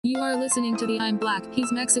You are listening to the I'm Black,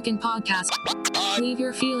 He's Mexican podcast. Leave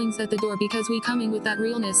your feelings at the door because we coming with that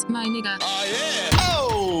realness, my nigga.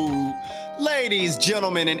 Oh, ladies,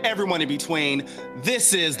 gentlemen, and everyone in between,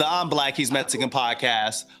 this is the I'm Black, He's Mexican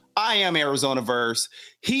podcast. I am Arizona Verse.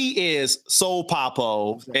 He is Soul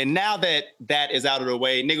Papo. And now that that is out of the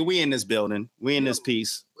way, nigga, we in this building. We in this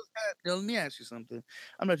piece. Yo, let me ask you something.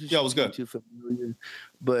 I'm not Yo, what's good? too familiar,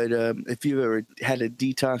 but if you've ever had a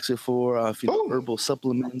detox before, herbal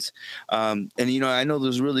supplements, and I know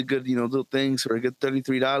there's really good, little things for a good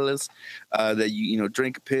 $33 that you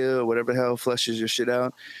drink a pill or whatever the hell flushes your shit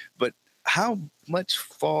out. But how much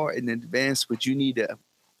far in advance would you need to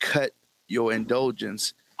cut your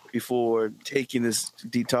indulgence before taking this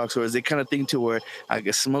detox? Or is it kind of thing to where I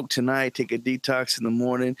can smoke tonight, take a detox in the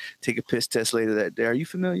morning, take a piss test later that day? Are you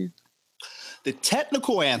familiar? The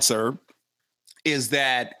technical answer is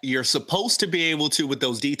that you're supposed to be able to, with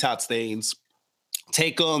those detox things,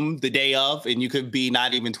 take them the day of, and you could be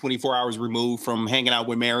not even 24 hours removed from hanging out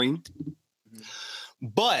with Mary. Mm-hmm.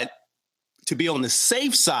 But to be on the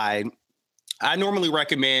safe side, I normally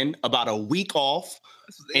recommend about a week off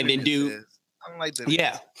and then do... I don't like that.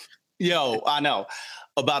 Yeah. Yo, I know.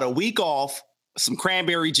 About a week off, some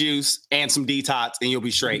cranberry juice and some detox, and you'll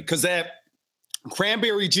be straight. Because that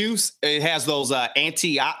cranberry juice, it has those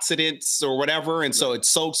antioxidants or whatever, and so it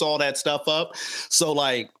soaks all that stuff up. So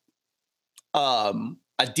like a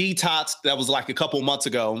detox that was like a couple months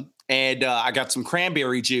ago, and I got some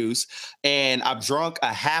cranberry juice, and I've drunk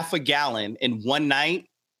a half a gallon in one night.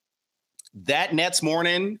 That next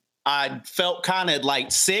morning, I felt kind of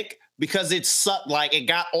like sick, because it sucked, like it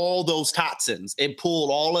got all those toxins. It pulled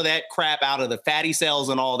all of that crap out of the fatty cells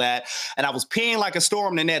and all that. And I was peeing like a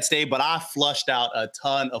storm the next day, but I flushed out a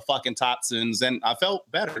ton of fucking toxins and I felt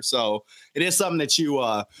better. So it is something that you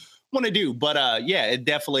want to do. But yeah, it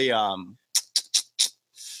definitely,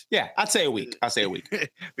 yeah, I'd say a week.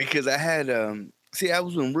 Because I had, I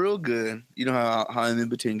was doing real good. You know how I'm in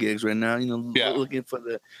between gigs right now, looking for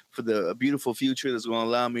the beautiful future that's going to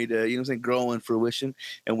allow me to, grow in fruition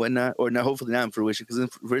and whatnot. Or now, hopefully not in fruition, because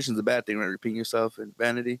fruition is a bad thing, right? Repeating yourself and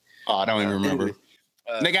vanity. Oh, I don't even remember.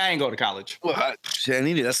 Anyway, nigga, I ain't go to college. Well, I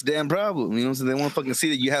need it. That's a damn problem. You know what I'm saying? They want to fucking see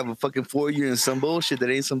that you have a fucking 4 year in some bullshit that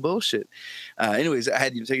ain't some bullshit. Anyways, I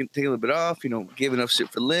had taken a little bit off, gave enough shit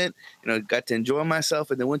for Lent, got to enjoy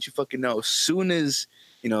myself. And then once you fucking know, as soon as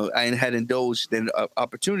I had indulged, then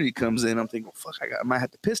opportunity comes in. I'm thinking, fuck, I might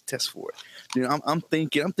have to piss test for it. I'm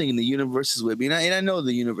thinking the universe is with me, and I know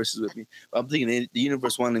the universe is with me. But I'm thinking the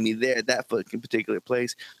universe wanted me there at that fucking particular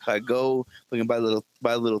place. So I go fucking buy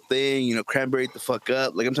a little thing, cranberry the fuck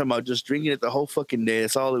up. Like I'm talking about just drinking it the whole fucking day.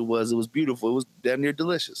 That's all it was. It was beautiful. It was damn near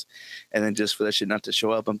delicious. And then just for that shit not to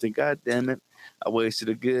show up, I'm thinking, God damn it. I wasted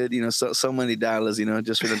a good, so many dollars,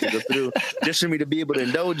 just for them to go through, just for me to be able to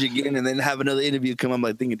indulge again, and then have another interview come. I'm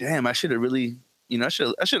like thinking, damn, I should have really, I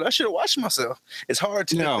should have watched myself. It's hard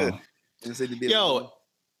to know. Yo,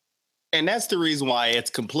 and that's the reason why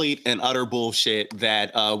it's complete and utter bullshit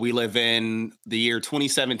that we live in the year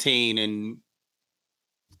 2017 and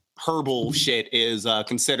herbal shit is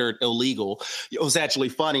considered illegal. It was actually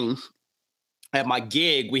funny. At my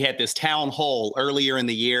gig, we had this town hall earlier in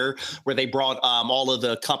the year where they brought all of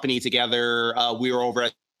the company together. We were over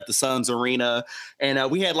at the Suns Arena, and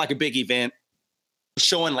we had like a big event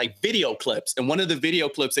showing like video clips. And one of the video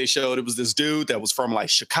clips they showed, it was this dude that was from like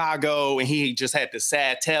Chicago, and he just had this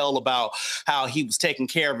sad tale about how he was taking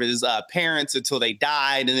care of his parents until they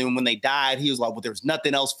died. And then when they died, he was like, well, there's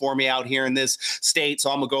nothing else for me out here in this state, so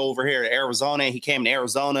I'm gonna go over here to Arizona. And he came to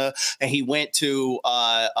Arizona, and he went to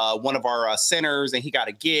one of our centers, and he got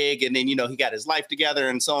a gig, and then he got his life together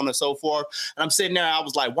and so on and so forth. And I'm sitting there, I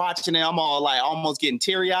was like watching it, I'm all like almost getting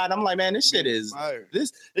teary-eyed. I'm like, man, this shit is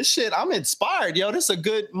this shit, I'm inspired, yo. This is a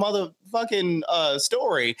good motherfucking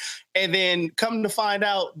story. And then come to find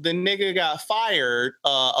out, the nigga got fired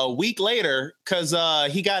a week later because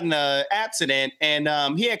he got in an accident, and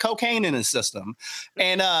he had cocaine in his system.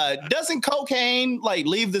 And doesn't cocaine like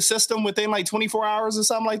leave the system within like 24 hours or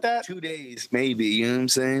something like that? 2 days, maybe. You know what I'm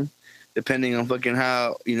saying? Depending on fucking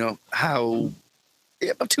how.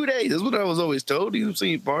 Yeah, about 2 days. That's what I was always told. You know what I'm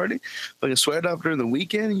saying? You party, fucking sweat off during the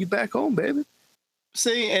weekend, and you back home, baby.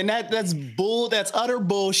 See, and that's utter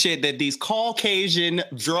bullshit that these Caucasian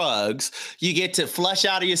drugs, you get to flush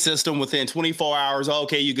out of your system within 24 hours.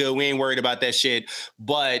 Okay, you good. We ain't worried about that shit.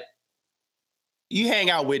 But you hang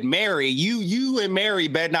out with Mary, you and Mary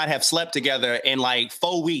better not have slept together in like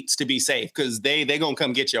 4 weeks to be safe, because they gonna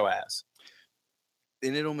come get your ass.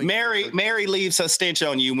 And it don't make Mary leaves her stench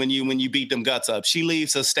on you when you beat them guts up. She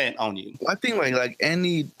leaves her scent on you. I think like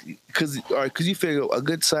any because you figure a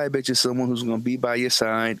good side bitch is someone who's gonna be by your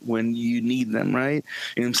side when you need them, right?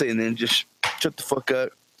 You know what I'm saying? And then just shut the fuck up,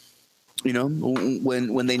 you know,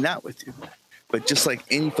 when they not with you. But just like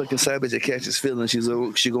any fucking side bitch that catches feelings,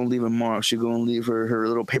 she gonna leave a mark. She gonna leave her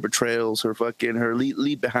little paper trails, her fucking her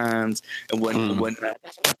lead behinds and whatnot.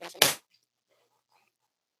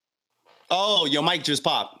 Oh, your mic just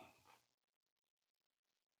popped.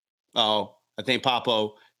 Oh, I think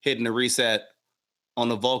Papo hitting the reset on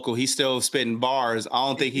the vocal. He's still spitting bars. I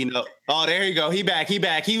don't think he know. Oh, there you go. He back. He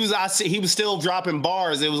was still dropping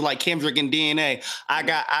bars. It was like Kendrick and DNA. I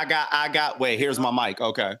got. Wait, here's my mic.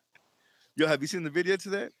 Okay. Yo, have you seen the video to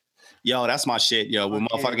that? Yo, that's my shit. Yo, with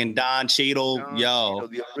motherfucking Don Cheadle. Yo,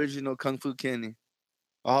 the original Kung Fu Kenny.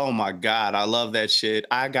 Oh my God, I love that shit.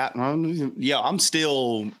 I'm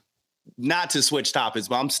still not to switch topics,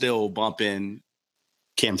 but I'm still bumping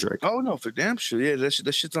Kendrick. Oh no, for damn sure. Yeah, that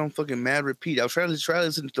shit's on fucking mad repeat. I was trying to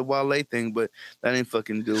listen to the Wale thing, but that didn't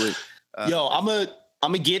fucking do it. Yo, I'm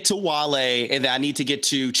gonna get to Wale, and then I need to get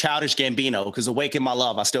to Childish Gambino because "Awaken My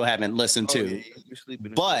Love" I still haven't listened to. Yeah, you're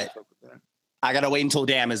sleeping. But I gotta wait until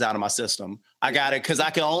Damn is out of my system. I got it because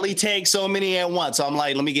I can only take so many at once. So I'm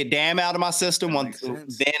like, let me get Damn out of my system.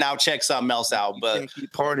 Then I'll check something else out. But you can't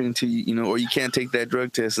keep partying until you or you can't take that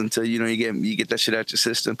drug test until you get that shit out your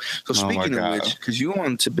system. So speaking of which, because you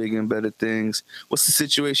on to bigger and better things, what's the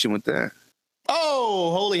situation with that?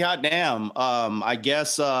 Oh, holy hot damn! I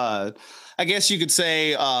guess you could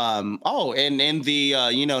say. And in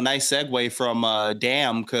the nice segue from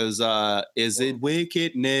Damn, because is it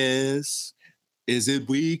wickedness? Is it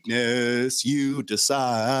weakness? You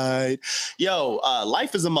decide. Yo,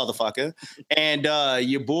 life is a motherfucker. And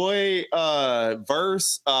your boy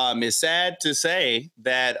Verse is sad to say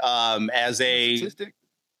that I'm a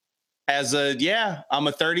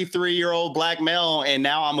 33-year-old black male, and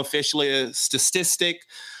now I'm officially a statistic.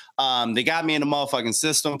 They got me in the motherfucking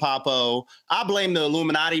system, Papo. I blame the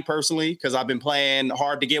Illuminati personally because I've been playing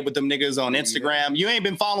hard to get with them niggas on Instagram. You ain't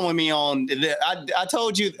been following me on. I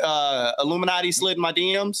told you, Illuminati slid in my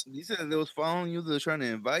DMs. You said they was following you. They were trying to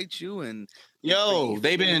invite you, and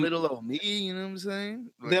they've been in the middle of me. You know what I'm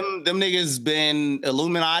saying? Them niggas been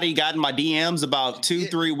Illuminati got in my DMs about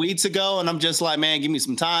 2-3 weeks ago, and I'm just like, man, give me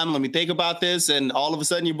some time. Let me think about this. And all of a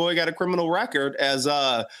sudden, your boy got a criminal record as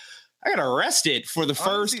I got arrested for the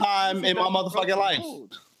first time in my motherfucking life.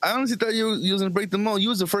 I honestly thought you was gonna break the mold. You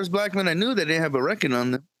was the first black man I knew that didn't have a record on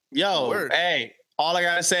them. Yo, hey, all I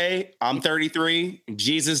gotta say, I'm 33.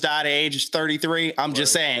 Jesus died at age 33. I'm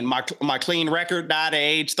just saying, my clean record died at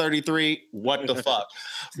age 33. What the fuck?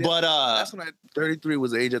 See, but that's when 33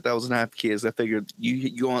 was the age I thought I was gonna have kids. I figured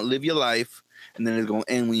you gonna live your life, and then it's gonna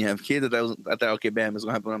end when you have kids. I thought okay, bam, it's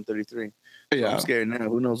gonna happen when I'm 33. Yeah, so I'm scared now.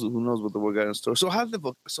 Who knows what the world got in store? So how did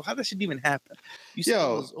that shit even happen? You said it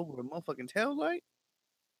was over a motherfucking tail light?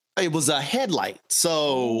 It was a headlight.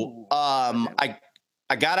 So I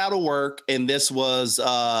got out of work, and this was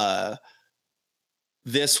the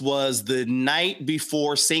night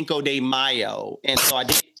before Cinco de Mayo, and so I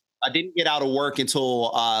didn't get out of work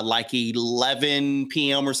until like 11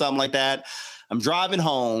 p.m. or something like that. I'm driving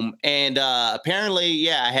home, and apparently,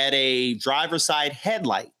 I had a driver's side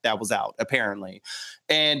headlight that was out, apparently.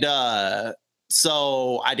 And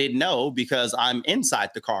so I didn't know because I'm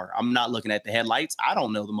inside the car. I'm not looking at the headlights. I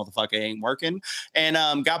don't know the motherfucker ain't working.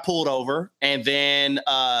 And got pulled over. And then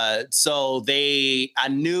I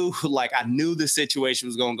knew the situation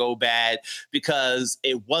was going to go bad because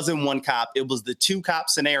it wasn't one cop. It was the two cop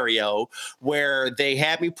scenario where they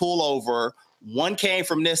had me pull over. One came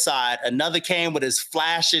from this side, another came with his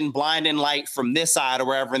flashing, blinding light from this side or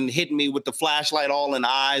wherever, and hitting me with the flashlight all in the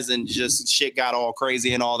eyes, and just shit got all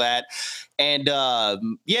crazy and all that. And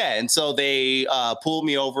and so they pulled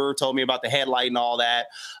me over, told me about the headlight and all that.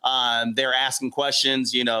 They're asking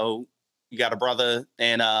questions, you got a brother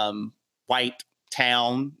in White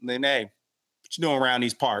Town. Then, hey, what you doing around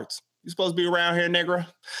these parts? You supposed to be around here, nigga?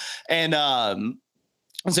 And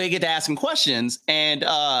so you get to asking questions, and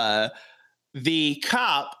the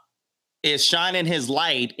cop is shining his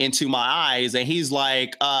light into my eyes, and he's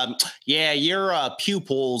like, your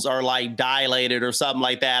pupils are like dilated or something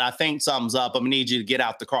like that. I think something's up. I'm gonna need you to get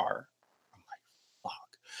out the car. I'm like,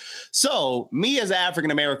 fuck. So me as an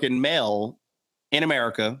African-American male in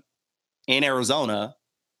America, in Arizona,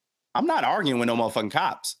 I'm not arguing with no motherfucking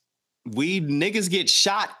cops. We niggas get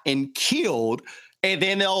shot and killed. And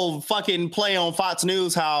then they'll fucking play on Fox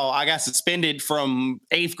News how I got suspended from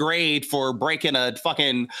 8th grade for breaking a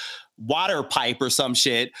fucking water pipe or some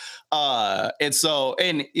shit. And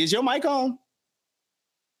is your mic on?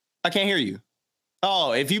 I can't hear you.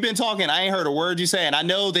 Oh, if you've been talking, I ain't heard a word you saying. I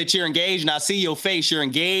know that you're engaged and I see your face. You're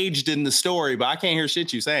engaged in the story, but I can't hear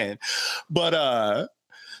shit you saying. But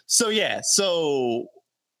so yeah, so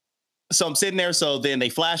I'm sitting there. So then they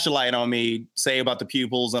flash a light on me, say about the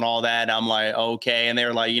pupils and all that. I'm like, okay. And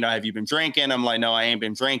they're like, have you been drinking? I'm like, no, I ain't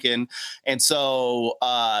been drinking. And so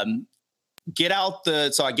I get out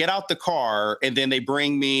the car, and then they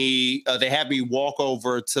bring me, they have me walk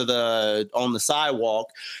over to on the sidewalk,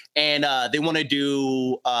 and they want to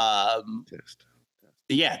do test.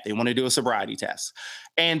 Yeah, they want to do a sobriety test.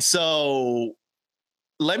 And so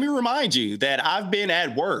let me remind you that I've been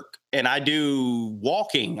at work and I do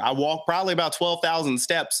walking. I walk probably about 12,000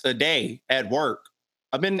 steps a day at work.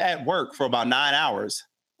 I've been at work for about 9 hours.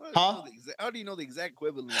 How do you know the exact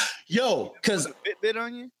equivalent? Yo, because Fitbit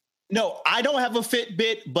on you? No, I don't have a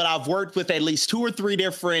Fitbit, but I've worked with at least 2 or 3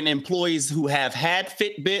 different employees who have had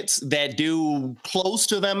Fitbits that do close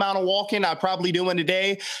to the amount of walking I probably do in a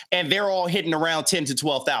day, and they're all hitting around 10 to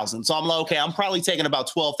 12,000. So I'm like, okay, I'm probably taking about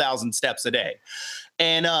 12,000 steps a day.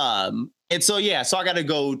 And so, yeah, so I got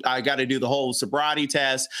to do the whole sobriety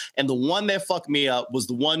test. And the one that fucked me up was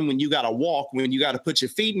the one when you got to walk, when you got to put your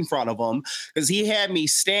feet in front of him, because he had me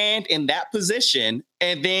stand in that position.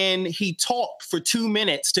 And then he talked for 2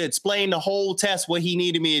 minutes to explain the whole test, what he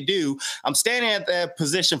needed me to do. I'm standing at that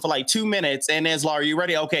position for like 2 minutes. And then, are you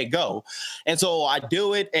ready? Okay, go. And so I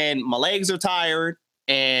do it, and my legs are tired.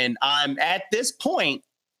 And I'm at this point,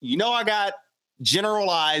 I got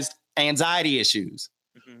generalized anxiety issues.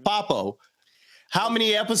 Mm-hmm. Papo, how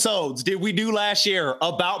many episodes did we do last year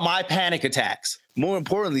about my panic attacks? More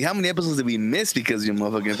importantly, how many episodes did we miss because of your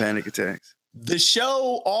motherfucking panic attacks? The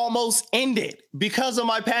show almost ended because of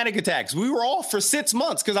my panic attacks. We were off for 6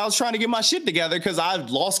 months because I was trying to get my shit together because I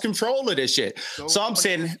lost control of this shit. So I'm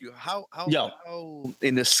saying, how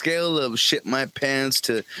in the scale of shit my pants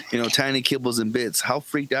to tiny kibbles and bits, how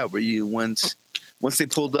freaked out were you once they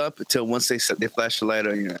pulled up until once they flashed the light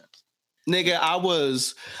on your ass? Nigga, I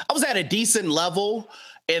was at a decent level,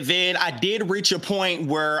 and then I did reach a point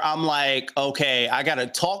where I'm like, okay, I got to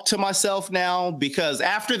talk to myself now, because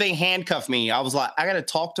after they handcuffed me, I was like, I got to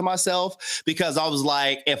talk to myself, because I was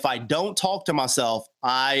like, if I don't talk to myself,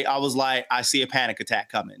 I was like, I see a panic attack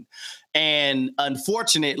coming. And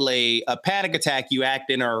unfortunately, a panic attack, you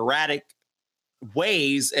act in erratic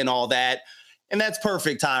ways and all that. And that's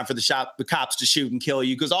perfect time for the cops to shoot and kill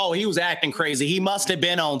you because, he was acting crazy. He must have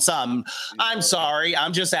been on something. I'm sorry.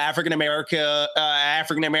 I'm just African American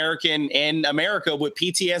in America with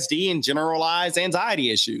PTSD and generalized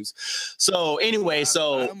anxiety issues. So anyway,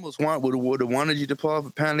 I almost would have wanted you to pull off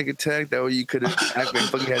a panic attack. That way you could have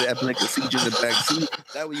fucking had an epileptic seizure in the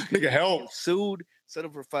backseat. That way you could have sued, set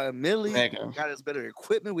up for $5 million, got us better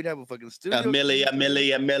equipment. We'd have a fucking studio. A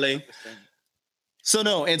milli. So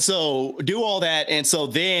no, and so do all that, and so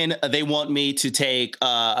then they want me to take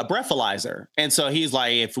a breathalyzer, and so he's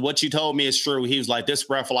like, if what you told me is true, he was like, this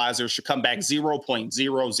breathalyzer should come back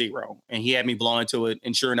 0.00, and he had me blow into it,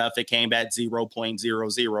 and sure enough, it came back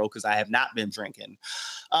 0.00 because I have not been drinking,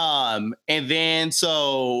 and then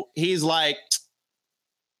so he's like,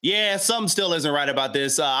 yeah, something still isn't right about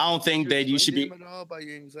this. I don't think that you should be at all about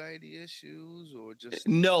your anxiety issues, or just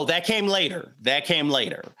no. That came later.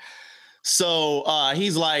 So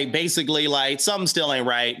he's like, basically, like, something still ain't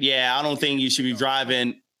right. Yeah, I don't think you should be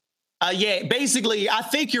driving. Yeah, basically, I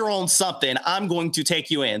think you're on something. I'm going to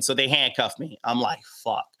take you in. So they handcuff me. I'm like,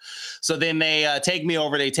 fuck. So then they take me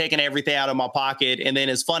over. They taking everything out of my pocket. And then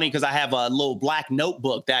it's funny because I have a little black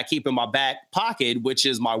notebook that I keep in my back pocket, which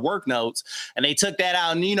is my work notes. And they took that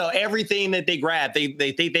out. And, everything that they grabbed,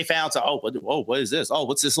 they found. So, what is this? Oh,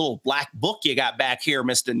 what's this little black book you got back here,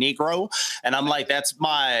 Mr. Negro? And I'm like, that's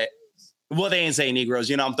my... Well, they ain't say Negroes,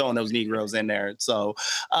 I'm throwing those Negroes in there. So,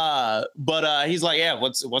 but he's like, yeah,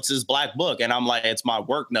 what's this black book? And I'm like, it's my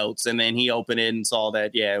work notes. And then he opened it and saw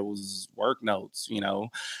that, yeah, it was work notes,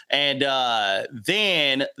 And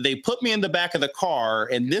then they put me in the back of the car,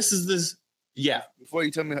 and yeah. Before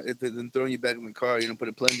you tell me if they're throwing you back in the car, put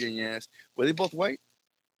a plunger in your ass. Were they both white?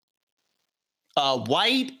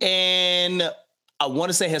 White and I want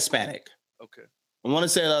to say Hispanic. Okay. I want to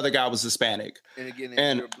say the other guy was Hispanic. And again,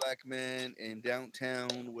 you're a black man in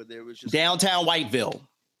downtown where there was just... Downtown Whiteville.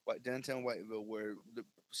 Downtown Whiteville, where the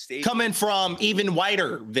state... Coming from even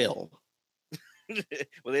Whiterville. Well,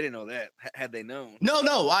 they didn't know that. Had they known? No,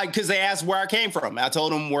 because they asked where I came from. I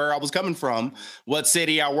told them where I was coming from, what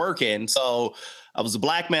city I work in. So I was a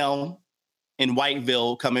black male in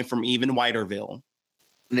Whiteville coming from even Whiterville.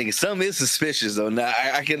 Nigga, something is suspicious, though. Now,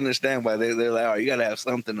 I can understand why they're like, you got to have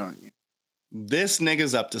something on you. This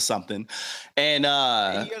nigga's up to something. And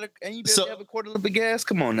you better have a quarter lip of gas.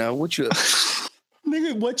 Come on now, what you up to?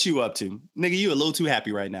 Nigga, what you up to? Nigga, you a little too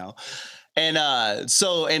happy right now. And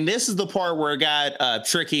and this is the part where it got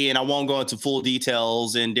tricky, and I won't go into full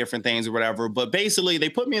details and different things or whatever, but basically they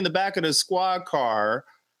put me in the back of the squad car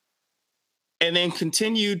and then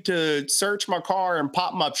continued to search my car and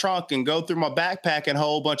pop my trunk and go through my backpack and a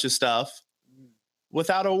whole bunch of stuff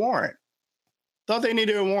without a warrant. Thought they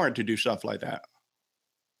needed a warrant to do stuff like that.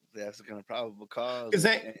 That's the kind of probable cause.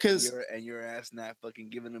 Because your ass not fucking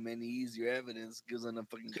giving them any easier evidence gives them a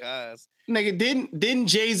fucking cause. Nigga, didn't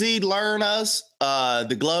Jay-Z learn us?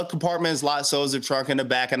 The glove compartment is locked, so is the trunk in the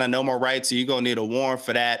back, and I know my rights, so you're gonna need a warrant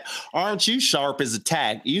for that. Aren't you sharp as a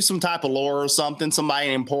tack? You some type of lawyer or something,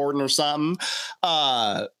 somebody important or something.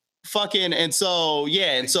 And so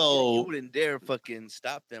you wouldn't dare fucking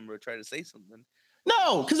stop them or try to say something.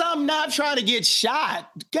 No, because I'm not trying to get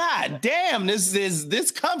shot. God damn, this is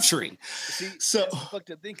this country. See, so that's the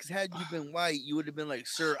fucked up thing. Because had you been white, you would have been like,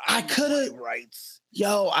 "Sir, I could have rights."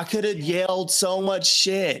 Yo, I could have yelled so much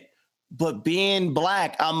shit, but being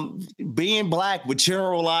black with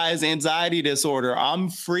generalized anxiety disorder, I'm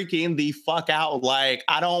freaking the fuck out. Like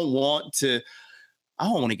I don't want to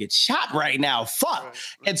get shot right now. Fuck. Right.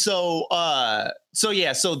 And so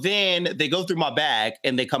then they go through my bag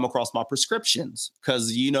and they come across my prescriptions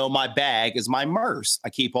because, my bag is my MERS. I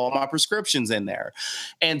keep all my prescriptions in there.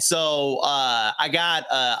 And so I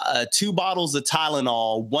got 2 bottles of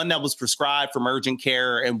Tylenol, one that was prescribed from urgent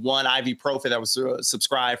care and one ibuprofen that was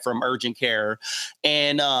subscribed from urgent care.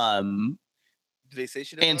 And did they say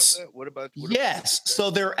shit about that? What about yes.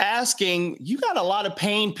 So they're asking, you got a lot of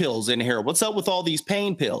pain pills in here. What's up with all these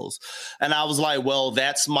pain pills? And I was like, well,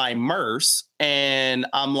 that's my MERS. And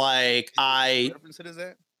I'm like, reference it as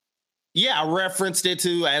that? Yeah, I referenced it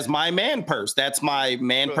as my man purse. That's my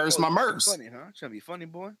man purse, my MERS. Funny, huh? Trying to be funny,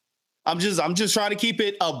 boy. I'm just trying to keep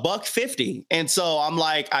it $1.50. And so I'm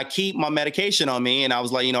like, I keep my medication on me. And I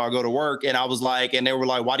was like, I go to work and I was like, and they were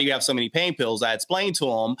like, why do you have so many pain pills? I explained to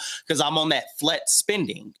them because I'm on that flex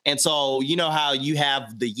spending. And so, you know how you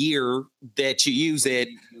have the year that you use it.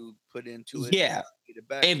 You put into it. Yeah.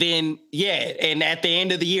 And then, and at the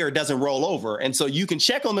end of the year, it doesn't roll over. And so you can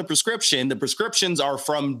check on the prescription. The prescriptions are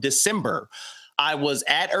from December. I was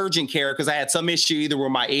at urgent care because I had some issue either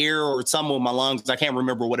with my ear or some with my lungs. I can't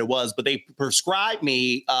remember what it was, but they prescribed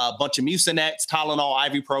me a bunch of Mucinex, Tylenol,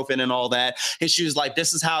 ibuprofen, and all that. And she was like,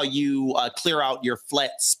 this is how you clear out your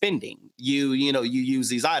flat spending. You use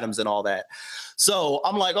these items and all that. So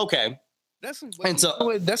I'm like, okay. That's some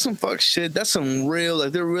fuck shit. That's some real,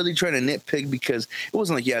 like they're really trying to nitpick because it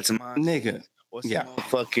wasn't like, it's a nigga. Or some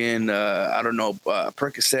fucking, I don't know,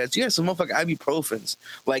 Percocets. Yeah, some motherfucking ibuprofens.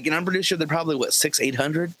 Like, and I'm pretty sure they're probably,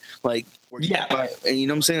 600-800? Like, and you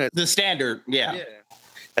know what I'm saying? The standard, yeah.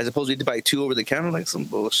 As opposed to you to buy 2 over the counter, like some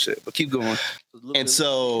bullshit. But keep going.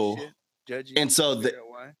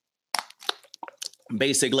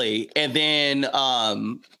 Basically, and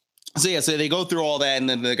then, so they go through all that, and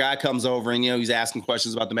then the guy comes over and, he's asking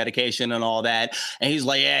questions about the medication and all that. And he's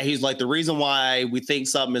like, the reason why we think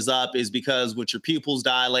something is up is because with your pupils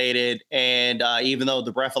dilated, and even though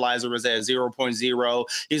the breathalyzer was at 0.0,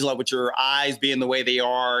 he's like, with your eyes being the way they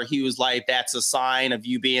are, he was like, that's a sign of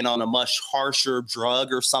you being on a much harsher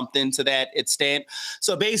drug or something to that extent.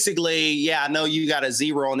 So basically, I know you got a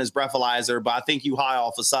 0 on his breathalyzer, but I think you high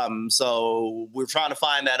off of something. So we're trying to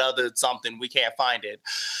find that other something. We can't find it.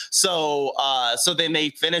 So then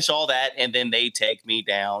they finish all that, and then they take me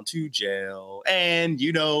down to jail. And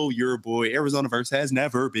your boy Arizona Verse has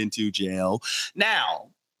never been to jail. Now,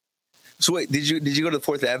 so wait, did you go to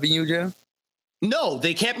 4th Avenue jail? No,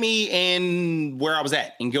 they kept me in where I was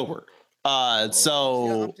at in Gilbert. I'm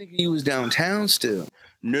thinking he was downtown still.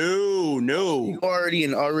 No, you already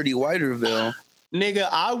in Whiterville, nigga.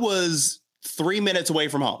 I was 3 minutes away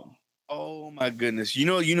from home. Oh my goodness!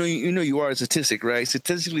 You are a statistic, right?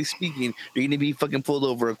 Statistically speaking, you're gonna be fucking pulled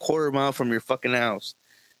over a quarter mile from your fucking house.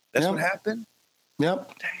 That's what happened.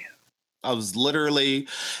 Yep. Damn. I was literally,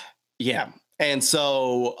 And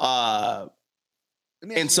so,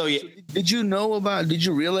 did you know about? Did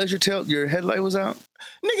you realize your headlight was out?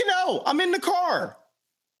 Nigga, no. I'm in the car.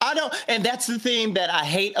 I don't, and that's the thing that I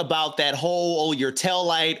hate about that whole, your tail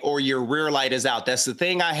light or your rear light is out. That's the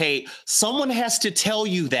thing I hate. Someone has to tell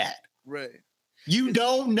you that. Right. You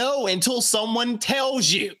don't know until someone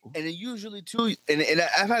tells you. And it usually too, and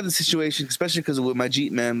I've had the situation, especially because with my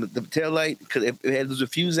Jeep, man, the tail light, because it had the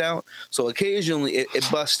fuse out, so occasionally it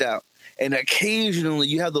busts out. And occasionally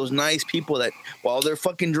you have those nice people that while they're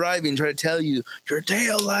fucking driving try to tell you your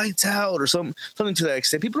tail lights out or something to that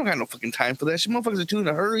extent. People don't got no fucking time for that shit. Motherfuckers are too in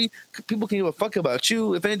a hurry. People can give a fuck about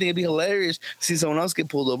you. If anything, it'd be hilarious to see someone else get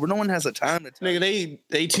pulled over. No one has the time to tell you. Nigga,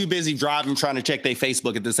 they too busy driving trying to check their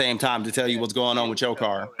Facebook at the same time to tell you what's going on with your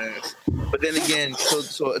car. But then again,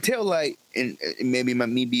 so a tail light, and maybe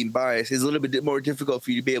me being biased, is a little bit more difficult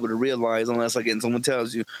for you to be able to realize unless, again, someone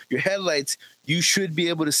tells you. Your headlights, you should be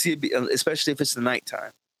able to see it, especially if it's the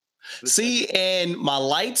nighttime. See, and my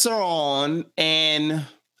lights are on, and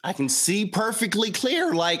I can see perfectly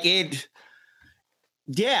clear. Like it,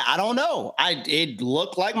 yeah, I don't know. It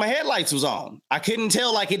looked like my headlights was on. I couldn't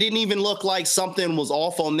tell. Like it didn't even look like something was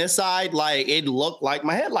off on this side. Like it looked like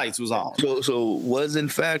my headlights was on. So was in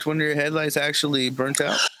fact one of your headlights actually burnt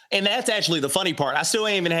out? And that's actually the funny part. I still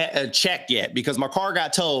ain't even checked yet because my car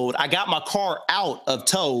got towed. I got my car out of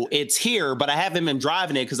tow. It's here, but I haven't been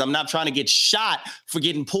driving it because I'm not trying to get shot for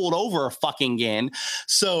getting pulled over fucking again.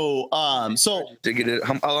 So to get it,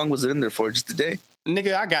 how long was it in there for? Just a day?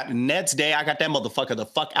 Nigga, I got the next day. I got that motherfucker the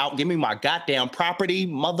fuck out. Give me my goddamn property,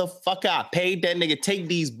 motherfucker. I paid that nigga. Take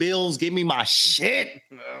these bills. Give me my shit.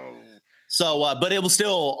 No. So, but it was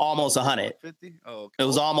still almost 100. 50? Oh, okay. It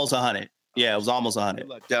was almost 100. Yeah, it was almost 100.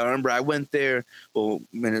 I remember I went there, well,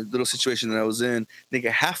 in a little situation that I was in, nigga,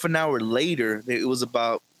 half an hour later, it was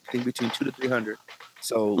about, I think, between 200 to 300.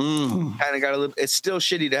 So kind of got a little, it's still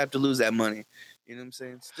shitty to have to lose that money. You know what I'm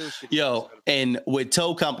saying? Still shitty. Yo, and with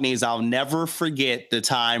tow companies, I'll never forget the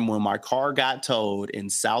time when my car got towed in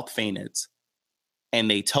South Phoenix and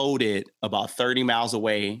they towed it about 30 miles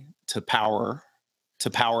away to Power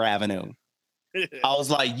Avenue. I was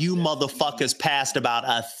like, you motherfuckers passed about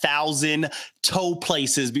 1,000 tow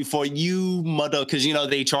places before you because you know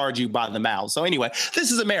they charge you by the mile. So anyway,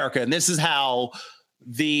 this is America, and this is how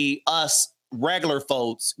us regular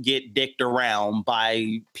folks get dicked around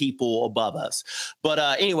by people above us. But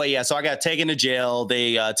anyway, yeah. So I got taken to jail.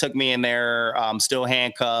 They took me in there, still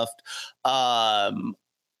handcuffed. And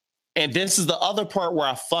this is the other part where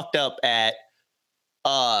I fucked up at.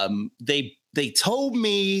 They told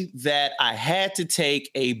me that I had to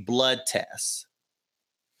take a blood test.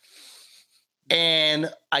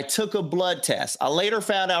 And I took a blood test. I later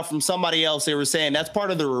found out from somebody else, they were saying that's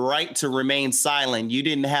part of the right to remain silent. You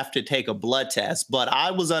didn't have to take a blood test. But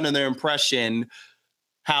I was under the impression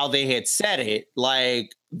how they had said it,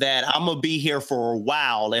 like that I'm going to be here for a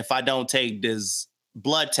while if I don't take this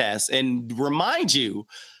blood test. And remind you,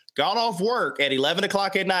 got off work at 11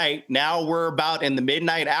 o'clock at night. Now we're about in the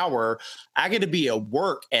midnight hour. I got to be at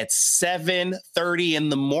work at 7:30 in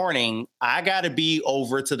the morning. I got to be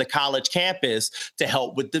over to the college campus to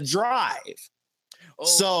help with the drive. Oh,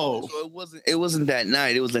 so it wasn't that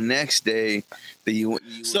night. It was the next day that you went.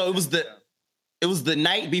 It was the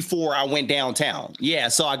night before I went downtown. Yeah,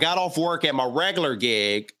 so I got off work at my regular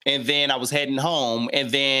gig, and then I was heading home, and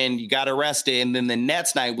then you got arrested, and then the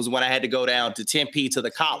next night was when I had to go down to Tempe to the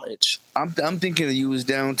college. I'm thinking that you was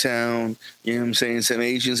downtown, you know what I'm saying? Some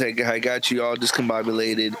Asians had got you all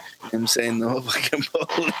discombobulated, you know what I'm saying? The whole fucking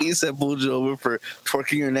police had pulled you over for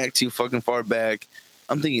twerking your neck too fucking far back.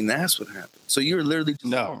 I'm thinking that's what happened. So you were literally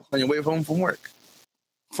just on your way home from work.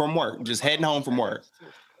 From work, just heading home from work.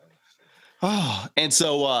 Oh, and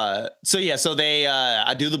so they,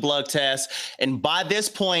 I do the blood test. And by this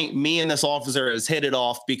point, me and this officer has hit it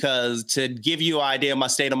off because to give you an idea of my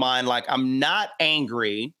state of mind, like I'm not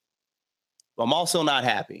angry, but I'm also not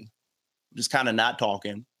happy. I'm just kind of not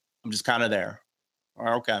talking. I'm just kind of there. All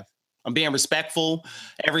right, okay. I'm being respectful.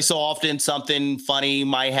 Every so often, something funny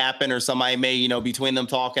might happen or somebody may, between them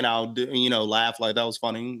talking, I'll, laugh like that was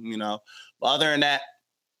funny, But other than that,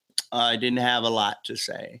 I didn't have a lot to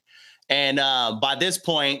say. And by this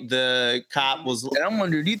point, the cop was. And I'm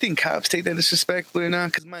wondering, do you think cops take that disrespectfully or not?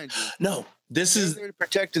 Because mind you, no, this is there to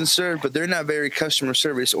protect and serve, but they're not very customer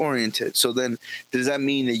service oriented. So then, does that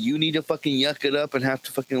mean that you need to fucking yuck it up and have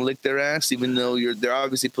to fucking lick their ass, even though they're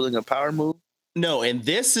obviously pulling a power move? No, and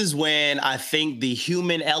this is when I think the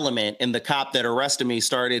human element in the cop that arrested me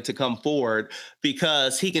started to come forward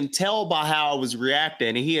because he can tell by how I was reacting.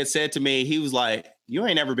 And he had said to me, he was like, "You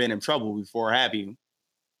ain't never been in trouble before, have you?"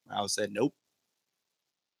 I said, nope.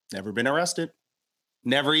 Never been arrested.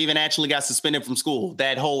 Never even actually got suspended from school.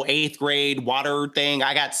 That whole 8th grade water thing,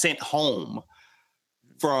 I got sent home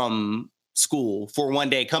from school for one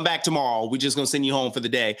day. Come back tomorrow. We're just going to send you home for the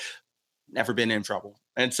day. Never been in trouble.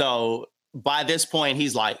 And so by this point,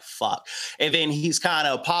 he's like, fuck. And then he's kind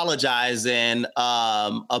of apologizing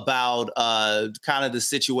about kind of the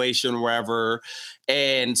situation wherever.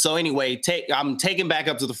 And so anyway, I'm taken back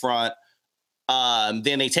up to the front.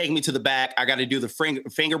 Then they take me to the back. I got to do the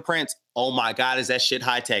fingerprints. Oh my God, is that shit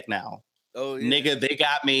high tech now? Oh, yeah. Nigga, they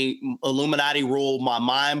got me. Illuminati rule my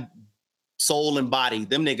mind, soul, and body.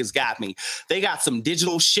 Them niggas got me. They got some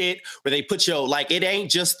digital shit where they put your, like, it ain't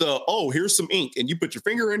just the, oh, here's some ink and you put your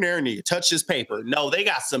finger in there and you touch this paper. No, they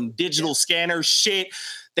got some digital scanner shit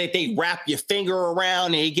that they wrap your finger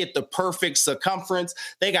around and you get the perfect circumference.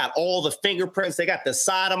 They got all the fingerprints. They got the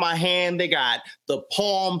side of my hand. They got the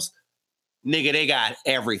palms. Nigga, they got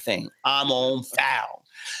everything. I'm on foul.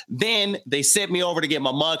 Then they sent me over to get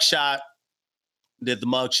my mug shot, did the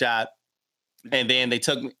mug shot, and then they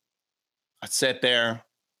took me. I sat there.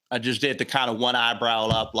 I just did the kind of one eyebrow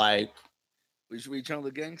up like. Were you trying to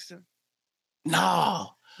look gangster? No.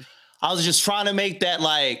 I was just trying to make that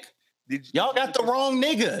like, y'all got the wrong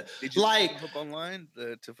nigga. Did you like look up online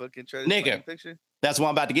to fucking try to nigga, find a picture? That's what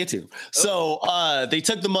I'm about to get to. So they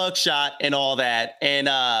took the mug shot and all that. And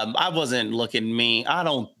I wasn't looking mean. I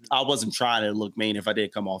wasn't trying to look mean if I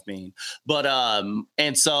did come off mean. But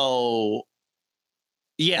and so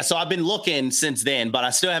yeah, so I've been looking since then, but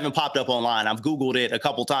I still haven't popped up online. I've Googled it a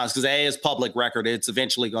couple times because it is public record. It's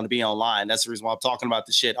eventually going to be online. That's the reason why I'm talking about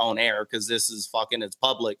the shit on air, because this is it's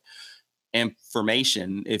public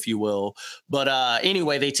information, if you will. But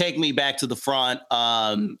anyway, they take me back to the front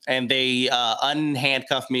and they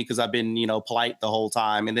unhandcuff me because I've been, polite the whole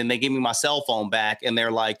time. And then they give me my cell phone back and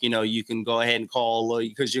they're like, you can go ahead and call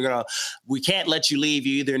because we can't let you leave.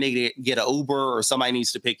 You either need to get an Uber or somebody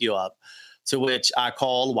needs to pick you up. To which I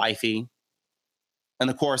called wifey. And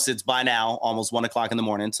of course, it's by now almost 1:00 in the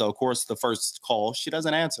morning. So of course, the first call, she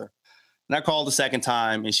doesn't answer. And I called the second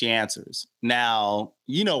time and she answers. Now,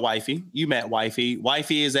 wifey, you met wifey.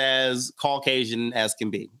 Wifey is as Caucasian as can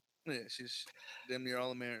be. Yeah, she's damn near all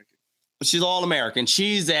American. She's all American.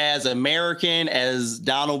 She's as American as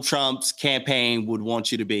Donald Trump's campaign would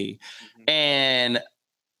want you to be. Mm-hmm. And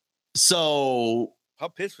so. How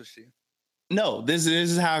pissed was she? No, this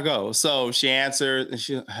is how it goes. So she answered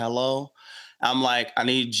and hello. I'm like, I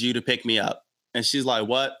need you to pick me up. And she's like,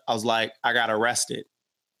 what? I was like, I got arrested.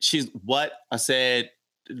 She's what? I said,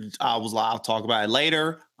 I'll talk about it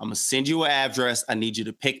later. I'm going to send you an address. I need you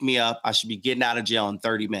to pick me up. I should be getting out of jail in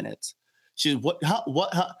 30 minutes. She's what?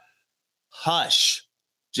 Hush.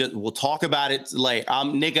 We'll talk about it later.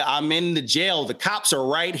 I'm in the jail. The cops are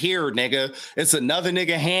right here, nigga. It's another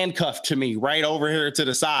nigga handcuffed to me right over here to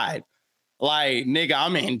the side. Like, nigga,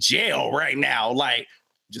 I'm in jail right now. Like,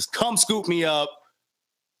 just come scoop me up.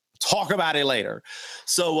 Talk about it later.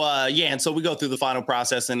 So, and so we go through the final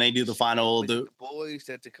process and they do the final. The boys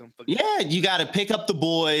had to come. Yeah, you got to pick up the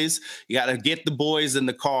boys. You got to get the boys in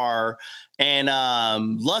the car. And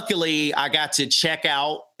luckily, I got to check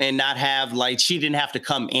out and not have, she didn't have to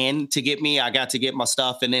come in to get me. I got to get my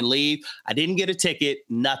stuff and then leave. I didn't get a ticket,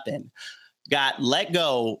 nothing. Got let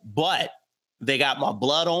go, but they got my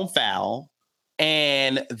blood on file.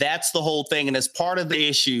 And that's the whole thing. And it's part of the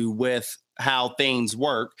issue with how things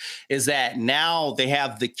work is that now they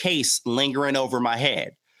have the case lingering over my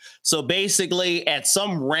head. So basically, at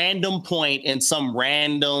some random point in some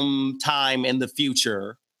random time in the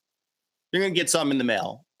future, you're going to get something in the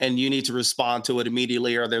mail and you need to respond to it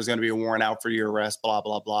immediately or there's going to be a warrant out for your arrest, blah,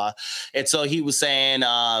 blah, blah. And so he was saying,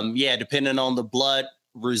 depending on the blood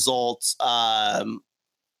results,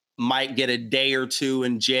 might get a day or two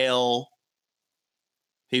in jail.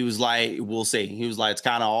 He was like, we'll see. He was like, it's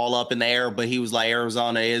kind of all up in the air, but he was like,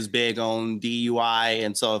 Arizona is big on DUI.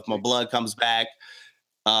 And so if my blood comes back,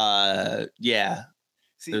 there's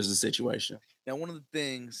a situation. Now, one of the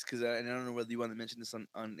things, because I don't know whether you want to mention this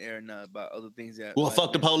on air or not, about other things that. Well,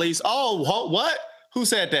 fuck the police. Oh, what? Who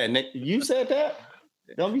said that, Nick? You said that?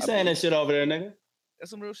 Don't be saying that shit over there, nigga. That's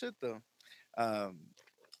some real shit, though.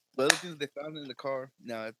 But other things they found in the car.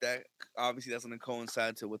 Now, if that obviously that's going to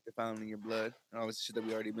coincide to what they found in your blood, and obviously shit that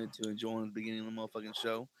we already been to enjoying at the beginning of the motherfucking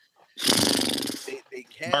show. They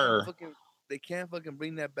can't fucking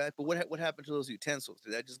bring that back. But what happened to those utensils?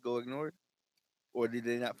 Did that just go ignored, or did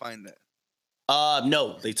they not find that?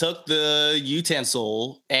 No, they took the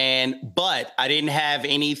utensil but I didn't have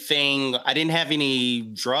anything. I didn't have any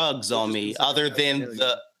drugs on me other than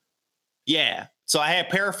So I had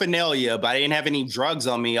paraphernalia, but I didn't have any drugs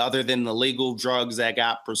on me other than the legal drugs that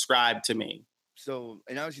got prescribed to me. So,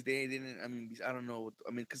 and obviously they didn't, I don't know.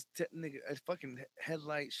 Because nigga, a fucking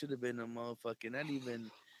headlight should have been a motherfucking, not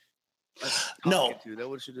even. No.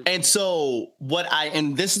 And so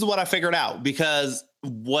this is what I figured out, because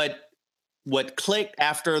what clicked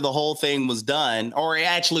after the whole thing was done, or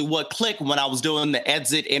actually what clicked when I was doing the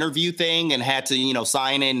exit interview thing and had to,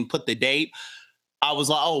 sign in and put the date. I was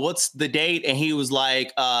like, oh, what's the date? And he was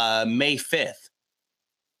like, May 5th.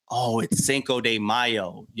 oh, it's Cinco de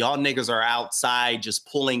Mayo. Y'all niggas are outside just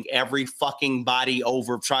pulling every fucking body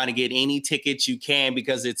over, trying to get any tickets you can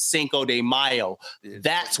because it's Cinco de Mayo.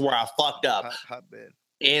 That's where I fucked up. Hotbed.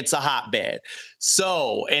 It's a hotbed.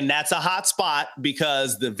 So, and that's a hot spot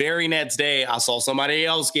because the very next day I saw somebody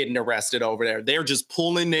else getting arrested over there. They're just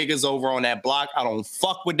pulling niggas over on that block. I don't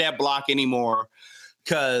fuck with that block anymore.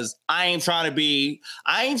 Cause I ain't trying to be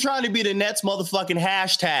the Nets motherfucking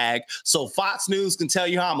hashtag so Fox News can tell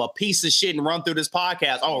you how I'm a piece of shit and run through this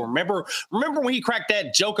podcast. Oh, remember when he cracked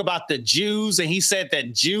that joke about the Jews and he said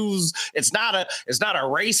that Jews, it's not a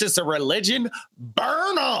race, it's a religion.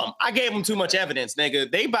 Burn them. I gave him too much evidence, nigga.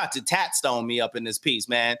 They about to tatstone me up in this piece,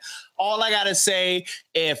 man. All I gotta say,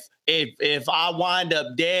 if I wind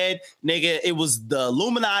up dead, nigga, it was the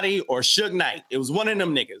Illuminati or Suge Knight. It was one of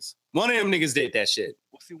them niggas. One of them niggas did that shit.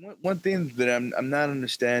 Well, see, one thing that I'm not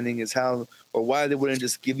understanding is how or why they wouldn't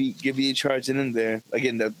just give you a charge in there.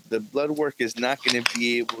 Again, the blood work is not going to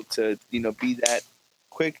be able to be that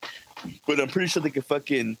quick, but I'm pretty sure they could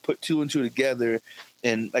fucking put two and two together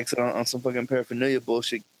and like on some fucking paraphernalia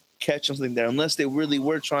bullshit. Catch something there, unless they really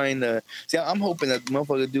were trying to. See, I'm hoping that the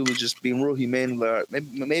motherfucker dude was just being real humane.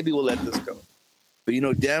 Maybe we'll let this go. But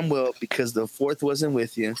damn well, because the fourth wasn't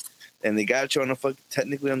with you, and they got you on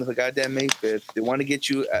technically on the goddamn May 5th. They want to get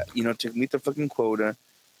you, to meet the fucking quota.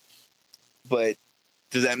 But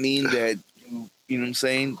does that mean that you know what I'm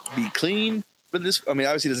saying, be clean for this? I mean,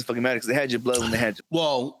 obviously it doesn't fucking matter because they had your blood when they had you.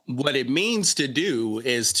 Well, what it means to do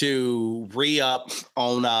is to re-up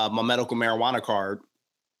on my medical marijuana card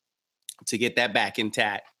to get that back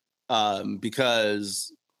intact.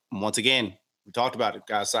 Because once again, we talked about it,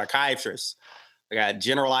 got a psychiatrist. I got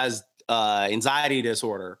generalized anxiety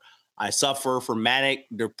disorder. I suffer from manic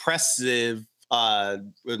depression,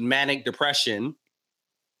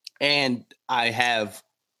 and I have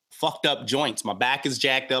fucked up joints. My back is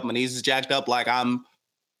jacked up. My knees is jacked up. Like I'm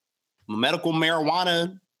a medical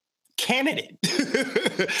marijuana candidate,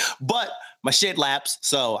 but my shit laps.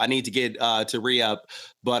 So I need to get to re-up.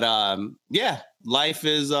 But yeah, life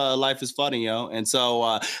is funny, yo. And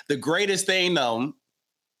so the greatest thing though,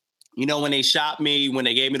 when they shot me, when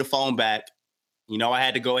they gave me the phone back, I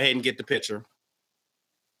had to go ahead and get the picture.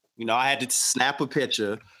 I had to snap a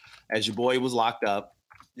picture as your boy was locked up.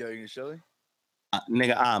 Yo, you gonna show me?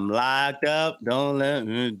 Nigga, I'm locked up. Don't let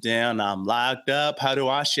me down. I'm locked up. How do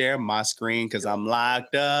I share my screen? Because I'm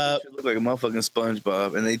locked up. You look like a motherfucking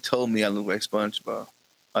SpongeBob. And they told me I look like SpongeBob.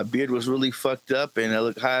 My beard was really fucked up and I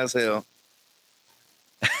look high as hell.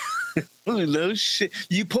 No shit.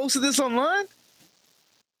 You posted this online?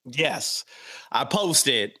 Yes, I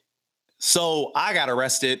posted. So I got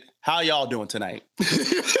arrested. How y'all doing tonight? Looking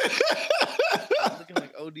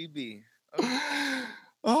like ODB.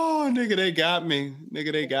 Oh, nigga, they got me.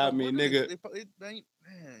 Nigga. Man,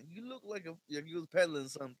 you look like you was peddling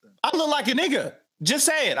something. I look like a nigga. Just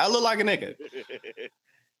say it. I look like a nigga.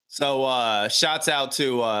 So shouts out to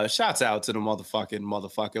the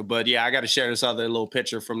motherfucker. But yeah, I got to share this other little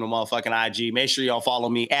picture from the motherfucking IG. Make sure y'all follow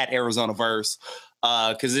me at Arizona Verse,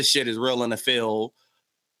 because this shit is real in the field.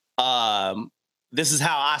 This is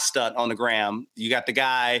how I stunt on the gram. You got the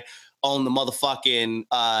guy on the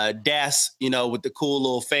motherfucking desk, with the cool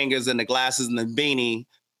little fingers and the glasses and the beanie.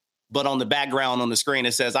 But on the background on the screen,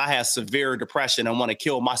 it says, I have severe depression and want to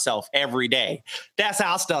kill myself every day. That's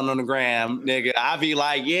how I stunt on the gram, nigga. I be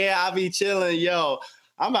like, yeah, I be chilling. Yo,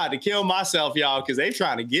 I'm about to kill myself, y'all, because they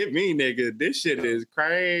trying to get me, nigga. This shit is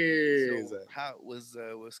crazy. So how was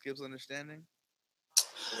Skip's understanding?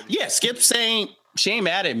 Yeah, Skip saying she ain't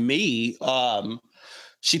mad at me.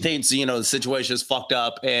 She thinks, the situation is fucked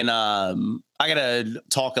up and I gotta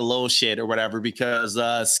talk a little shit or whatever because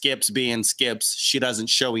Skip's being Skips. She doesn't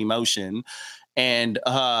show emotion. And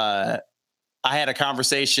I had a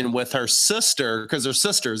conversation with her sister because her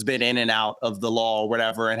sister's been in and out of the law or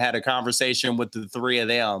whatever, and had a conversation with the three of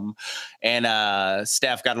them. And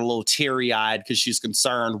Steph got a little teary eyed because she's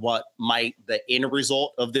concerned what might the end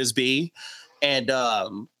result of this be. And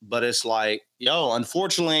but it's like, yo,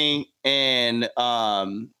 unfortunately, and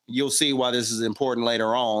you'll see why this is important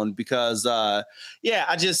later on because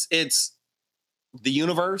it's the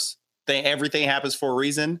universe. Everything happens for a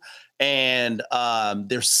reason. And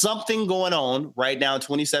there's something going on right now in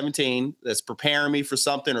 2017 that's preparing me for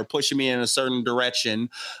something or pushing me in a certain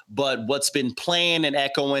direction. But what's been playing and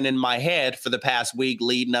echoing in my head for the past week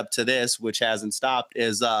leading up to this, which hasn't stopped,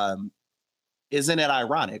 is isn't it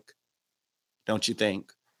ironic? Don't you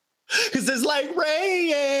think? Because it's like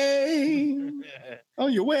rain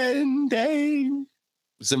on your wedding day.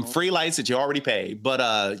 Some free lights that you already paid.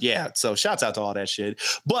 But yeah, so shouts out to all that shit.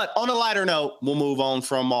 But on a lighter note, we'll move on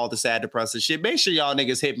from all the sad, depressing shit. Make sure y'all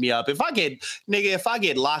niggas hit me up. If I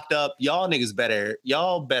get locked up,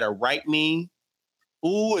 y'all better write me.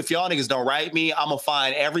 Ooh, if y'all niggas don't write me, I'm gonna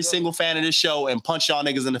find every single fan of this show and punch y'all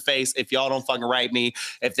niggas in the face if y'all don't fucking write me.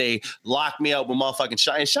 If they lock me up with motherfucking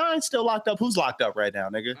Shine. Is Shine still locked up? Who's locked up right now,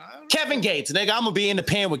 nigga? Kevin Gates, nigga. I'm gonna be in the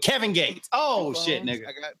pen with Kevin Gates. Oh, shit, nigga.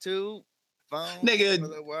 I got 2 phones. Nigga. One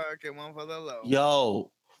for the work and one for the low. Yo,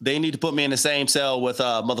 they need to put me in the same cell with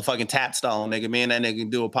motherfucking Tapstone, nigga. Me and that nigga can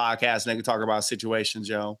do a podcast, nigga, talk about situations,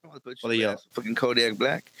 yo. Fucking Kodak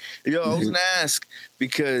Black. Yo, I was gonna ask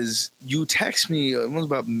because you text me. It was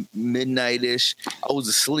about midnight-ish. I was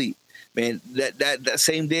asleep, man. That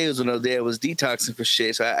same day was when I was there. I was detoxing for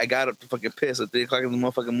shit, so I got up to fucking piss at 3:00 in the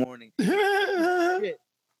motherfucking morning. Shit.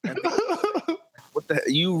 What the?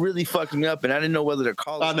 You really fucked me up, and I didn't know whether to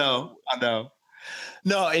call. I know.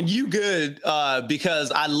 No, and you good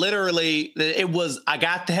because I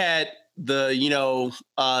got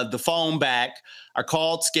the phone back. I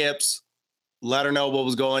called Skips, let her know what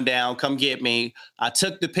was going down. Come get me. I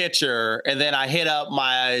took the picture and then I hit up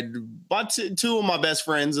two of my best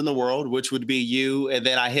friends in the world, which would be you. And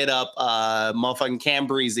then I hit up motherfucking Cam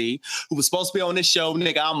Breezy, who was supposed to be on this show.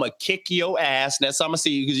 Nigga, I'm going to kick your ass. Next time I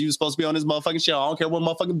see you, because you were supposed to be on this motherfucking show. I don't care what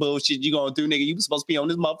motherfucking bullshit you going through, nigga. You were supposed to be on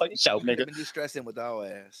this motherfucking show, nigga. Been distressing with our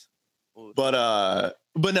ass.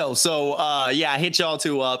 But no, so yeah, I hit y'all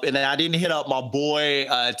 2 up, and then I didn't hit up my boy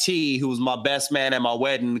T, who was my best man at my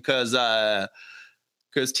wedding, because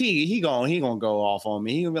T, he gonna go off on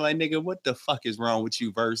me. He gonna be like, nigga, what the fuck is wrong with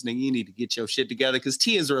you, Verse? Nigga, you need to get your shit together, because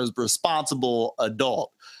T is a responsible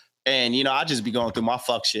adult. And, I just be going through my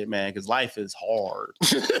fuck shit, man, because life is hard.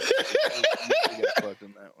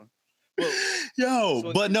 Well, yo,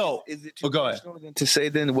 so but no. Is it too go ahead. To say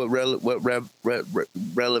then what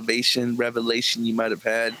revelation you might have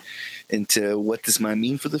had into what this might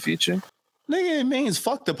mean for the future? Nigga, it means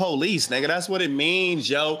fuck the police, nigga. That's what it means,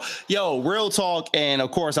 yo. Yo, real talk, and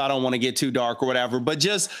of course I don't want to get too dark or whatever, but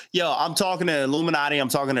just, I'm talking to Illuminati, I'm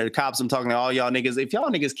talking to the cops, I'm talking to all y'all niggas. If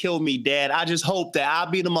y'all niggas kill me dead, I just hope that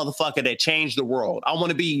I'll be the motherfucker that changed the world. I want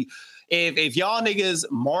to be... If y'all niggas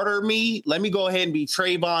martyr me, let me go ahead and be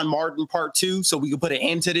Trayvon Martin Part 2 so we can put an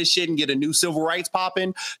end to this shit and get a new civil rights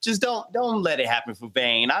popping. Just don't let it happen for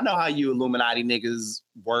vain. I know how you Illuminati niggas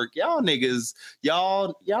work. Y'all niggas,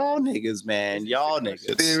 man. Y'all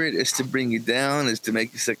niggas. Spirit is to bring you down, is to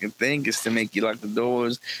make you second think, is to make you lock the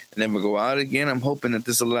doors and never go out again. I'm hoping that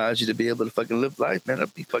this allows you to be able to fucking live life, man.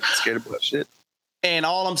 I'd be fucking scared about shit. And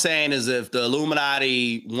all I'm saying is if the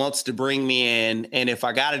Illuminati wants to bring me in, and if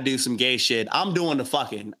I got to do some gay shit, I'm doing the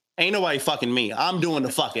fucking. Ain't nobody fucking me. I'm doing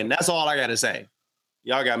the fucking. That's all I got to say.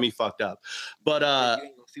 Y'all got me fucked up. But you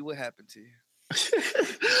ain't gonna see what happened to you.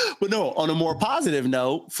 But no, on a more positive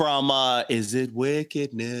note from is it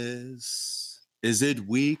wickedness? Is it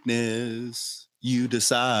weakness? You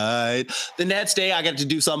decide. The next day I got to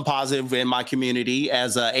do something positive in my community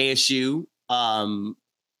as ASU.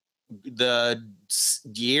 The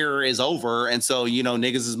year is over, and so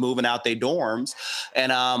niggas is moving out their dorms,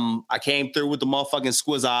 and I came through with the motherfucking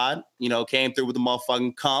squizzard, came through with the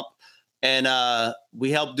motherfucking comp, and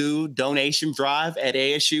we helped do donation drive at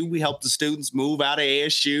ASU. We helped the students move out of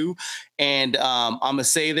ASU, and I'm gonna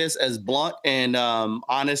say this as blunt and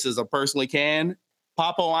honest as I personally can.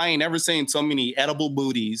 Papo, I ain't never seen so many edible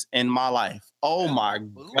booties in my life. Oh my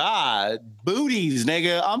God. Booties,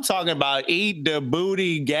 nigga. I'm talking about eat the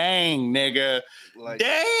booty gang, nigga. Like,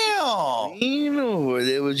 damn.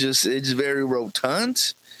 It's very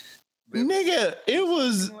rotund. Nigga, it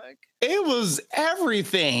was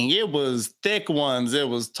everything. It was thick ones. It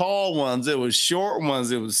was tall ones. It was short ones.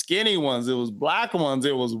 It was skinny ones. It was black ones.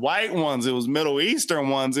 It was white ones. It was Middle Eastern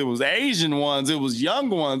ones. It was Asian ones. It was young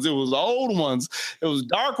ones. It was old ones. It was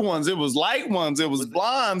dark ones. It was light ones. It was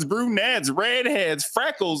blondes, brunettes, redheads,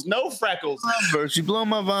 freckles, no freckles. You blow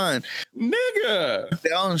my vine. Nigga.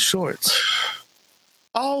 They're all in shorts.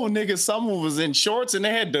 Oh, nigga, someone was in shorts and they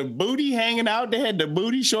had the booty hanging out. They had the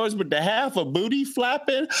booty shorts with the half of booty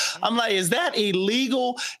flapping. I'm like, is that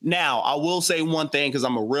illegal? Now, I will say one thing because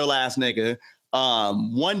I'm a real ass nigga.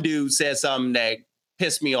 One dude said something that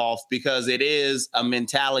pissed me off because it is a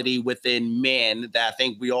mentality within men that I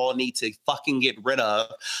think we all need to fucking get rid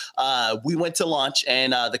of. We went to lunch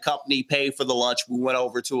and the company paid for the lunch. We went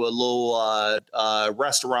over to a little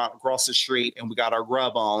restaurant across the street and we got our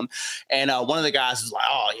grub on. And one of the guys was like,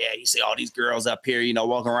 oh yeah, you see all these girls up here,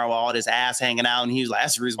 walking around with all this ass hanging out. And he was like,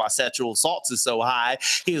 that's the reason why sexual assaults is so high.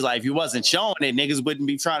 He was like, if you wasn't showing it, niggas wouldn't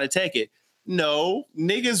be trying to take it. No,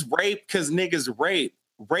 niggas rape because niggas rape.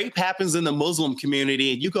 rape happens in the Muslim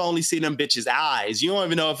community and you can only see them bitches' eyes. You don't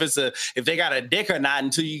even know if they got a dick or not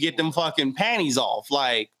until you get them fucking panties off.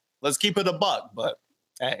 Like, let's keep it a buck. But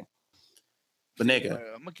hey. But nigga.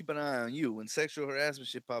 I'm gonna keep an eye on you. When sexual harassment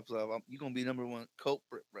shit pops up, you're gonna be number one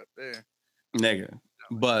culprit right there. Nigga.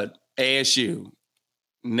 But ASU.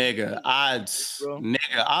 Nigga,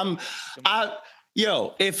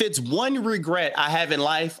 yo, if it's one regret I have in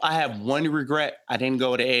life, I have one regret. I didn't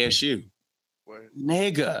go to ASU. Word.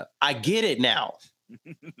 Nigga, I get it now.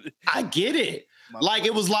 I get it. Like,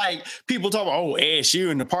 it was like people talk about, oh,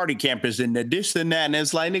 ASU and the party campus and the this and that. And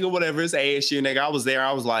it's like, nigga, whatever, it's ASU, nigga. I was there.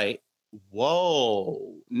 I was like,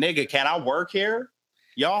 whoa, nigga, can I work here?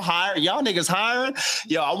 Y'all niggas hiring?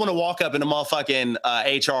 Yo, I want to walk up in the motherfucking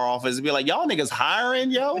HR office and be like, y'all niggas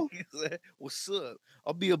hiring, yo? What's up?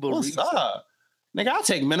 I'll be a barista. What's up? Nigga, I'll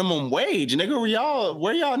take minimum wage. Nigga,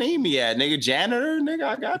 where y'all need me at? Nigga, janitor? Nigga,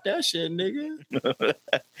 I got that shit, nigga.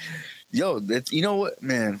 Yo, you know what,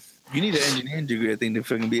 man? You need an engineering degree, I think, to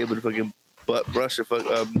fucking be able to fucking brush or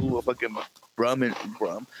move a fucking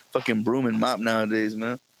broom and mop nowadays,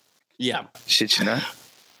 man. Yeah. Shit, you know?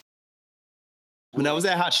 When I was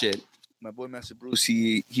that hot shit. My boy Master Bruce,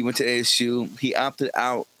 he went to ASU. He opted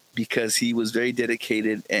out because he was very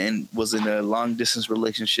dedicated and was in a long distance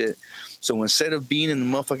relationship. So instead of being in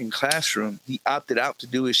the motherfucking classroom, he opted out to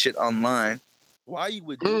do his shit online. Why you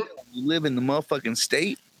would do that when you live in the motherfucking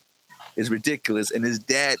state is ridiculous. And his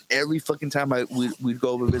dad, every fucking time we'd go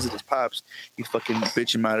over and visit his pops, he'd fucking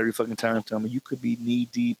bitch him out every fucking time, telling me, you could be knee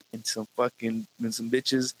deep in some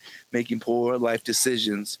bitches making poor life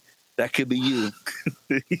decisions. That could be you.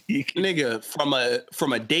 Nigga,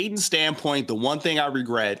 from a dating standpoint, the one thing I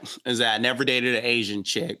regret is that I never dated an Asian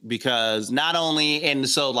chick, because not only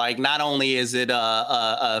is it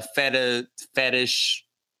a fetish,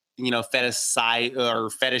 fetish site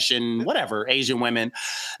or fetish and whatever, Asian women.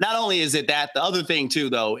 Not only is it that, the other thing too,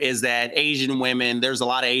 though, is that Asian women, there's a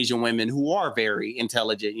lot of Asian women who are very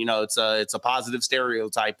intelligent. It's a positive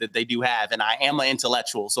stereotype that they do have. And I am an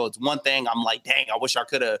intellectual. So it's one thing I'm like, dang, I wish I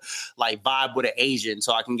could have like vibe with an Asian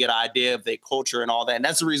so I can get an idea of their culture and all that. And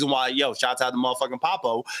that's the reason why, shouts out to motherfucking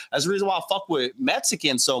Papo. That's the reason why I fuck with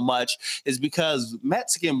Mexicans so much, is because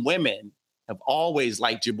Mexican women have always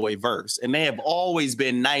liked your boy Verse, and they have always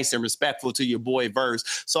been nice and respectful to your boy Verse.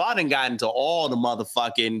 So I done got into all the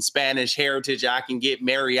motherfucking Spanish heritage I can get: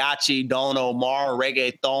 mariachi, Don Omar,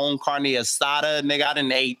 reggaeton, carne asada. Nigga, I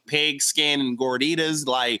done ate pig skin and gorditas.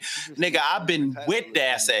 Like, nigga, I've been with the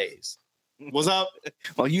essays. What's up?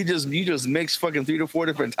 Well, you just mixed fucking 3 to 4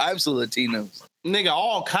 different types of Latinos. Nigga,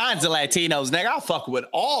 all kinds of Latinos. Nigga, I fuck with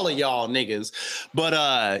all of y'all niggas. But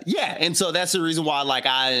yeah, and so that's the reason why, like,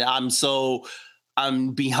 I'm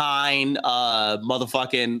behind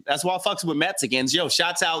motherfucking, that's why I fucks with Mexicans. Yo,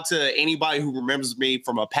 shouts out to anybody who remembers me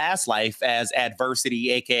from a past life as Adversity,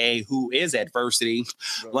 aka Who Is Adversity.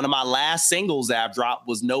 Bro. One of my last singles that I've dropped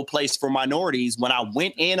was No Place for Minorities, when I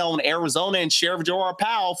went in on Arizona and Sheriff Joe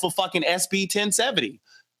Powell for fucking SB 1070.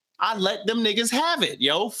 I let them niggas have it,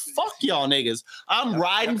 yo. Fuck y'all niggas. I'm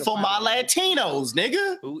riding for my Latinos,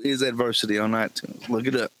 nigga. Who Is Adversity on iTunes? Look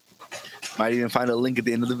it up. Might even find a link at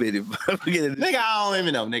the end of the video. Nigga, I don't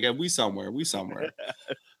even know, nigga. We somewhere.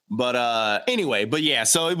 But anyway, but yeah,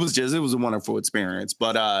 so it was a wonderful experience.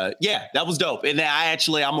 But yeah, that was dope. And then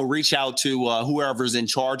I'm gonna reach out to whoever's in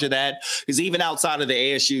charge of that, because even outside of the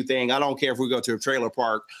ASU thing, I don't care if we go to a trailer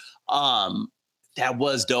park. That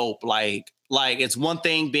was dope. Like, it's one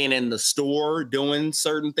thing being in the store doing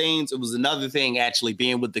certain things. It was another thing actually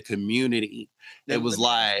being with the community. It was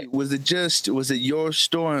like, was it your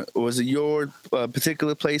store, or was it your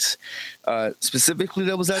particular place specifically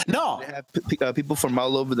that was at? No, have people from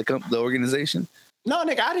all over the organization. No,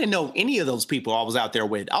 nigga, I didn't know any of those people I was out there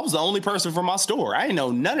with. I was the only person from my store. I didn't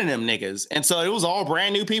know none of them niggas. And so it was all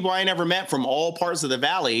brand new people I ain't never met from all parts of the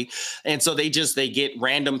valley. And so they get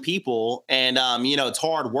random people. And, it's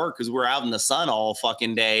hard work because we're out in the sun all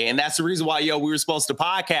fucking day. And that's the reason why, we were supposed to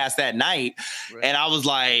podcast that night. Right. And I was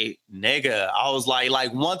like, nigga, I was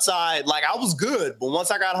like once I was good. But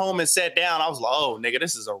once I got home and sat down, I was like, oh, nigga,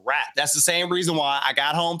 this is a wrap. That's the same reason why I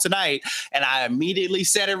got home tonight. And I immediately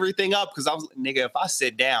set everything up, because I was, nigga, if I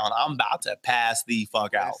sit down, I'm about to pass the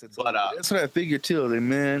fuck out. But that's what I figured too,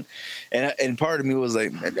 man. And part of me was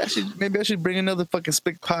like, maybe I should bring another fucking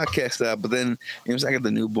Spick podcast out. But then I got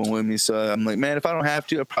the newborn with me, so I'm like, man, if I don't have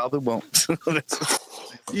to, I probably won't.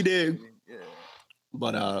 You did. Yeah.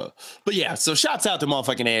 But yeah, so shouts out to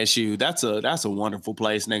motherfucking ASU. That's a wonderful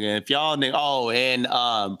place, nigga. If y'all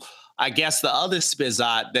I guess the other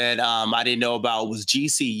spizot that I didn't know about was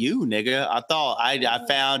GCU, nigga. I thought I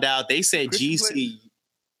found out they said GCU.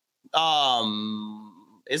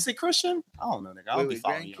 Is it Christian? I don't know, nigga. I don't be Wait,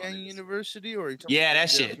 following Grand you on Canyon niggas. University, or are you talking Yeah, about that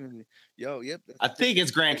shit. community? Yo, yep. I think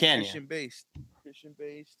it's Grand Canyon. Christian based. Christian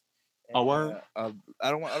based. Oh, word? I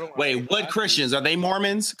don't want. Wait, what Christians? Are they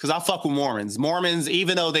Mormons? Because I fuck with Mormons. Mormons,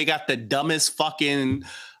 even though they got the dumbest fucking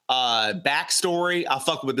backstory, I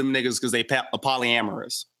fuck with them niggas because they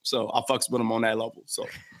polyamorous. So I fucks with them on that level. So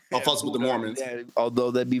I fucks with the Mormons. Yeah, although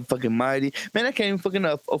that'd be fucking mighty. Man, I can't even fucking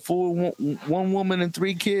afford one woman and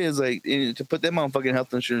 3 kids, like, to put them on fucking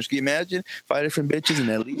health insurance. Can you imagine 5 different bitches and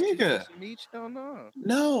at least 2,000 each? No.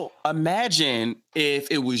 No, imagine if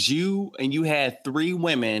it was you and you had 3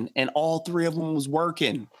 women and all 3 of them was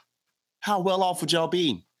working. How well off would y'all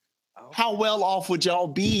be? How well off would y'all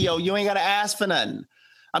be, yo? You ain't got to ask for nothing.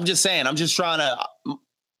 I'm just saying. I'm just trying to.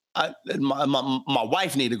 My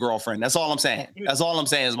wife need a girlfriend. That's all I'm saying. That's all I'm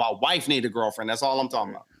saying is my wife need a girlfriend. That's all I'm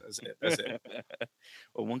talking about. That's it.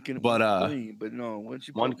 Well, one can, but no. Once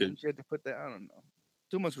you have to put that. I don't know.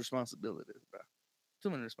 Too much responsibility, bro. Too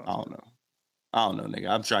much responsibility. I don't know, nigga.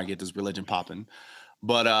 I'm trying to get this religion popping.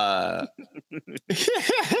 But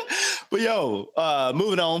but yo,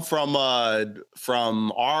 moving on from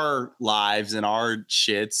our lives and our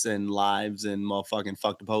shits and lives and motherfucking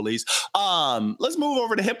fuck the police. Let's move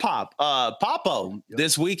over to hip hop. Popo,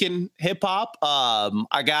 this week in hip hop.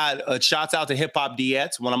 I got a shouts out to Hip Hop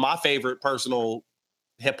DX, one of my favorite personal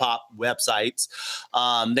hip hop websites.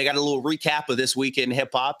 They got a little recap of this week in hip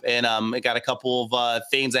hop, and it got a couple of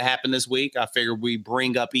things that happened this week. I figured we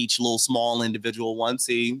bring up each little small individual one,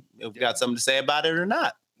 see if we got something to say about it or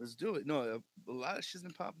not. Let's do it. No, a lot of shit's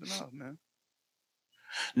been popping off, man.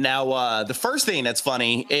 Now, the first thing that's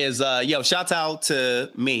funny is, shouts out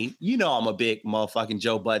to me. You know I'm a big motherfucking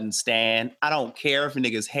Joe Budden stan. I don't care if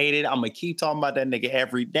niggas hate it. I'm going to keep talking about that nigga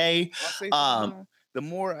every day. The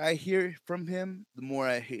more I hear from him, the more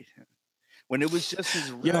I hate him. When it was just his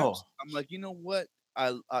raps, I'm like, you know what?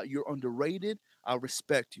 You're underrated. I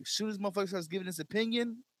respect you. As soon as motherfucker starts giving his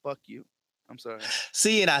opinion, fuck you. I'm sorry.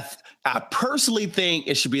 See, and I personally think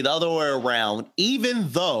it should be the other way around, even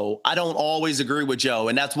though I don't always agree with Joe.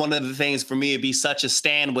 And that's one of the things for me, it'd be such a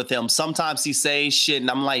stand with him. Sometimes he says shit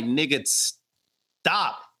and I'm like, nigga,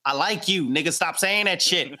 stop. I like you. Nigga, stop saying that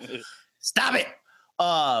shit. Stop it.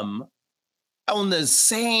 On the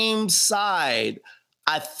same side,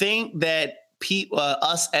 I think that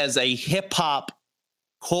us as a hip hop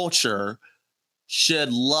culture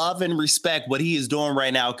should love and respect what he is doing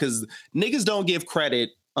right now, because niggas don't give credit,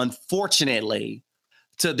 unfortunately,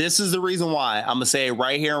 to this is the reason why. I'm going to say it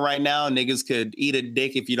right here and right now. Niggas could eat a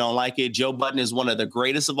dick if you don't like it. Joe Budden is one of the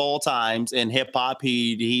greatest of all times in hip hop.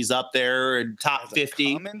 He's up there in top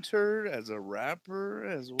 50. As a commenter, as a rapper,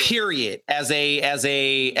 as well. Period. As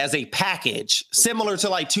a package, similar to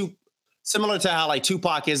how like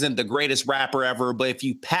Tupac isn't the greatest rapper ever, but if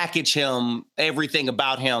you package him, everything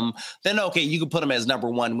about him, then okay, you can put him as number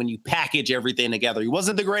 1 when you package everything together. He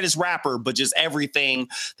wasn't the greatest rapper, but just everything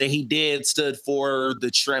that he did stood for,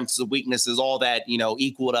 the strengths, the weaknesses, all that,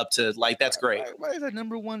 equaled up to, like, that's great. Why is that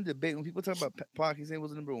number 1 debate when people talk about Pac? He said he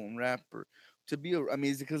was the number 1 rapper. Is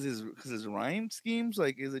it because his rhyme schemes?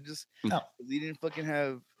 Like, is it just he didn't fucking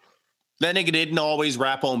have? That nigga didn't always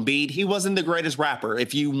rap on beat. He wasn't the greatest rapper.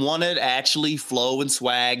 If you wanted actually flow and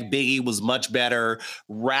swag, Biggie was much better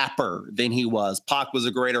rapper than he was. Pac was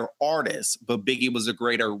a greater artist, but Biggie was a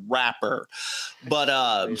greater rapper. But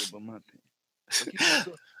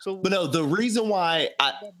the reason why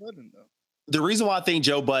I think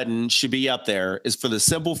Joe Budden should be up there is for the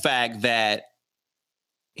simple fact that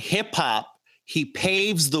hip hop, he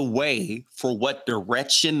paves the way for what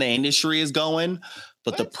direction the industry is going.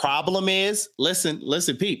 But the problem is, listen,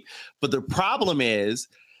 Pete. But the problem is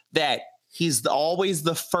that he's always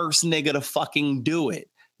the first nigga to fucking do it.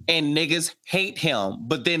 And niggas hate him.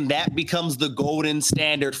 But then that becomes the golden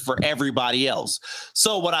standard for everybody else.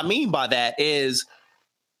 So what I mean by that is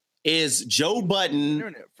Joe Budden.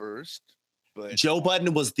 Internet first. But Joe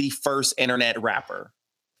Budden was the first internet rapper.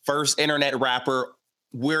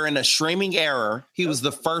 We're in a streaming era. He was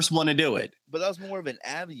the first one to do it. But that was more of an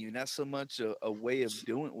avenue, not so much a way of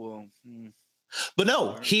doing it. But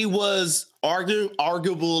no, he was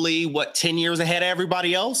arguably, 10 years ahead of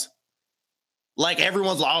everybody else? Like,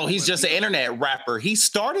 everyone's like, oh, he's just an internet rapper. He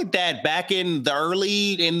started that back in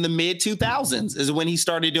the mid 2000s is when he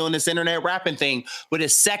started doing this internet rapping thing. With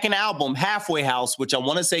his second album, Halfway House, which I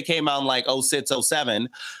want to say came out in like 06, 07,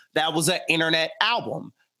 that was an internet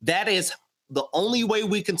album. That is the only way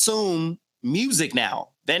we consume music now.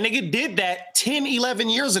 That nigga did that 10, 11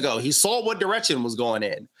 years ago. He saw what direction was going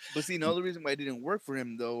in. But see, the only reason why it didn't work for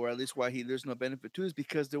him, though, or at least why there's no benefit to, is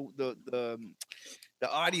because the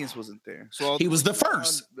audience wasn't there. So he was the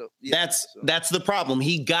first. That's the problem.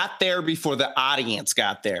 He got there before the audience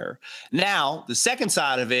got there. Now, the second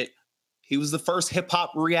side of it, he was the first hip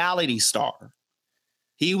hop reality star.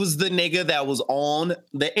 He was the nigga that was on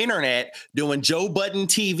the internet doing Joe Budden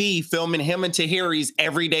TV, filming him and Tahiri's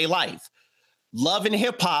everyday life. Love and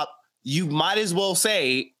Hip Hop, you might as well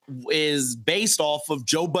say, is based off of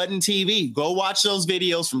Joe Budden TV. Go watch those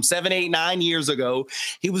videos from 7, 8, 9 years ago.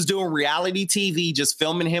 He was doing reality TV, just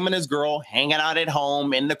filming him and his girl, hanging out at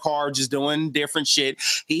home in the car, just doing different shit.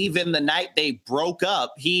 He even, the night they broke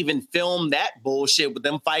up, he even filmed that bullshit with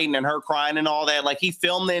them fighting and her crying and all that. Like, he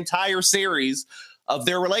filmed the entire series of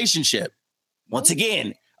their relationship. Once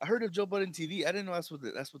again, I heard of Joe Budden TV. I didn't know that's what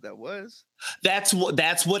that was. That's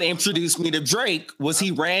what introduced me to Drake. Was he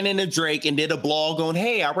ran into Drake and did a blog going,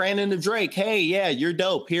 "Hey, I ran into Drake. Hey, yeah, you're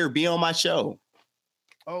dope. Here, be on my show."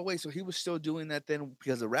 Oh wait, so he was still doing that then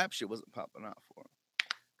because the rap shit wasn't popping out for him.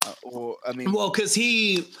 Because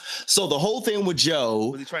so the whole thing with Joe,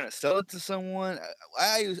 was he trying to sell it to someone?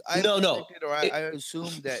 I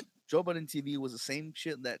assumed that Joe Budden TV was the same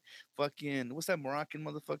shit that fucking, what's that Moroccan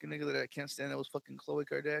motherfucking nigga that I can't stand that was fucking Khloe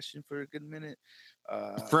Kardashian for a good minute?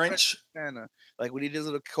 French? Like when he did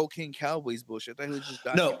little Cocaine Cowboys bullshit. I thought he was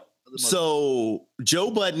just No. So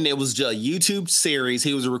Joe Budden, it was just a YouTube series.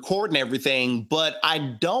 He was recording everything, but I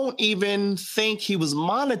don't even think he was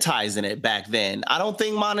monetizing it back then. I don't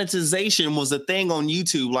think monetization was a thing on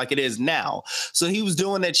YouTube like it is now. So he was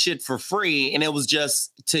doing that shit for free, and it was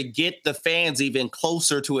just to get the fans even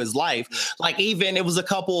closer to his life. Yeah. Like, even it was a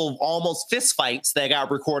couple of almost fist fights that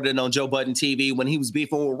got recorded on Joe Budden TV when he was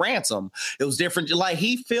beefing with Ransom. It was different. Like,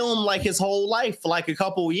 he filmed like his whole life for like a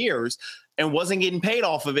couple of years and wasn't getting paid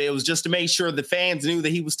off of it. It was just to make sure the fans knew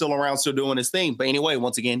that he was still around, still doing his thing. But anyway,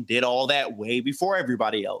 once again, did all that way before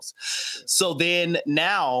everybody else. So then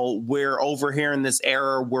now we're over here in this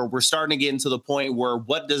era where we're starting to get into the point where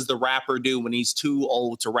what does the rapper do when he's too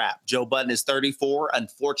old to rap? Joe Budden is 34.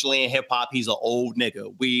 Unfortunately, in hip hop, he's an old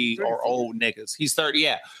nigga. We 34. Are old niggas. He's 30.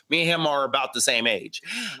 Yeah. Me and him are about the same age.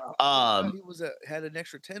 Damn, he had an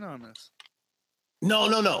extra 10 on us.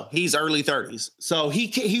 No. He's early 30s. So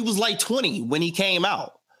he was like 20 when he came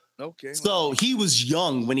out. Okay. So he was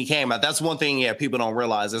young when he came out. That's one thing, yeah, people don't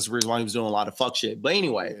realize. That's the reason why he was doing a lot of fuck shit. But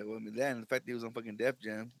anyway. Yeah, well, I mean, that and the fact that he was on fucking Def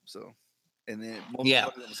Jam. So, and then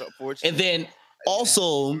and then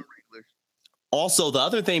also the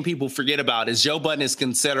other thing people forget about is Joe Budden is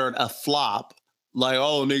considered a flop. Like,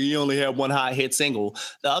 oh, nigga, you only had one hot hit single.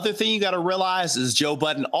 The other thing you got to realize is Joe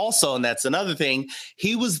Budden also, and that's another thing,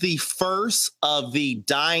 he was the first of the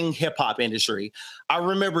dying hip hop industry. I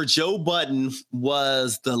remember Joe Budden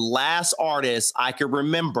was the last artist I could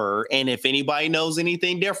remember. And if anybody knows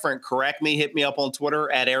anything different, correct me, hit me up on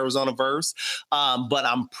Twitter at ArizonaVerse. But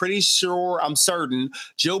I'm pretty sure, I'm certain,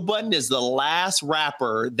 Joe Budden is the last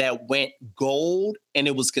rapper that went gold and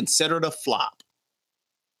it was considered a flop.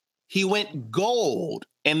 He went gold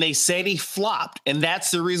and they said he flopped. And that's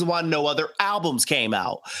the reason why no other albums came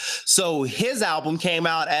out. So his album came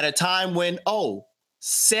out at a time when,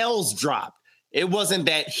 sales dropped. It wasn't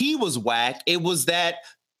that he was whack. It was that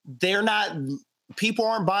people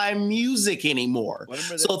aren't buying music anymore. Well, I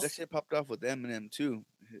remember that shit popped off with Eminem too.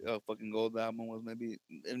 Fucking gold album was maybe.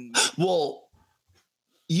 Well,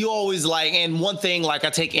 you always and one thing, like I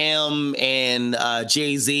take M and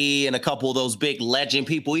Jay-Z and a couple of those big legend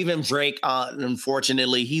people, even Drake,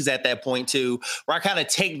 unfortunately, he's at that point too, where I kind of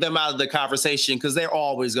take them out of the conversation because they're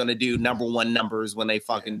always going to do #1 numbers when they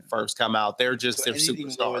fucking first come out. They're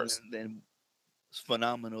superstars. Then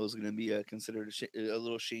phenomenal is going to be considered a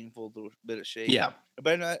little shameful, little bit of shade. Yeah.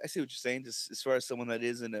 But I see what you're saying. Just as far as someone that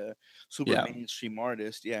isn't a super mainstream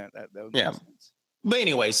artist, that would make sense. But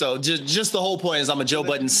anyway, so just the whole point is I'm a Joe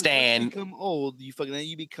Budden stan. You become old, then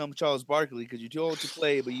you become Charles Barkley because you're too old to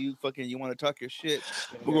play, but you want to talk your shit.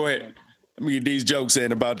 Go ahead. Let me get these jokes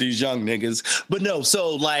in about these young niggas. But no,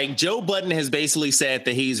 so Joe Budden has basically said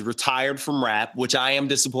that he's retired from rap, which I am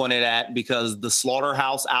disappointed at because the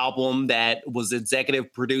Slaughterhouse album that was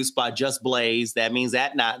executive produced by Just Blaze, that means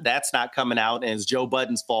that's not coming out, and it's Joe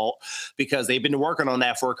Budden's fault because they've been working on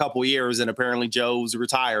that for a couple of years and apparently Joe's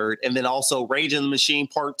retired. And then also Rage in the Machine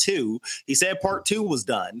Part 2. He said Part 2 was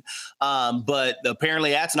done, but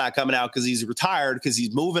apparently that's not coming out because he's retired because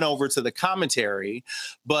he's moving over to the commentary.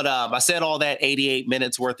 But I said all all that 88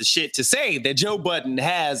 minutes worth of shit to say that Joe Budden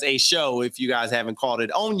has a show, if you guys haven't caught it,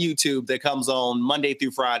 on YouTube that comes on Monday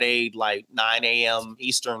through Friday, like 9 a.m.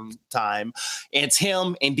 Eastern time. It's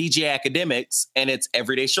him and DJ Academics, and it's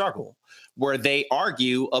Everyday Struggle, where they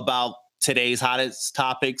argue about today's hottest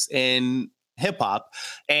topics in hip hop.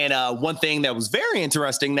 And one thing that was very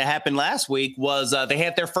interesting that happened last week was they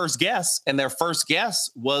had their first guest, and their first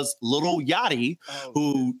guest was Lil Yachty,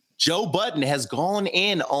 who Joe Budden has gone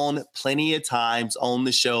in on plenty of times on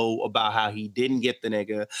the show about how he didn't get the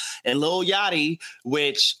nigga. And Lil Yachty,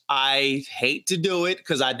 which I hate to do it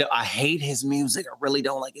because I hate his music. I really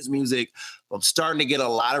don't like his music. I'm starting to get a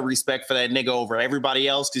lot of respect for that nigga over everybody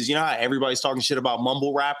else, because you know how everybody's talking shit about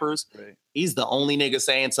mumble rappers? Right. He's the only nigga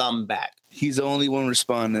saying something back. He's the only one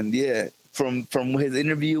responding, yeah. From his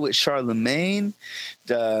interview with Charlemagne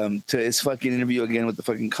to his fucking interview again with the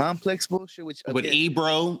fucking Complex bullshit. Which again, with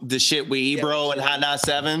Ebro, the shit with Ebro and Hot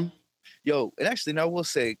 97. Yo, and actually, now I will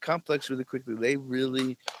say, Complex really quickly,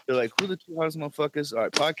 they're like, who the two hottest motherfuckers? All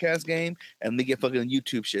right, podcast game, and they get fucking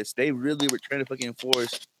YouTube shits. They really were trying to fucking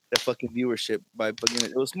enforce that fucking viewership by fucking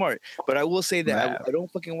it was smart. But I will say that I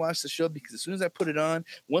don't fucking watch the show because as soon as I put it on,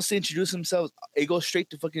 once they introduce themselves, it goes straight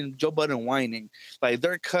to fucking Joe Budden whining. Like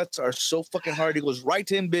their cuts are so fucking hard, it goes right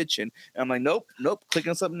to him bitching. And I'm like, nope, click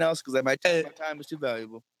on something else because my time is too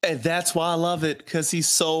valuable. And that's why I love it, because he's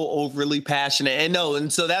so overly passionate.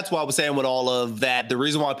 And so that's why I was saying with all of that, the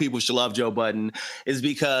reason why people should love Joe Budden is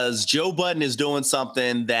because Joe Budden is doing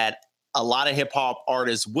something that a lot of hip hop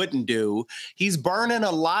artists wouldn't do. He's burning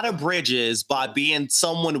a lot of bridges by being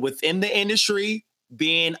someone within the industry,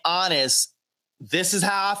 being honest. This is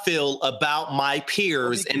how I feel about my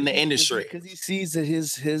peers in the industry. Because he sees that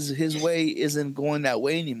his way isn't going that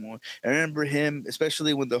way anymore. I remember him,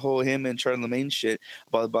 especially with the whole him and Charlemagne shit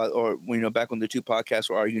about or back when the two podcasts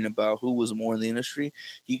were arguing about who was more in the industry.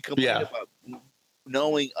 He complained about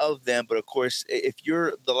knowing of them, but of course, if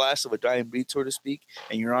you're the last of a dying breed, so to speak,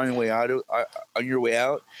 and you're on your way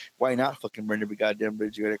out, why not fucking burn every goddamn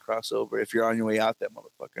bridge you got to cross over? If you're on your way out, that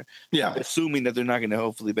motherfucker. Yeah. Assuming that they're not going to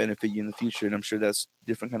hopefully benefit you in the future, and I'm sure that's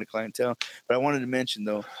different kind of clientele. But I wanted to mention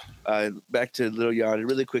though, back to Lil Yachty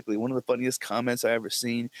really quickly. One of the funniest comments I ever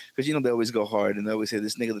seen, because they always go hard and they always say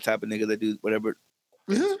this nigga the type of nigga that do whatever.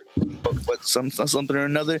 But something or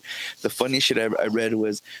another. The funniest shit I read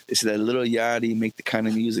was they said that Lil Yachty make the kind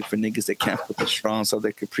of music for niggas that can't put the straws on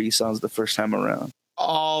their Capri songs the first time around.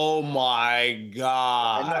 Oh my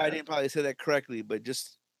god! I know I didn't probably say that correctly, but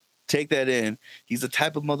just take that in. He's the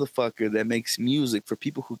type of motherfucker that makes music for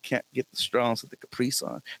people who can't get the straws with the Capri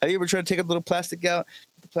on. Have you ever tried to take a little plastic out,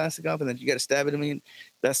 and then you got to stab it? I mean,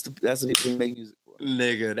 that's the people who make music.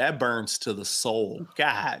 Nigga, that burns to the soul.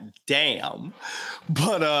 God damn.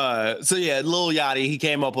 But so yeah, Lil Yachty, he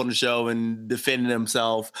came up on the show and defended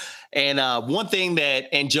himself. And one thing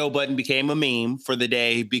and Joe Budden became a meme for the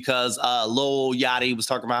day because Lil Yachty was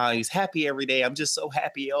talking about how he's happy every day. I'm just so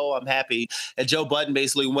happy. Oh, I'm happy. And Joe Budden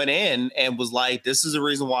basically went in and was like, this is the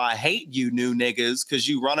reason why I hate you new niggas, because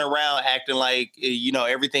you run around acting like,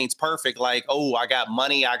 everything's perfect. Like, oh, I got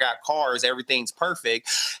money, I got cars, everything's perfect.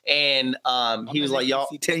 And he was like, y'all,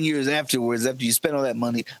 10 years afterwards, after you spend all that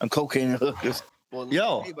money on cocaine and hookers, well,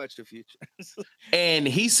 about your future. And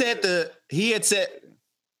he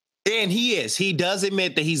does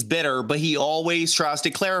admit that he's bitter, but he always tries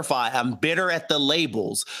to clarify, I'm bitter at the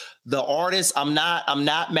labels. The artists, I'm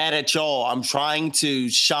not mad at y'all. I'm trying to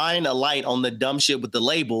shine a light on the dumb shit with the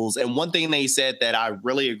labels. And one thing they said that I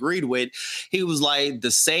really agreed with, he was like,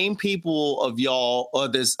 the same people of y'all, or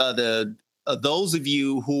those of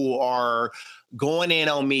you who are going in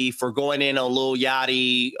on me for going in on Lil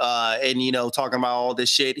Yachty and talking about all this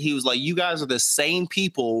shit. He was like, you guys are the same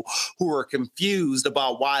people who are confused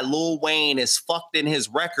about why Lil Wayne is fucked in his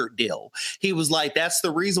record deal. He was like, that's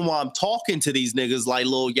the reason why I'm talking to these niggas like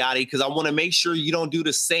Lil Yachty, because I want to make sure you don't do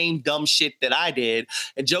the same dumb shit that I did.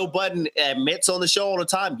 And Joe Budden admits on the show all the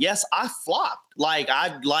time, yes, I flopped.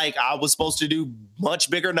 I was supposed to do much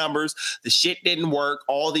bigger numbers. The shit didn't work.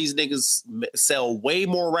 All these niggas sell way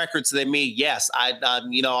more records than me. Yes,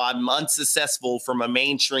 I'm unsuccessful from a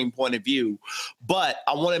mainstream point of view, but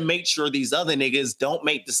I want to make sure these other niggas don't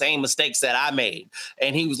make the same mistakes that I made.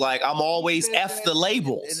 And he was like, I'm always F the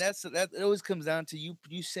labels. And that it always comes down to you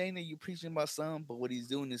saying that you're preaching about something, but what he's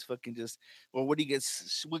doing is fucking what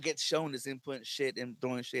gets shown is input shit and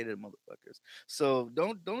throwing shade at motherfuckers. So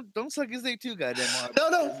don't suck his dick too, guys. goddamn hard.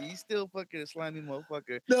 No. He's still fucking a slimy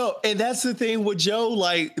motherfucker. No, and that's the thing with Joe,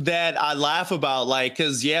 like that I laugh about, like,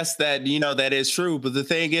 because yes, that that is true. But the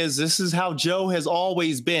thing is, this is how Joe has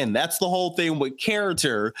always been. That's the whole thing with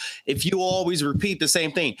character. If you always repeat the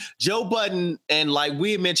same thing, Joe Budden, and like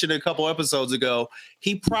we had mentioned a couple episodes ago,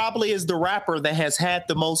 he probably is the rapper that has had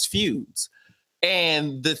the most feuds.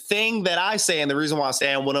 And the thing that I say, and the reason why I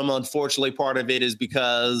stand with him, unfortunately, part of it is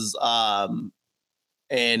because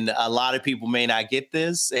and a lot of people may not get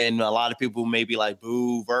this, and a lot of people may be like,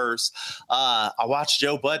 boo, verse. I watch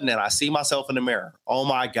Joe Budden and I see myself in the mirror. Oh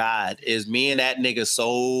my God, is me and that nigga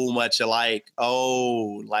so much alike?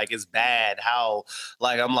 Oh, like it's bad. How?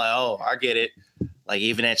 Like, I'm like, oh, I get it. Like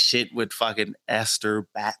even that shit with fucking Esther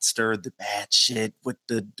Baxter, the bad shit with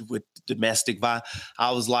the domestic violence.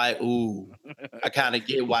 I was like, ooh, I kind of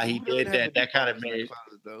get why he did that. That kind of made.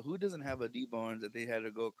 Though, who doesn't have a D Barnes that they had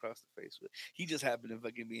to go across the face with? He just happened to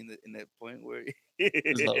fucking be in that point where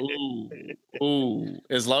It's like, ooh.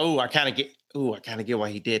 It's like, ooh, I kind of get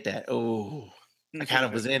why he did that. Ooh. I kind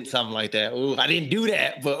of was in something like that. Ooh, I didn't do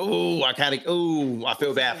that, but I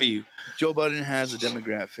feel bad for you. Joe Budden has a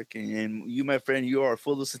demographic, and you, my friend, you are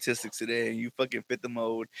full of statistics today, and you fucking fit the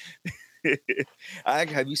mode.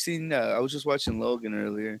 Have you seen? I was just watching Logan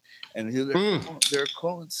earlier, and they're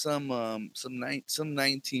calling some 1920s,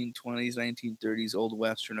 1930s old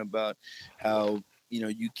western about how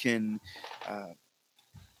you can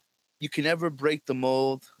never break the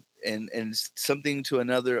mold. And something to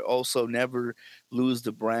another, also never lose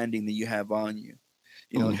the branding that you have on you.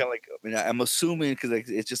 Kind of like, I mean, I'm assuming because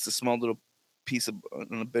it's just a small little piece of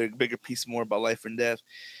a bigger piece more about life and death.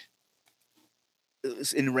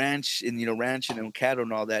 In ranching and cattle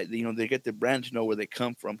and all that, they get their brand to know where they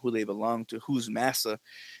come from, who they belong to, who's massa,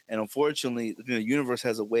 and unfortunately, the universe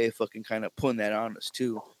has a way of fucking kind of putting that on us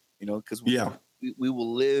too. Because we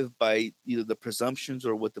will live by either the presumptions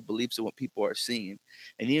or what the beliefs of what people are seeing.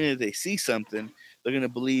 And even if they see something, they're going to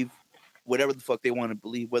believe whatever the fuck they want to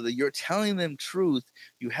believe. Whether you're telling them truth,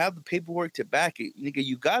 you have the paperwork to back it. Nigga,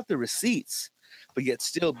 you got the receipts, but yet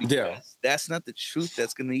still, because that's not the truth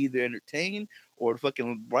that's going to either entertain or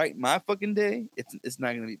fucking brighten my fucking day, it's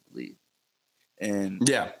not going to be believed. And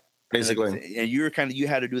basically. And you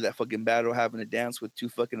had to do that fucking battle, having to dance with two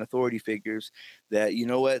fucking authority figures that,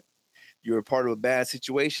 what? You're a part of a bad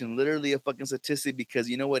situation, literally a fucking statistic, because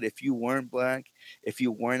you know what? If you weren't black, if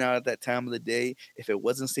you weren't out at that time of the day, if it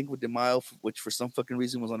wasn't Cinco de Mayo, which for some fucking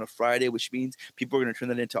reason was on a Friday, which means people are going to turn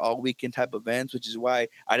that into all weekend type events, which is why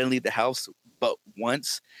I didn't leave the house but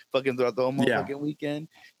once fucking throughout the whole fucking weekend.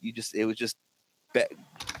 It was just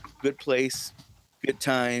good place, good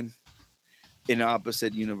time in the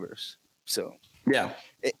opposite universe. So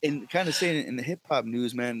and kind of saying in the hip hop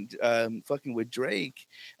news, man, fucking with Drake,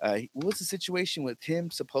 what's the situation with him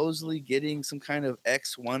supposedly getting some kind of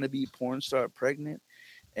ex wannabe porn star pregnant,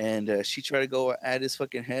 and she tried to go at his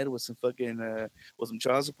fucking head with some fucking with some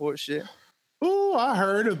child support shit. Oh, I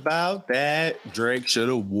heard about that. Drake should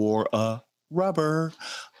have wore a rubber.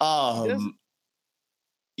 I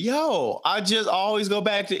just always go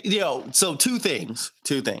back to So two things.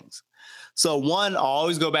 So one, I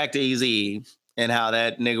always go back to Eazy and how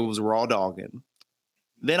that nigga was raw dogging.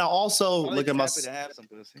 Then I also look at myself.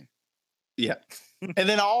 Yeah. And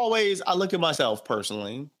then I look at myself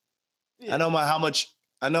personally. Yeah. I know how much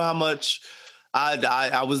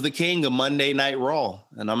I was the king of Monday Night Raw,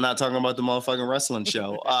 and I'm not talking about the motherfucking wrestling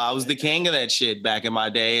show. I was the king of that shit back in my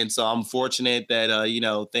day, and so I'm fortunate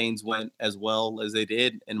that things went as well as they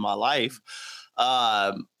did in my life.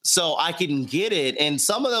 So I can get it. And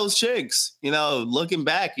some of those chicks, looking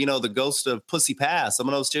back, the ghost of Pussy Past, some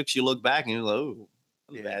of those chicks you look back and you're like, oh,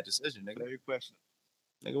 that was a bad decision, nigga. Very questionable.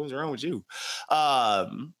 Nigga, what's wrong with you?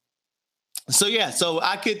 So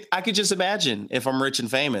I could just imagine if I'm rich and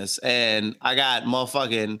famous and I got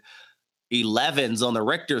motherfucking 11s on the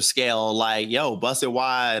Richter scale, like, yo, bust it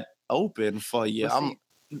wide open for you.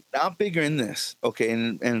 I'm figuring this, okay,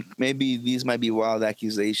 and maybe these might be wild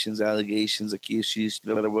accusations, allegations, accused,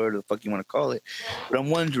 whatever the fuck you want to call it. But I'm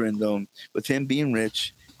wondering though, with him being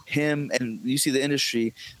rich, him and you see the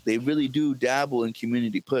industry, they really do dabble in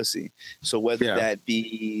community pussy. So whether that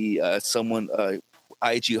be someone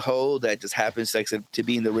IG hoe that just happens to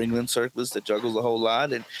be in the Ringling circles that juggles a whole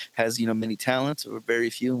lot and has many talents, or very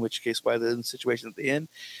few, in which case why they're in the situation that they're in.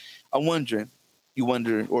 I'm wondering.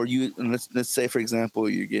 Let's say, for example,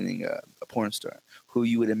 you're getting a porn star who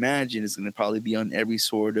you would imagine is going to probably be on every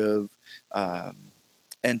sort of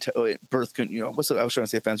birth control. I was trying to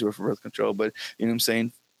say a fancy word for birth control, but you know what I'm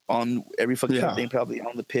saying? On every fucking thing, probably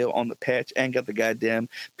on the pill, on the patch, and got the goddamn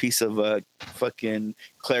piece of fucking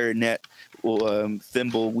clarinet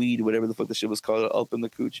thimble weed, whatever the fuck the shit was called, up in the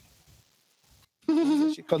cooch. What was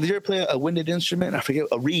that shit called? Did you ever play a winded instrument? I forget,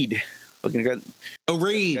 a reed. Fucking got A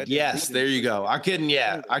reed, yes, there you go. I couldn't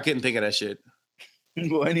think of that shit.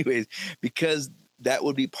 Well, anyways, because that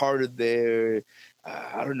would be part of their,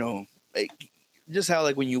 I don't know, like just how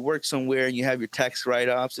like when you work somewhere and you have your tax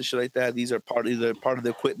write-offs and shit like that, these are part of the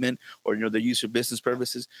equipment, or they're used for business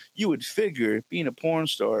purposes. You would figure being a porn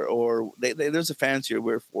star, or there's a fancier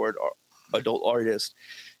word for it, or adult artist.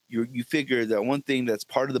 You figure that one thing that's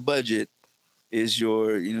part of the budget is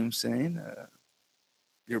your, you know what I'm saying,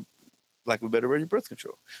 your, like, we better word, your birth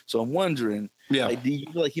control. So I'm wondering, like, do you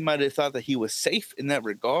feel like he might have thought that he was safe in that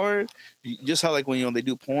regard? Just how, like, when they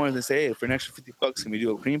do porn, they say, hey, for an extra $50, can we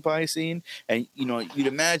do a cream pie scene? And you'd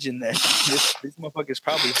imagine that these motherfuckers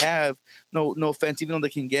probably have no offense, even though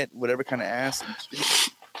they can get whatever kind of ass in the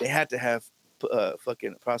street, they had to have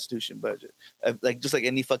fucking prostitution budget. Like, just like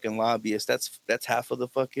any fucking lobbyist, that's half of the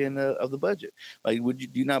fucking of the budget. Like, do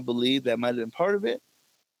you not believe that might have been part of it?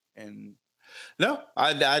 And no,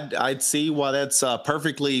 I'd see why that's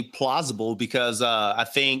perfectly plausible, because I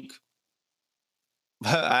think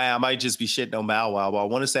I might just be shitting on Bow Wow, but I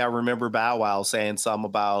want to say I remember Bow Wow saying something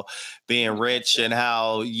about being rich and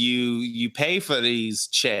how you pay for these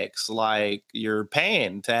chicks, like you're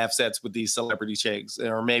paying to have sex with these celebrity chicks,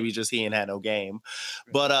 or maybe just he ain't had no game.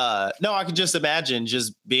 But no, I can just imagine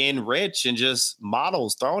just being rich and just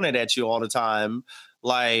models throwing it at you all the time.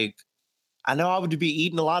 Like, I know I would be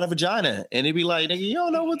eating a lot of vagina, and it'd be like, nigga, you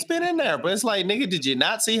don't know what's been in there. But it's like, nigga, did you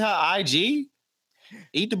not see her IG?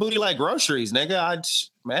 Eat the booty like groceries, nigga.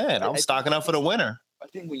 I'm stocking up for the winter. I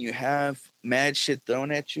think when you have mad shit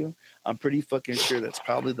thrown at you, I'm pretty fucking sure that's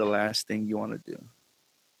probably the last thing you want to do.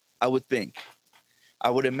 I would think. I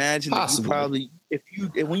would imagine that you probably,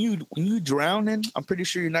 when you drowning, I'm pretty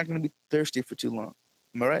sure you're not going to be thirsty for too long.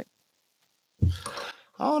 Am I right?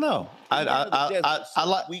 I don't know. I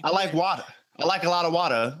like water. I like a lot of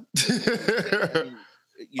water.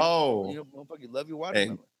 You love your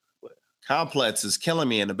watermelon. Complex is killing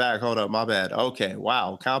me in the back. Hold up, my bad. Okay,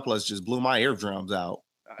 wow. Complex just blew my eardrums out.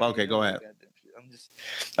 Okay, go ahead.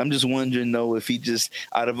 I'm just wondering though, if he just,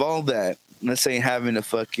 out of all that, let's say having a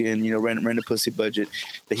fucking rent a pussy budget,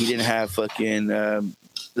 that he didn't have fucking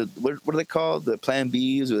what are they called? The Plan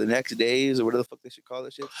Bs or the next days or whatever the fuck they should call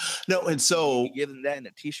that shit. No, and so you give them that in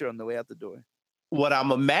a t-shirt on the way out the door. What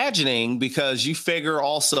I'm imagining, because you figure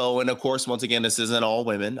also, and of course, once again, this isn't all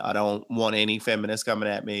women. I don't want any feminists coming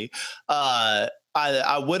at me.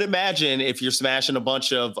 I would imagine if you're smashing a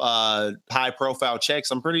bunch of high profile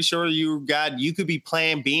chicks, I'm pretty sure you could be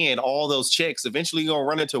Plan B in all those chicks. Eventually you're gonna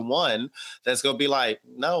run into one that's gonna be like,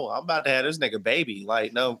 no, I'm about to have this nigga baby.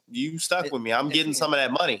 Like, no, you stuck with me. I'm getting some of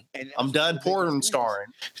that money. I'm done porn starring.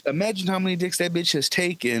 Imagine how many dicks that bitch has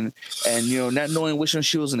taken, and not knowing which one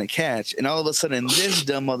she was gonna catch, and all of a sudden this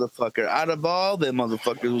dumb motherfucker, out of all them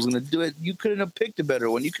motherfuckers, was gonna do it. You couldn't have picked a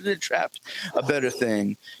better one. You could have trapped a better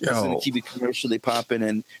thing. It's gonna keep it commercially popping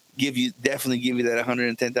and definitely give you that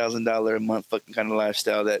 $110,000 a month fucking kind of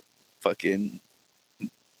lifestyle that fucking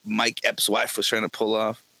Mike Epps' wife was trying to pull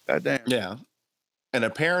off. Goddamn. Yeah. And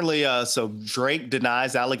apparently, so Drake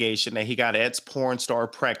denies allegation that he got Ed's porn star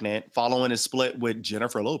pregnant following his split with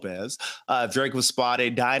Jennifer Lopez. Drake was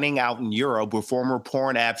spotted dining out in Europe with former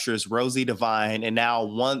porn actress Rosie Devine, and now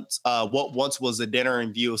what once was a dinner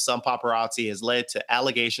in view of some paparazzi has led to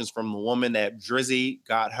allegations from the woman that Drizzy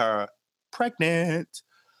got her pregnant.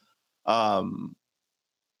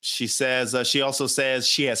 She also says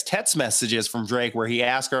she has text messages from Drake where he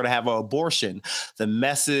asked her to have an abortion. The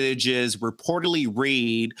messages reportedly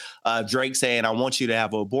read Drake saying, I want you to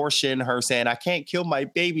have an abortion. Her saying, I can't kill my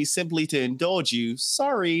baby simply to indulge you.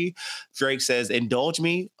 Sorry. Drake says, indulge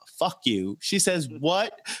me? Fuck you. She says,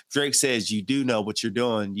 what? Drake says, you do know what you're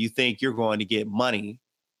doing. You think you're going to get money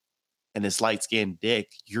and this light-skinned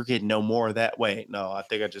dick, you're getting no more that way. No, I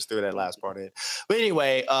think I just threw that last part in. But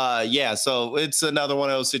anyway, so it's another one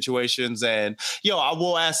of those situations. And, I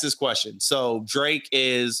will ask this question. So Drake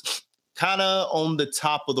is kind of on the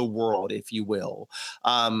top of the world, if you will.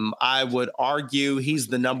 I would argue he's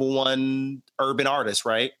the number one urban artist,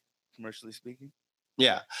 right? Commercially speaking?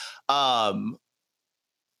 Yeah.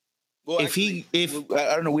 Well, I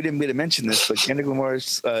don't know, we didn't really mention this, but Kendrick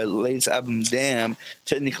Lamar's latest album, Damn,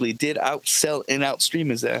 technically did outsell and outstream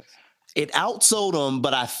his ass. It outsold him,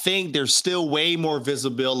 but I think there's still way more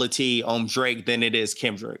visibility on Drake than it is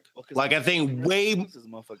Kendrick. Like, I think way... This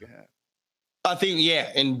motherfucker have. I think,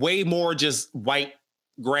 and way more just white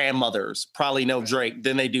grandmothers probably know Drake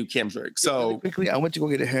than they do Kendrick. So really quickly, I went to go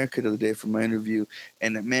get a haircut the other day for my interview,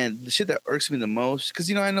 and man, the shit that irks me the most,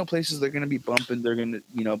 because I know places they're gonna be bumping, they're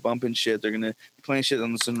gonna bumping shit, they're gonna be playing shit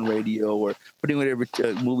on the radio or putting whatever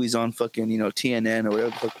movies on fucking TNN or whatever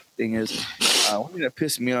the fuck thing is. One thing that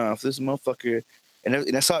pissed me off, this motherfucker,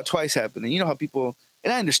 and I saw it twice happen. And you know how people.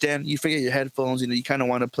 And I understand you forget your headphones, you kind of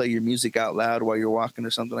want to play your music out loud while you're walking or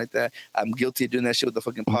something like that. I'm guilty of doing that shit with the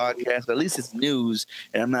fucking podcast, but at least it's news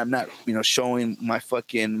and I'm not showing my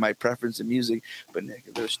preference in music. But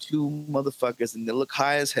nigga, there's two motherfuckers and they look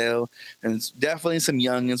high as hell and it's definitely some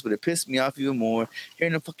youngins, but it pissed me off even more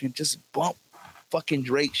hearing them fucking just bump fucking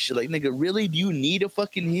Drake shit. Like, nigga, really? Do you need to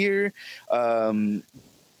fucking hear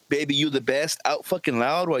Baby You the Best out fucking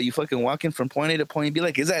loud while you fucking walking from point A to point B?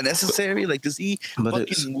 Like, is that necessary? Like, does he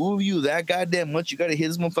fucking move you that goddamn much? You gotta hit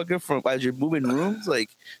this motherfucker from as you're moving rooms? Like,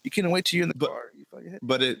 you can't wait till you're in the car.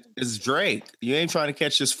 But it's Drake. You ain't trying to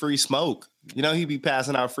catch this free smoke. He be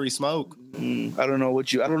passing out free smoke. I don't know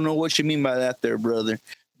what you mean by that there, brother.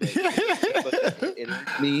 But it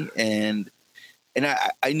hurt me and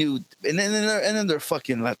I knew, and then they're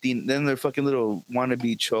fucking Latin, then they're fucking little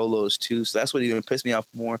wannabe cholos too. So that's what even pissed me off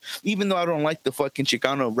more. Even though I don't like the fucking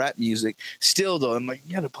Chicano rap music, still though I'm like,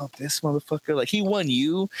 you gotta pump this motherfucker. Like, he won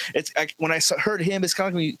you. It's when I heard him, it's kind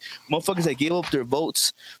of like motherfuckers that gave up their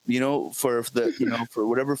votes, for the for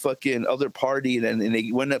whatever fucking other party, and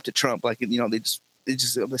they went up to Trump. Like, they just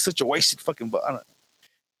such a wasted fucking vote. I don't know.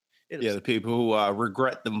 Yeah, the people who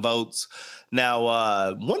regret them votes.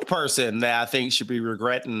 Now, one person that I think should be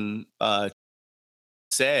regretting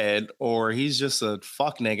said, or he's just a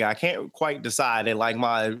fuck nigga. I can't quite decide. And like,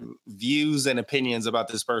 my views and opinions about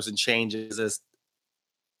this person changes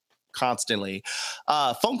constantly.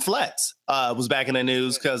 Funk Flex was back in the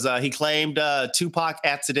news because he claimed Tupac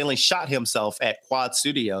accidentally shot himself at Quad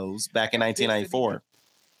Studios back in 1994.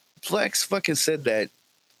 Flex fucking said that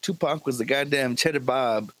Tupac was the goddamn Cheddar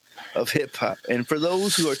Bob of hip hop. And for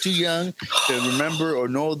those who are too young to remember or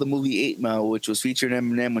know the movie 8 Mile, which was featuring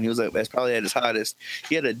Eminem when he was probably at his hottest,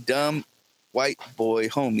 he had a dumb white boy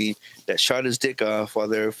homie that shot his dick off while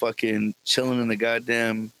they were fucking chilling in the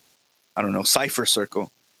goddamn, I don't know, cipher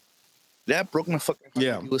circle. That broke my fucking heart.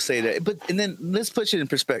 Yeah. People say that. And then let's put it in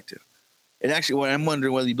perspective. And actually, I'm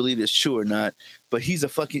wondering whether you believe it's true or not, but he's a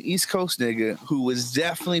fucking East Coast nigga who was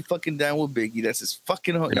definitely fucking down with Biggie. That's his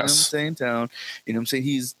fucking home, same town. You know what I'm saying?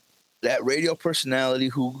 He's that radio personality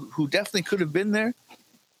who definitely could have been there.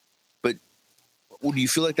 But do you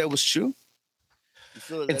feel like that was true? You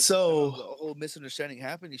feel like the whole misunderstanding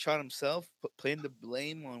happened? He shot himself, playing the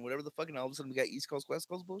blame on whatever the fucking, all of a sudden we got East Coast, West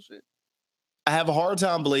Coast bullshit? I have a hard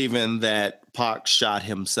time believing that Pac shot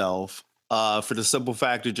himself for the simple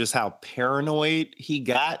fact of just how paranoid he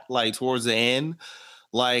got, like, towards the end.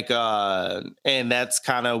 Like, and that's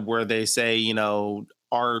kind of where they say,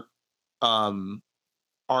 art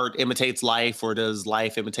imitates life, or does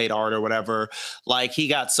life imitate art, or whatever. Like, he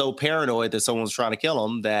got so paranoid that someone was trying to kill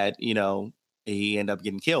him that, he ended up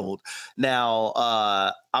getting killed. Now,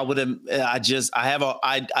 I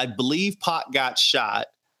believe Pac got shot,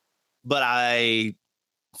 but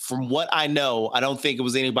from what I know, I don't think it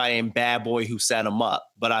was anybody in Bad Boy who set him up.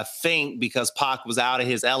 But I think because Pac was out of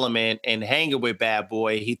his element and hanging with Bad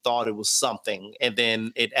Boy, he thought it was something, and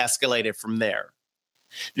then it escalated from there.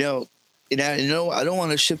 Now, I don't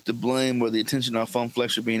want to shift the blame or the attention on Funk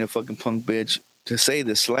Flex for being a fucking punk bitch to say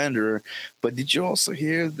the slanderer, but did you also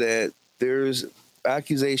hear that there's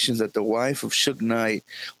accusations that the wife of Suge Knight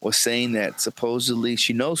was saying that supposedly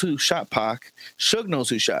she knows who shot Pac, Suge knows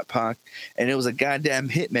who shot Pac, and it was a goddamn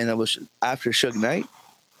hitman that was after Suge Knight?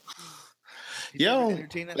 Did you ever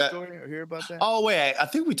entertain that story or hear about that? Oh, wait, I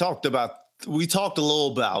think we talked a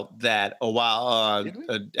little about that a while,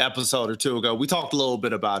 an episode or two ago. We talked a little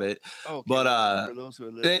bit about it. Okay. But for those who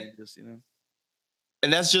are listening,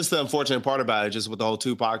 and that's just the unfortunate part about it, just with the whole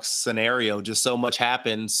Tupac scenario. Just so much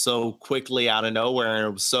happened so quickly out of nowhere, and it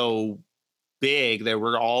was so big that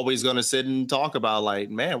we're always going to sit and talk about, like,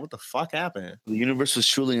 man, what the fuck happened? The universe was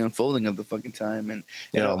truly unfolding at the fucking time. And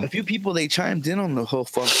a few people, they chimed in on the whole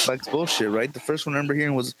Funk Flex bullshit, right? The first one I remember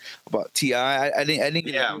hearing was about T.I. I didn't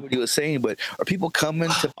hear what he was saying, but are people coming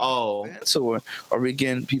to fans, or are we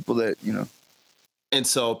getting people that, And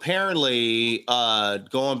so apparently,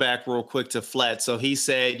 going back real quick to Flet, so he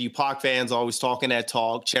said, you Pac fans always talking that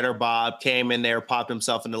talk. Cheddar Bob came in there, popped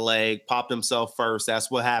himself in the leg, popped himself first. That's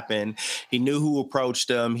what happened. He knew who approached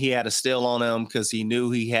him. He had a still on him because he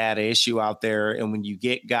knew he had an issue out there. And when you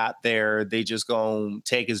got there, they just gonna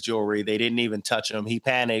take his jewelry. They didn't even touch him. He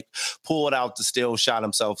panicked, pulled out the still, shot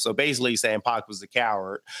himself. So basically saying Pac was a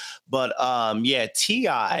coward. But yeah,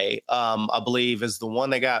 T.I., I believe, is the one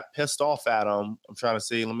that got pissed off at him. I'm trying to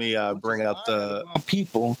see. Let me bring up the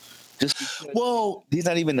people. Just because he's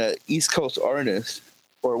not even an East Coast artist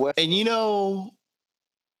or West. And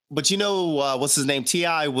but what's his name?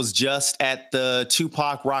 T.I. was just at the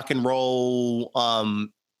Tupac Rock and Roll.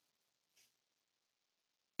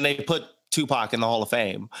 They put Tupac in the Hall of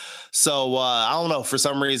Fame. So I don't know. For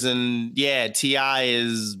some reason, yeah, T.I.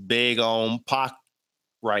 is big on Pac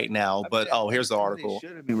right now, but here's the article.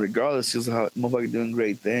 Regardless, because how motherfucker doing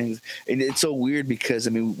great things, and it's so weird because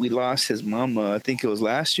we lost his mama. I think it was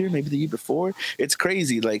last year, maybe the year before. It's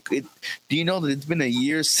crazy. Like, do you know that it's been a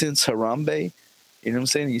year since Harambe? You know what I'm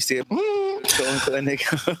saying? You see it going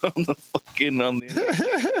clinic on the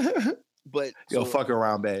but fuck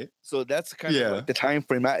Harambe. So that's kind of like the time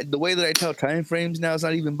frame. The way that I tell time frames now is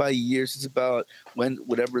not even by years. It's about when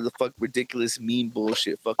whatever the fuck ridiculous meme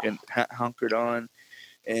bullshit fucking hunkered on.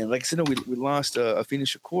 And like I said, we lost a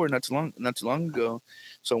Phoenix Shakur not too long ago.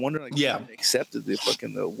 So I wonder, like, if they accepted the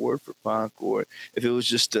fucking award for Pac, or if it was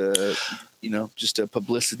just a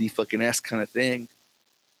publicity fucking ass kind of thing.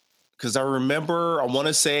 Because I remember, I want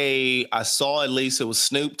to say I saw at least it was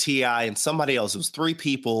Snoop, T.I., and somebody else. It was 3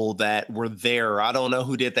 people that were there. I don't know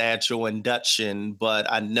who did the actual induction,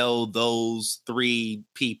 but I know those 3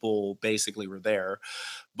 people basically were there.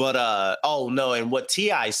 But and what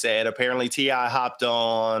T.I. said, apparently T.I. hopped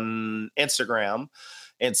on Instagram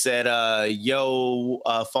and said,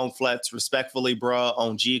 Funk Flex, respectfully, bruh,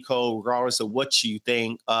 on G Code, regardless of what you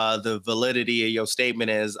think, the validity of your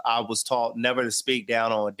statement is, I was taught never to speak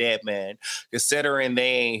down on a dead man, considering they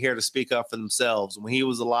ain't here to speak up for themselves. When he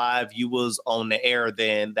was alive, you was on the air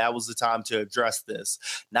then. That was the time to address this.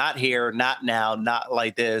 Not here, not now, not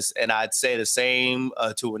like this. And I'd say the same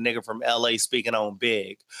to a nigga from LA speaking on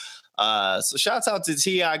Big. So shouts out to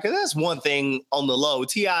T.I., because that's one thing on the low.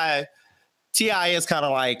 T.I. is kind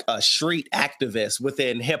of like a street activist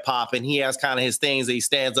within hip hop, and he has kind of his things that he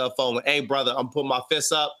stands up for. Hey, brother, I'm putting my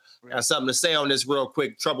fists up. I got something to say on this real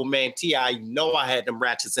quick. Trouble man, T.I., you know I had them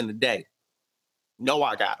ratchets in the day. No,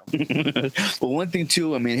 I got them. Well, one thing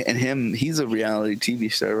too, and him, he's a reality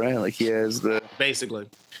TV star, right? Like he has basically.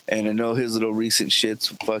 And I know his little recent shits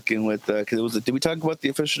fucking with because did we talk about the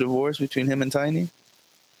official divorce between him and Tiny?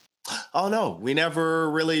 Oh no, we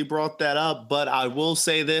never really brought that up, but I will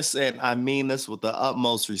say this, and I mean this with the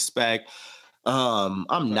utmost respect. I'm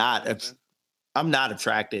not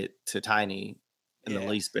attracted to Tiny in the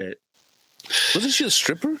least bit. Wasn't she a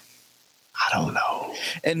stripper? I don't know.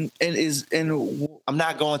 And I'm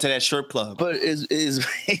not going to that strip club. But is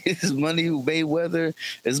Money Mayweather,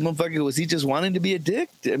 motherfucker, was he just wanting to be a dick?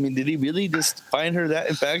 I mean, did he really just find her that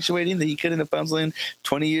infatuating that he couldn't have found something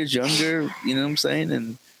 20 years younger? You know what I'm saying?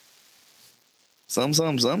 And some. I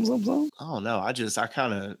don't know. I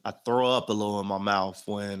throw up a little in my mouth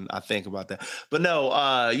when I think about that. But no,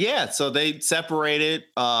 so they separated.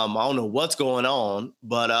 I don't know what's going on,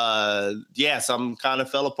 but some kind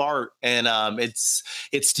of fell apart. And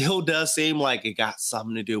it still does seem like it got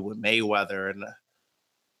something to do with Mayweather, and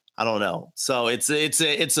I don't know. So it's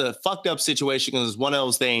a fucked up situation, because it's one of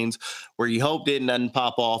those things where you hope nothing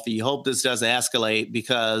pop off. You hope this doesn't escalate,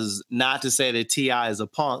 because not to say that T.I. is a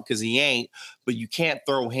punk, because he ain't, but you can't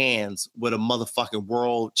throw hands with a motherfucking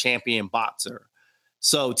world champion boxer.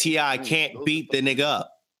 So T.I. can't beat the nigga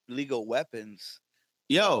up. Legal weapons.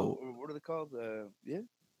 Yo. What are they called?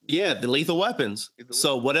 Yeah, the lethal weapons.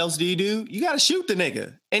 So what else do? You got to shoot the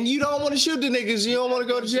nigga. And you don't want to shoot the niggas. You don't want to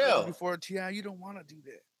go to jail. Before T.I., you don't want to do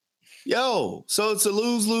that. Yo, so it's a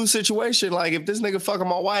lose-lose situation. Like, if this nigga fucking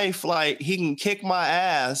my wife, like, he can kick my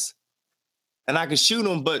ass and I can shoot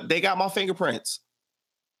him, but they got my fingerprints.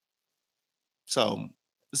 So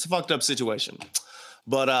it's a fucked up situation.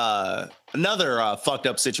 But another fucked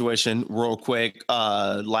up situation real quick.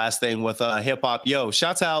 Last thing with hip hop. Yo,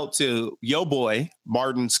 shouts out to yo boy,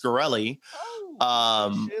 Martin Scarelli.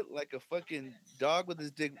 Shit, like a fucking dog with his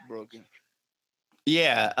dick broken.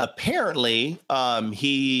 Yeah, apparently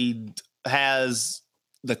he has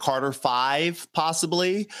the Carter Five,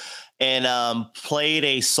 possibly, and played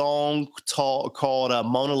a song called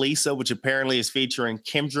Mona Lisa, which apparently is featuring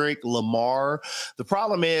Kendrick Lamar. The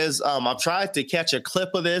problem is, I've tried to catch a clip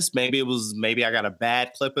of this. Maybe I got a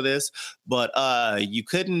bad clip of this, but you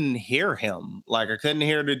couldn't hear him. Like, I couldn't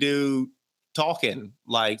hear the dude talking.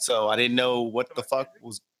 Like, so I didn't know what the fuck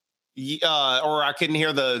was, or I couldn't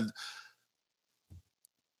hear the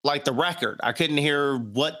record. I couldn't hear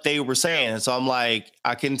what they were saying. So I'm like,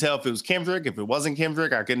 I couldn't tell if it was Kendrick, if it wasn't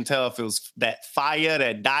Kendrick. I couldn't tell if it was that fire,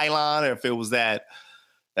 that Dylon, or if it was that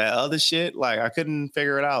other shit. Like, I couldn't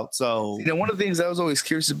figure it out. So, one of the things I was always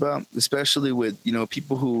curious about, especially with,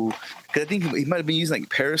 people who, because I think he might have been using like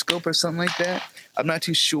Periscope or something like that. I'm not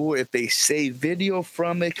too sure if they save video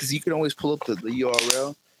from it, because you can always pull up the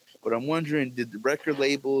URL. But I'm wondering, did the record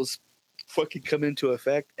labels fucking come into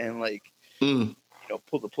effect and like,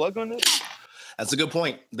 pull the plug on it? That's a good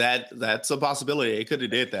point. That's a possibility. It could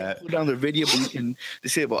have did that. Put down their video, but you can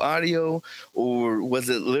disable audio, or was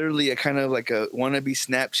it literally a kind of like a wannabe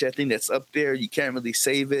Snapchat thing that's up there? You can't really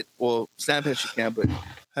save it. Well, Snapchat you can, but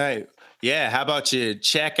hey, yeah. How about you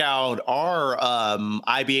check out our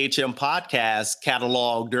IBHM podcast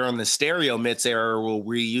catalog during the Stereo Mix era, where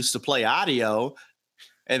we used to play audio.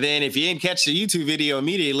 And then if you didn't catch the YouTube video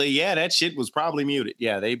immediately, yeah, that shit was probably muted.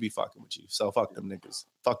 Yeah, they'd be fucking with you. So fuck them niggas.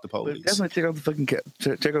 Fuck the police. But definitely check out the fucking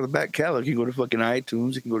check out the back catalog. You can go to fucking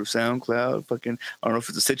iTunes. You can go to SoundCloud. Fucking, I don't know if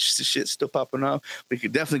it's the shit still popping off, but you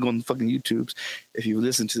can definitely go on the fucking YouTubes. If you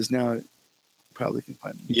listen to this now, you probably can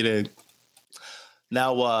find it. You know.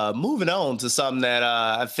 Now, moving on to something that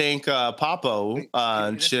I think Papo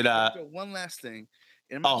should. One last thing.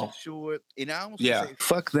 And I'm not sure. And I almost say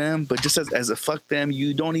fuck them, but just as a fuck them,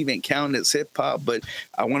 you don't even count as hip hop. But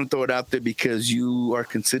I want to throw it out there because you are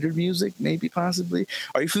considered music, maybe, possibly.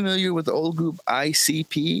 Are you familiar with the old group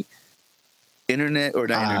ICP?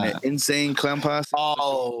 Insane Clown Posse?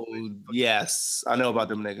 Oh, yes. I know about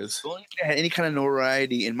them niggas. The only thing that had any kind of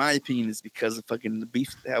notoriety, in my opinion, is because of fucking the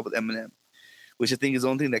beef they had with Eminem, which I think is the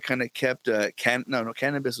only thing that kind of kept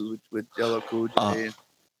Cannabis was with Jello Cool J.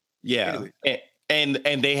 Yeah. Anyway.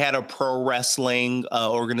 And they had a pro wrestling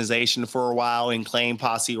organization for a while, and Claim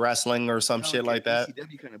Posse Wrestling or some shit like that.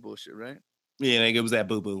 PCW kind of bullshit, right? Yeah, it was that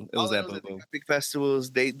boo-boo. It was that boo-boo. Big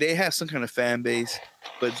festivals, they have some kind of fan base,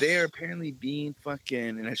 but they're apparently being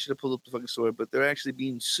fucking, and I should have pulled up the fucking story, but they're actually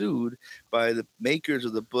being sued by the makers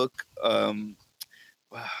of the book.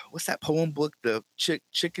 What's that poem book? The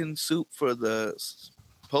Chicken Soup for the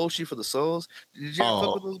Poetry for the Souls. Did you ever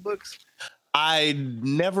fuck with those books? I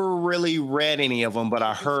never really read any of them, but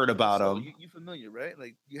I heard about them. You familiar, right?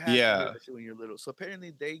 Like, you have to hear that shit when you're little. So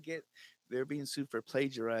apparently they're being sued for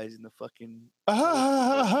plagiarizing the fucking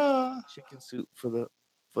Chicken Soup for the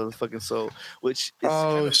fucking soul, which is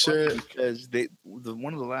kind of shit, because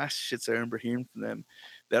one of the last shits I remember hearing from them,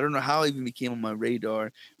 that I don't know how it even became on my radar.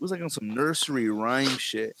 It was like on some nursery rhyme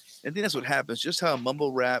shit. And I think that's what happens. Just how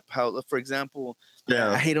mumble rap, for example,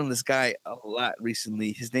 I hate on this guy a lot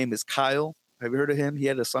recently. His name is Kyle. Have you heard of him? He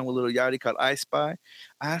had a song with Lil Yachty called I Spy.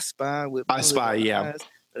 I Spy with my eyes.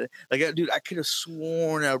 Like, dude, I could have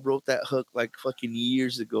sworn I wrote that hook like fucking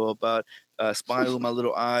years ago about spying with my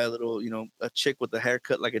little eye, a chick with a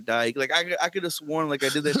haircut like a dyke. Like, I could have sworn like I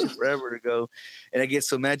did that shit forever ago. And I get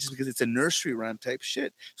so mad just because it's a nursery rhyme type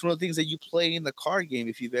shit. It's one of the things that you play in the car game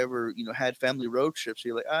if you've ever, had family road trips. So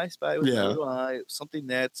you're like, I spy with my little eye, something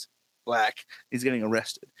that's black. He's getting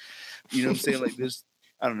arrested. You know what I'm saying? Like, there's,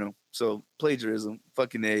 I don't know. So plagiarism,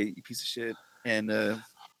 fucking A, you piece of shit. And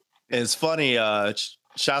it's funny.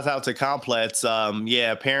 Shout out to Complex.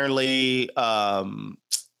 Apparently,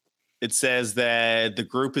 it says that the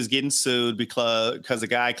group is getting sued because the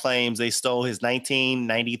guy claims they stole his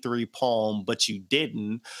 1993 poem, but you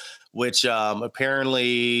didn't, which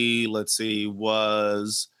apparently,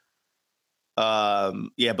 was.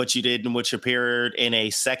 But you didn't, which appeared in a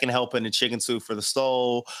second helping of Chicken Soup for the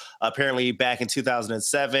Soul. Apparently, back in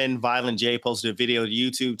 2007, Violent J posted a video to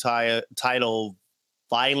YouTube titled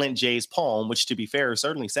Violent J's Poem, which, to be fair,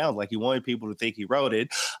 certainly sounds like he wanted people to think he wrote it.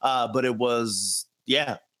 But it was,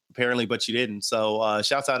 apparently, but you didn't. So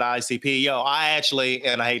shouts out to ICP. Yo, I actually,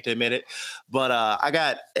 and I hate to admit it, but I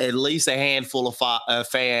got at least a handful of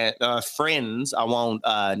friends. I won't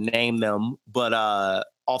name them, but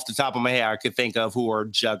off the top of my head, I could think of who are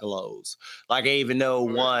juggalos. Like, I even know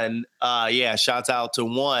one, shouts out to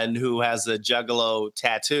one who has a juggalo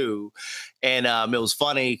tattoo. And it was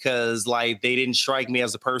funny because, like, they didn't strike me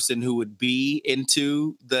as a person who would be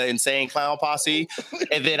into the Insane Clown Posse.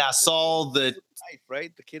 And then I saw the...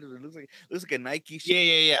 Right? The kid looks like a Nike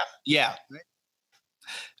shit. Yeah.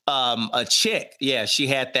 a chick. Yeah, she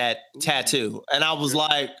had that tattoo. And I was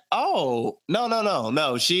like, oh, no.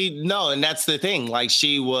 And that's the thing. Like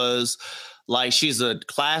she's a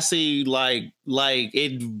classy, like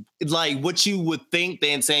what you would think the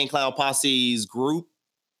Insane Clown Posse's group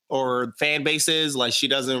or fan base is. Like she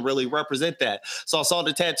doesn't really represent that. So I saw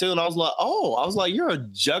the tattoo and I was like, you're a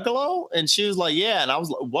juggalo? And she was like, yeah. And I was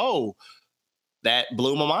like, whoa. That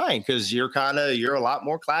blew my mind because you're a lot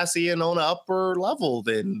more classy and on an upper level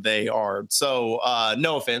than they are. So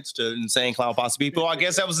no offense to Insane Clown Posse people. I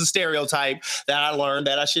guess that was a stereotype that I learned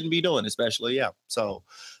that I shouldn't be doing, especially. Yeah. So,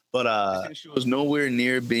 but I think she was nowhere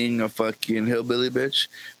near being a fucking hillbilly bitch.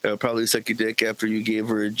 Probably suck your dick after you gave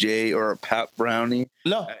her a J or a Pop Brownie.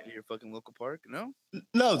 No. At your fucking local park.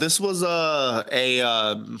 No, this was a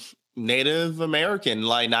Native American,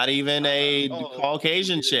 like not even a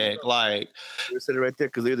Caucasian chick. Like you said it right there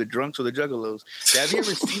because they're the drunks or the juggalos. Have you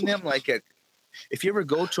ever seen them like if you ever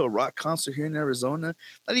go to a rock concert here in Arizona,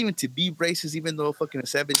 not even to be racist, even though fucking a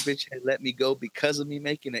savage bitch had let me go because of me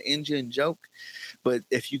making an Indian joke. But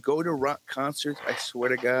if you go to rock concerts, I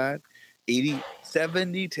swear to God,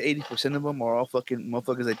 70 to 80% of them are all fucking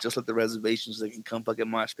motherfuckers that just let the reservations so they can come fucking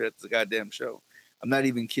mosh pit at the goddamn show. I'm not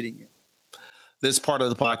even kidding you. This part of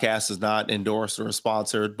the podcast is not endorsed or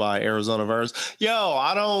sponsored by Arizona Verse.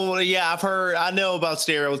 I know about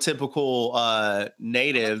stereotypical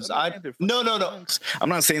natives. No. I'm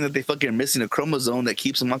not saying that they fucking missing a chromosome that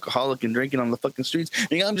keeps them alcoholic and drinking on the fucking streets.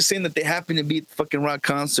 I'm just saying that they happen to be at fucking rock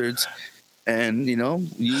concerts and,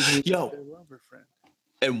 usually their lover friend.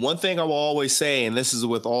 And one thing I will always say, and this is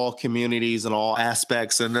with all communities and all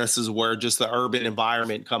aspects, and this is where just the urban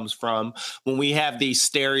environment comes from, when we have these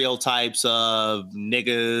stereotypes of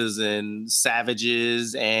niggas and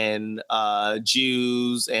savages and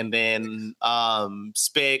Jews and then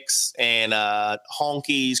spics and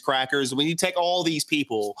honkies, crackers, when you take all these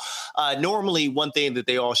people, normally one thing that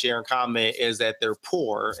they all share in common is that they're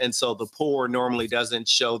poor. And so the poor normally doesn't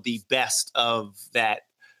show the best of that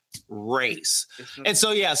race. And so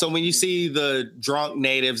when you see the drunk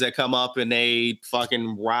natives that come up and they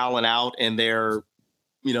fucking riling out and they're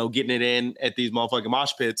getting it in at these motherfucking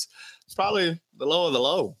mosh pits, it's probably the low of the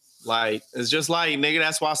low. Like it's just like, nigga,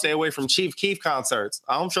 that's why I stay away from Chief Keef concerts.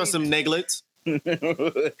 I don't trust them nigglets.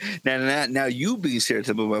 now you being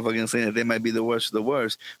stereotypical by fucking saying that they might be the worst of the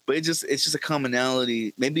worst, but it's just a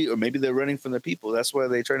commonality. Maybe they're running from the people. That's why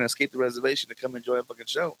they're trying to escape the reservation to come enjoy a fucking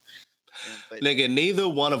show. Nigga, neither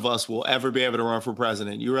one of us will ever be able to run for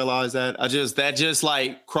president. You realize that? That just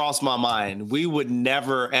like crossed my mind. We would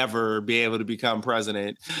never ever be able to become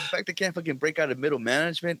president. The fact they can't fucking break out of middle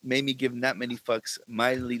management made me give that many fucks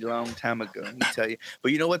mightily long time ago. Let me tell you.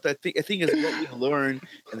 But you know what? I think is what we learn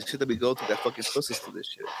and the shit that we go through that fucking pushes to this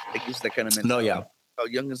shit. Like it's that kind of mentality. No, yeah. How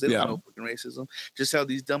young is it? No fucking racism. Just how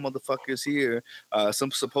these dumb motherfuckers here,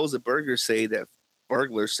 some supposed burglars say that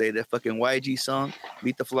fucking YG song,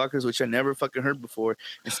 Meet the Flockers, which I never fucking heard before,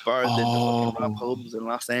 inspired them to fucking rob homes in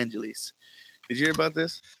Los Angeles. Did you hear about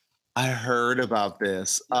this? I heard about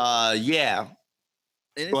this. Yeah.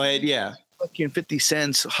 Go ahead, yeah. Fucking 50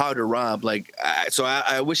 cents how to rob. Like,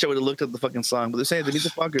 I wish I would have looked up the fucking song, but they're saying the Meet the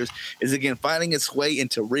Fuckers is again finding its way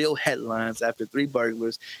into real headlines after 3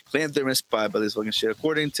 burglars claimed they were inspired by this fucking shit.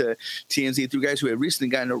 According to TMZ, 3 guys who had recently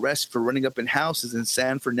gotten arrested for running up in houses in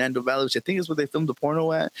San Fernando Valley, which I think is where they filmed the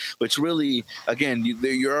porno at, which really, again,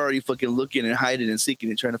 you're already fucking looking and hiding and seeking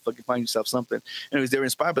and trying to fucking find yourself something. Anyways, they were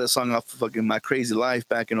inspired by the song off of fucking My Crazy Life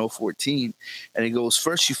back in 2014. And it goes,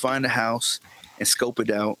 first you find a house and scope it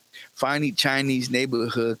out. Find a Chinese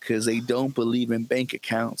neighborhood because they don't believe in bank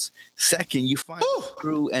accounts. Second, you find a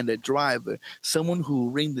crew and a driver, someone who will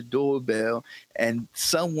ring the doorbell and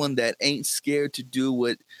someone that ain't scared to do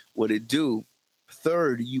what it do.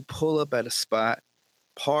 Third, you pull up at a spot,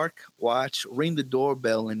 park, watch, ring the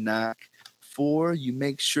doorbell and knock. 4, you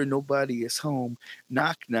make sure nobody is home.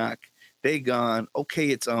 Knock, knock. They gone. Okay,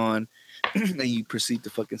 it's on. And you proceed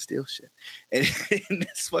to fucking steal shit. And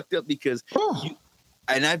it's fucked up because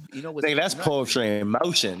that's poetry in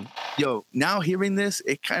motion. Yo, now hearing this,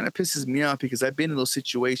 it kind of pisses me off because I've been in those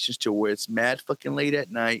situations to where it's mad fucking late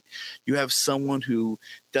at night. You have someone who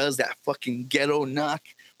does that fucking ghetto knock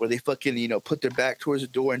where they fucking, put their back towards the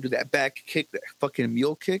door and do that back kick, that fucking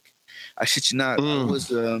mule kick. I shit you not. I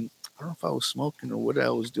was, I don't know if I was smoking or what I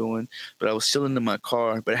was doing, but I was still in my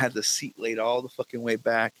car, but I had the seat laid all the fucking way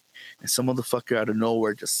back. And some motherfucker out of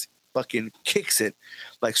nowhere just fucking kicks it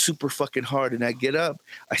like super fucking hard. And I get up,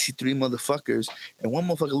 I see 3 motherfuckers, and one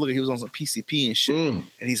motherfucker, look, he was on some PCP and shit. And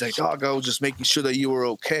he's like, dog, I was just making sure that you were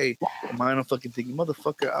okay. And mine, I'm fucking thinking,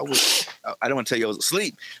 motherfucker, I don't want to tell you I was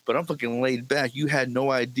asleep, but I'm fucking laid back. You had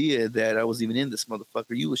no idea that I was even in this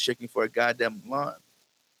motherfucker. You was checking for a goddamn alarm.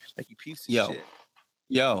 Like, you piece of shit.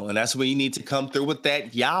 Yo, and that's where you need to come through with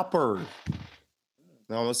that yapper. You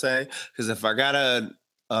know what I'm saying? Because if I gotta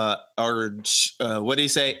what do you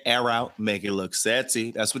say? Air out, make it look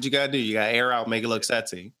sexy. That's what you gotta do. You gotta air out, make it look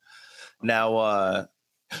sexy. Now,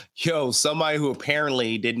 somebody who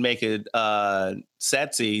apparently didn't make it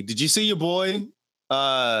sexy. Did you see your boy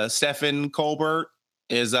Stephen Colbert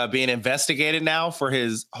is being investigated now for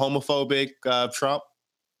his homophobic Trump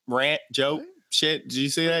rant joke? Shit, did you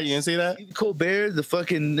see that? You didn't see that? Colbert, the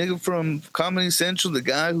fucking nigga from Comedy Central, the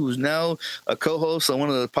guy who's now a co-host on one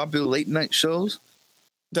of the popular late night shows.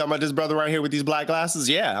 Talking about this brother right here with these black glasses?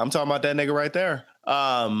 Yeah, I'm talking about that nigga right there.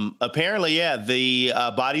 Apparently, the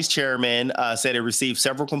Body's chairman said he received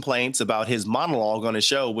several complaints about his monologue on his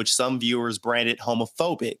show, which some viewers branded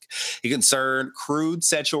homophobic. It concerned crude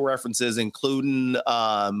sexual references, including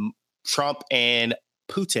Trump and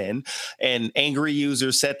Putin, and angry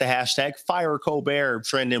users set the hashtag Fire Colbert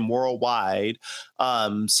trending worldwide.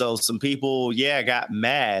 So some people, got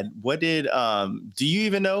mad. What did do you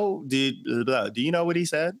even know? Do you know what he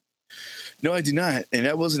said? No, I do not. And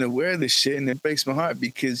I wasn't aware of this shit, and it breaks my heart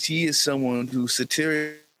because he is someone who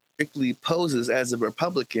satirically poses as a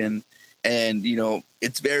Republican. And,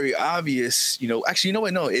 it's very obvious, actually, you know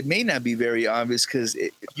what? No, it may not be very obvious because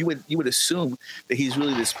you would assume that he's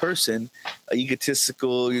really this person,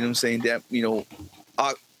 egotistical, that,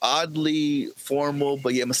 oddly formal,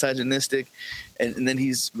 but yet misogynistic. And then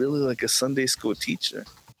he's really like a Sunday school teacher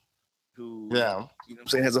who,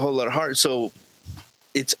 has a whole lot of heart. So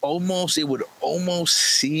it would almost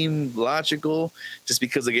seem logical just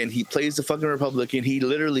because, again, he plays the fucking Republican. He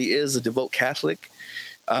literally is a devout Catholic.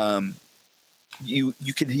 He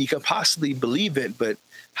could possibly believe it, but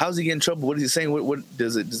how's he get in trouble? What is he saying? What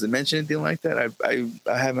does it mention anything like that?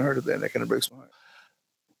 I haven't heard of that. That kind of breaks my heart.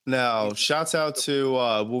 Now, shouts out to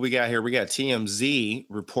what we got here. We got TMZ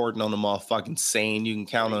reporting on the motherfucking sane. You can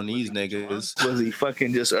count on these niggas. Was he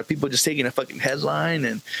fucking are people just taking a fucking headline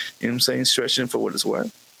and, stretching for what it's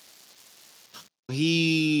worth?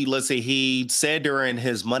 He said during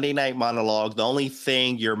his Monday night monologue, the only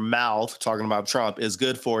thing your mouth, talking about Trump, is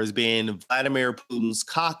good for is being Vladimir Putin's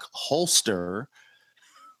cock holster.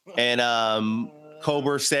 And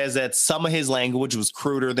Colbert says that some of his language was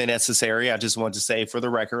cruder than necessary. I just want to say, for the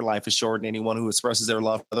record, life is short, and anyone who expresses their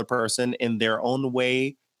love for another person in their own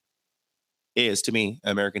way is, to me,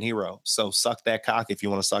 an American hero. So suck that cock if you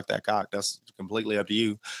want to suck that cock. That's completely up to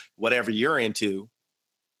you. Whatever you're into,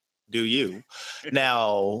 do you.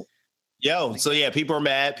 Now, people are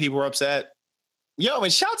mad. People are upset.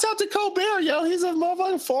 And shouts out to Colbert. He's a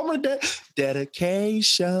motherfucking former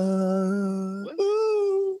dedication.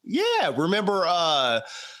 Ooh. Yeah, remember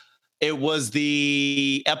it was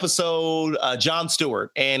the episode Jon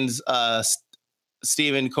Stewart and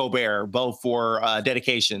Stephen Colbert, both for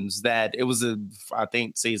dedications, that it was I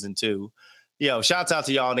think season 2. Shouts out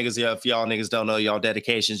to y'all niggas. If y'all niggas don't know y'all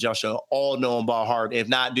dedications, y'all should all know them by heart. If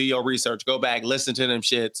not, do your research. Go back, listen to them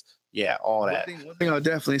shits. Yeah, all that. One thing I'll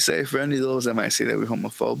definitely say for any of those that might say that we're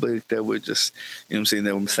homophobic, that we're just, that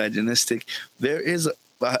we're misogynistic, there is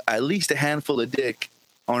at least a handful of dick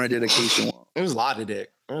on our dedication wall. There's a lot of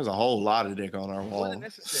dick. There's a whole lot of dick on our wall.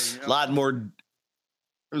 There's a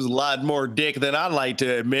lot more dick than I'd like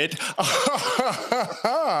to admit.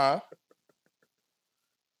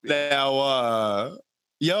 Now,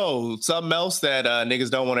 something else that niggas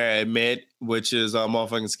don't want to admit, which is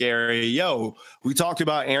motherfucking scary. We talked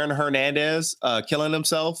about Aaron Hernandez killing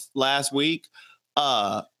himself last week. We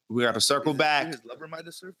got to circle back. His lover might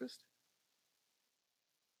have surfaced?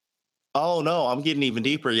 Oh, no, I'm getting even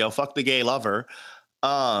deeper. Fuck the gay lover.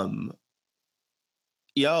 I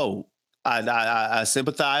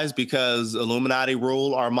sympathize because Illuminati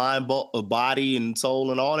rule our mind, body, and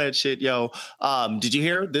soul and all that shit. Did you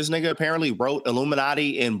hear this nigga apparently wrote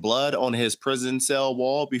Illuminati in blood on his prison cell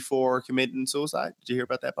wall before committing suicide? Did you hear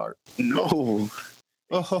about that part? No.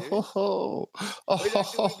 I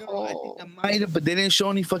might have, but they didn't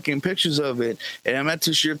show any fucking pictures of it, and I'm not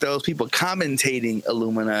too sure if that was people commentating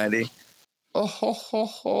Illuminati.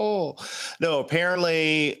 No,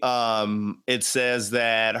 apparently it says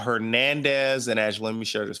that Hernandez, and actually let me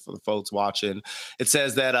share this for the folks watching. It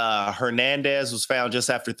says that Hernandez was found just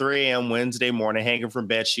after 3 a.m. Wednesday morning hanging from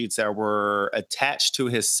bed sheets that were attached to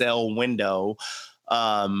his cell window.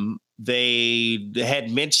 they had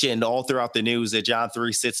mentioned all throughout the news that John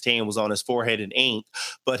 3:16 was on his forehead in ink,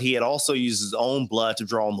 but he had also used his own blood to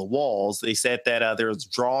draw on the walls. They said that there's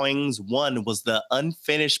drawings. One was the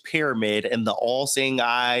unfinished pyramid and the all-seeing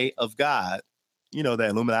eye of God. You know, that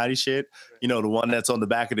Illuminati shit, you know, the one that's on the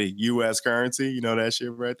back of the U.S. currency, you know, that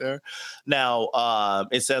shit right there. Now,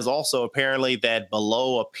 it says also apparently that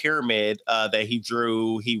below a pyramid that he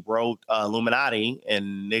drew, he wrote Illuminati,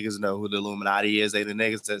 and niggas know who the Illuminati is. They the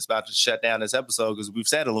niggas that's about to shut down this episode because we've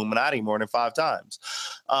said Illuminati more than 5 times.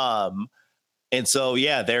 And so,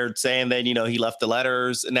 yeah, they're saying that, you know, he left the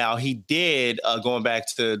letters. Now, he did, going back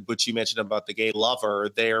to what you mentioned about the gay lover,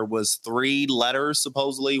 there was 3 letters,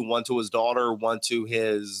 supposedly, one to his daughter, one to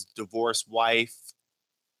his divorced wife,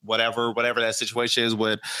 whatever that situation is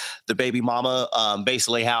with the baby mama,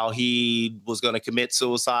 basically how he was going to commit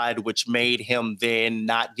suicide, which made him then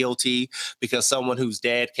not guilty because someone who's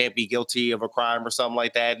dead can't be guilty of a crime or something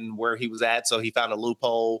like that, and where he was at. So he found a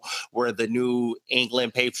loophole where the New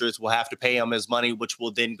England Patriots will have to pay him his money, which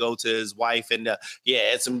will then go to his wife. And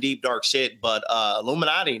yeah, it's some deep, dark shit, but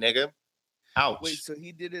Illuminati, nigga. Ouch. Wait, so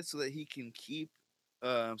he did it so that he can keep,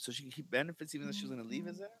 so she can keep benefits even though she was going to leave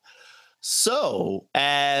his ass? So,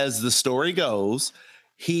 as the story goes,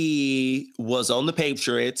 he was on the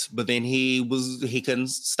Patriots, but then he couldn't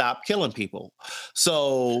stop killing people.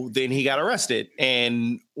 So then he got arrested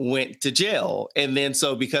and went to jail. And then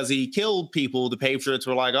so because he killed people, the Patriots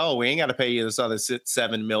were like, "Oh, we ain't got to pay you this other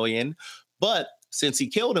 $7 million." But since he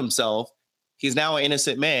killed himself, he's now an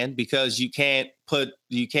innocent man because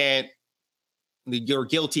your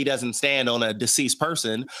guilty doesn't stand on a deceased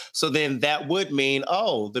person. So then that would mean,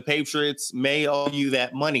 oh, the Patriots may owe you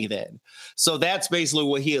that money then. So that's basically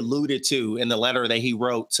what he alluded to in the letter that he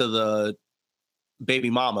wrote to the baby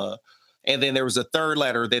mama. And then there was a third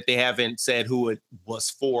letter that they haven't said who it was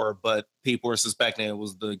for, but people are suspecting it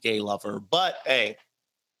was the gay lover. But hey,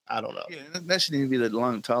 I don't know. Yeah, that shouldn't even be the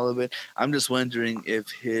long tall of it. I'm just wondering if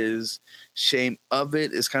his shame of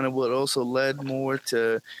it is kind of what also led more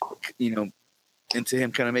to, you know, into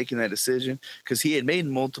him kind of making that decision, because he had made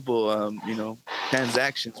multiple,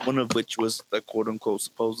 transactions, one of which was a quote unquote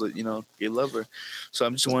supposed, gay lover. So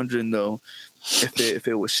I'm just wondering though, if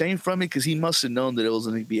it was shame from it, because he must have known that it was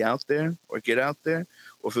going to be out there or get out there,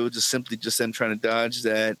 or if it was just simply just them trying to dodge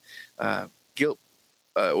that guilt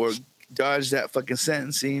or dodge that fucking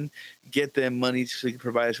sentencing, get them money so he could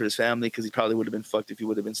provide for his family, because he probably would have been fucked if he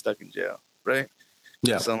would have been stuck in jail, right?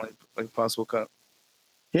 Yeah, sound like a possible cop.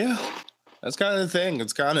 Yeah. That's kind of the thing.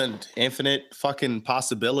 It's kind of infinite fucking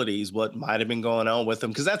possibilities what might have been going on with him.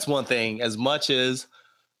 Because that's one thing. As much as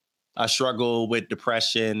I struggle with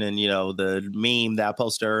depression and, the meme that I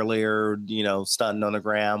posted earlier, stunting on the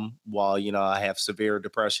gram while, I have severe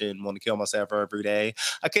depression, want to kill myself every day.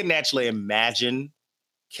 I couldn't actually imagine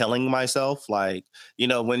killing myself. Like,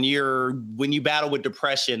 when you battle with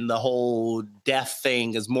depression, the whole death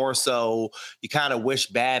thing is more so you kind of wish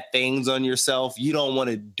bad things on yourself. You don't want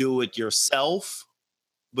to do it yourself,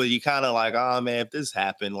 but you kind of like, oh man, if this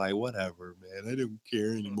happened, like whatever, man, I don't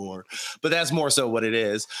care anymore. But that's more so what it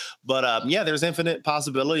is. But yeah, there's infinite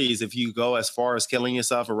possibilities if you go as far as killing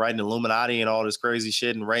yourself or writing Illuminati and all this crazy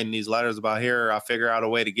shit and writing these letters about, here, I figure out a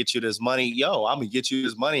way to get you this money. Yo, I'm gonna get you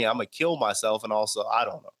this money. I'm gonna kill myself, and also I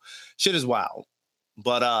don't know, shit is wild.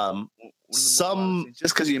 But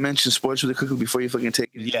just because you mentioned sports really quickly before you fucking take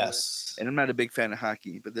it. Yes. And I'm not a big fan of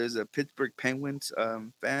hockey, but there's a Pittsburgh Penguins a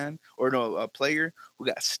player who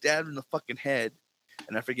got stabbed in the fucking head,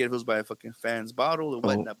 and I forget if it was by a fucking fan's bottle or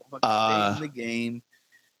whatnot. But fucking stayed in the game.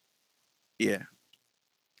 Yeah.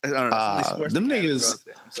 I don't know. Them niggas.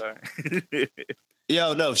 I'm sorry.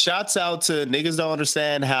 Yo, no. Shouts out to niggas don't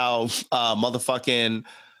understand how motherfucking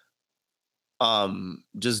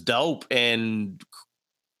just dope and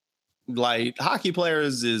like hockey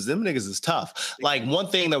players them niggas is tough. Like one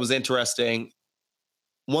thing that was interesting,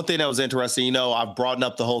 I've brought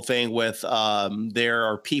up the whole thing with there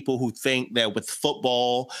are people who think that with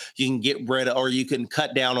football you can get rid of, or you can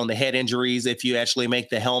cut down on the head injuries if you actually make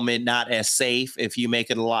the helmet not as safe, if you make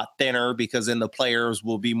it a lot thinner, because then the players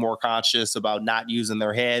will be more conscious about not using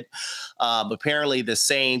their head. Apparently the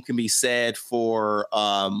same can be said for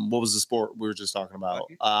what was the sport we were just talking about?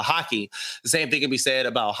 Hockey. The same thing can be said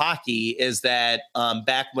about hockey, is that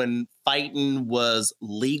back when fighting was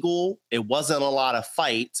legal, it wasn't a lot of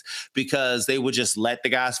fights because they would just let the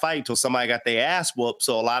guys fight till somebody got their ass whooped.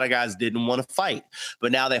 So a lot of guys didn't want to fight.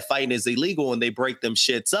 But now that fighting is illegal and they break them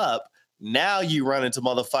shits up, Now you run into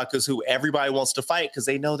motherfuckers who everybody wants to fight because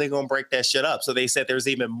they know they're going to break that shit up. So they said there's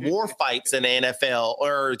even more fights in the NFL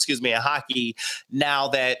in hockey now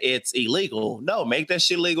that it's illegal. No, make that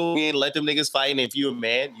shit legal and let them niggas fight. And if you a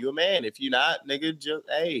man, you a man. If you not, nigga,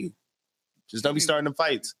 just don't be starting them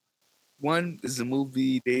fights. One is the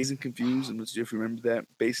movie Dazed and Confused. I'm not sure if you remember that.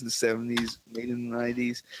 Based in the 70s, made in the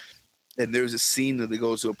 90s. And there's a scene that they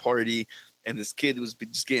go to a party and this kid was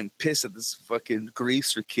just getting pissed at this fucking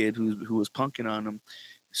greaser kid who was punking on him.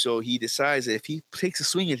 So he decides that if he takes a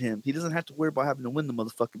swing at him, he doesn't have to worry about having to win the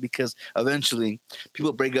motherfucker because eventually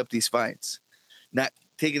people break up these fights. Not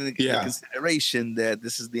taking into consideration that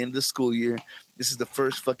this is the end of the school year. This is the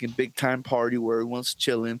first fucking big time party where everyone's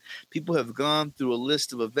chilling. People have gone through a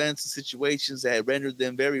list of events and situations that have rendered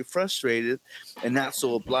them very frustrated and not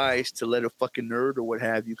so obliged to let a fucking nerd or what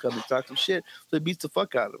have you come and talk some shit. So it beats the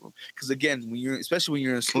fuck out of them. Because again, especially when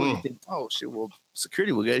you're in school, you think, oh shit, well,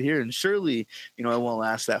 security will get here and surely, it won't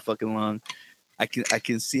last that fucking long. I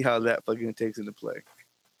can see how that fucking takes into play.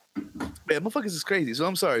 Yeah, motherfuckers is crazy. So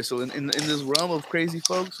I'm sorry. So in this realm of crazy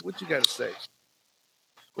folks, what you got to say?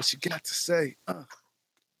 What you got to say? Are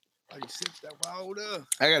you sick that wilder?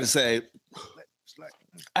 I got to say,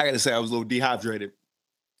 I was a little dehydrated.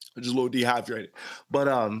 Just a little dehydrated.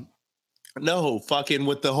 But no, fucking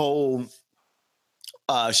with the whole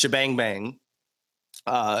shebang bang.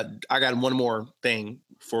 I got one more thing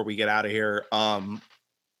before we get out of here. I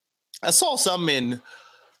saw something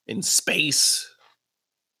in space.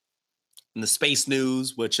 In the space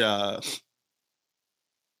news, which I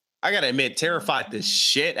gotta admit terrified the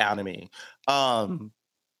shit out of me.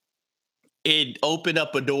 It opened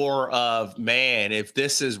up a door of, man, if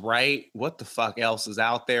this is right, what the fuck else is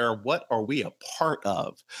out there? What are we a part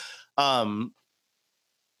of?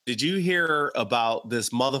 Did you hear about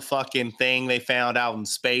this motherfucking thing they found out in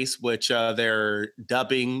space, which they're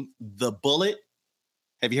dubbing the bullet?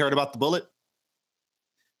 Have you heard about the bullet?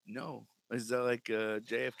 No. Is that like a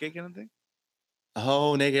JFK kind of thing?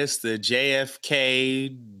 Oh, nigga, it's the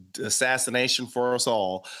JFK assassination for us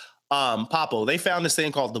all. Papo, they found this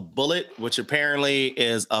thing called the bullet, which apparently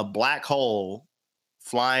is a black hole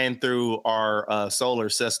flying through our solar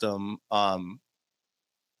system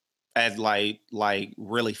at like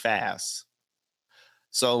really fast.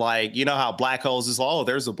 So like, you know how black holes is,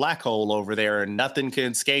 there's a black hole over there and nothing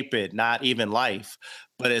can escape it, not even life.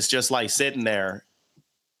 But it's just like sitting there.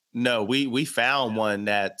 No, we found one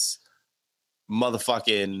that's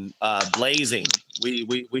motherfucking blazing.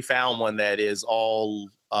 We found one that is all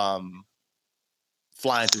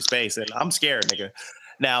flying through space, and I'm scared, nigga.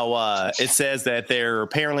 Now it says that they're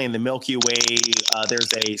apparently in the Milky Way.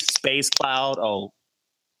 There's a space cloud.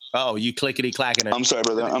 Oh, you clickety clacking it. I'm sorry,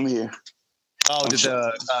 brother. I'm here. Oh, did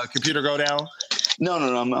the computer go down? No.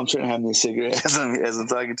 I'm trying to have me a cigarette as I'm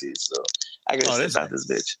talking to you. So I gotta step out this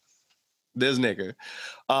bitch. This nigga.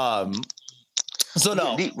 So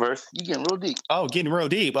no, deep, Verse. You getting real deep. Oh, getting real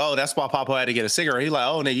deep. Oh, that's why Papa had to get a cigarette. He's like,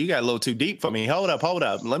 oh, nigga, you got a little too deep for me. Hold up.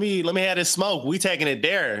 Let me have this smoke. We taking it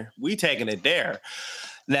there.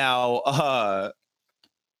 Now,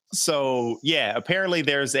 so yeah, apparently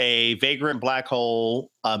there's a vagrant black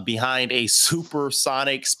hole behind a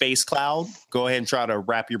supersonic space cloud. Go ahead and try to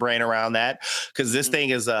wrap your brain around that, because this thing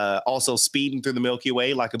is also speeding through the Milky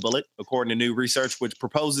Way like a bullet, according to new research, which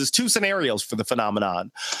proposes two scenarios for the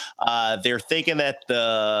phenomenon. They're thinking that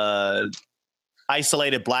the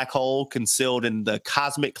isolated black hole concealed in the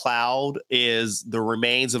cosmic cloud is the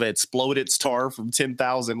remains of an exploded star from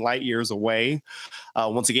 10,000 light years away.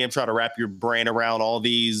 Once again, try to wrap your brain around all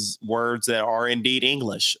these words that are indeed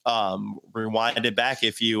English. Rewind it back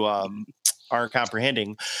if you aren't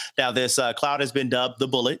comprehending. Now, this cloud has been dubbed the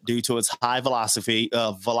bullet due to its high velocity,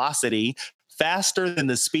 faster than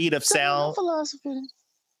the speed of sound.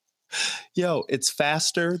 Yo, it's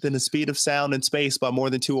faster than the speed of sound in space by more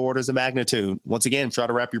than 2 orders of magnitude. Once again, try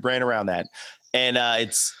to wrap your brain around that. And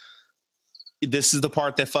this is the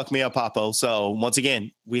part that fucked me up, Papo. So once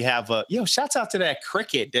again, we have shouts out to that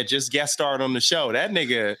cricket that just guest starred on the show. That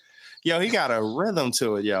nigga, he got a rhythm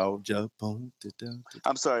to it, yo.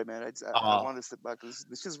 I'm sorry, man. I wanted to step back because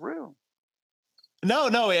this is real. No,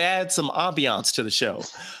 it adds some ambiance to the show.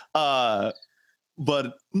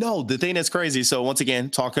 But no, the thing that's crazy. So once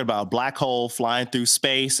again, talking about black hole flying through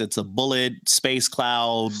space. It's a bullet space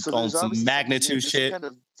cloud on some magnitude shit. Kind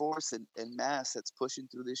of force and mass that's pushing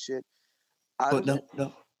through this shit. But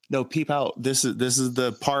no, peep out. This is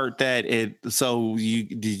the part that it. So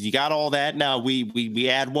you got all that. Now we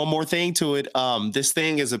add one more thing to it. This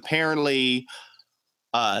thing is apparently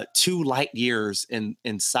 2 light years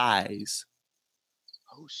in size.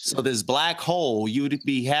 Oh shit! So this black hole, you would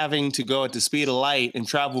be having to go at the speed of light and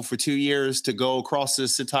travel for 2 years to go across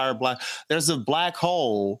this entire black. There's a black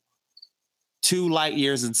hole 2 light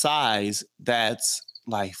years in size that's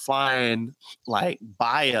like flying like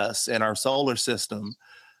by us in our solar system.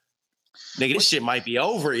 Nigga, this shit might be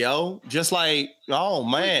over, yo. Just like, oh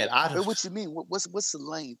man. Wait, what you mean? What's the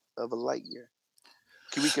length of a light year?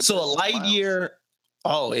 Can we compare So a light year,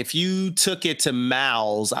 if you took it to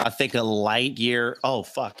miles, I think a light year. Oh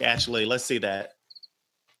fuck, actually, let's see that.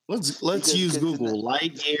 Let's use Google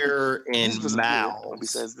light year in miles.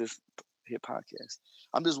 Besides this hit podcast,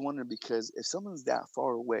 I'm just wondering because if someone's that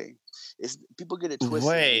far away, people get it twisted.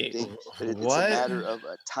 Wait, that it's a matter of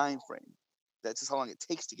a time frame. That's just how long it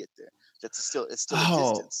takes to get there. It's still a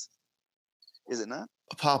distance. Is it not?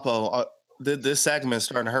 Papo, this segment's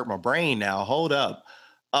starting to hurt my brain now. Hold up.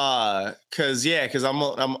 Cause I'm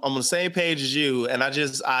on the same page as you, and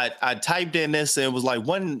I typed in this and it was like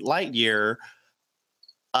 1 light year,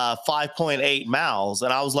 5.8 miles,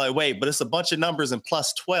 and I was like, wait, but it's a bunch of numbers and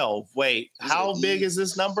plus 12. Wait, how big is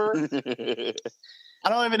this number? I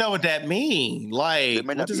don't even know what that means. Like,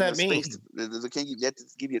 what does that mean? They can't give, they have to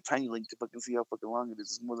give you a tiny link to fucking see how fucking long it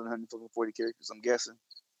is. It's more than 140 characters, I'm guessing.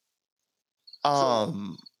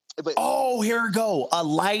 Oh, here we go. A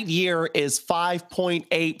light year is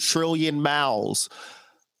 5.8 trillion miles.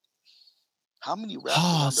 How many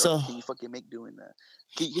rounds can you fucking make doing that?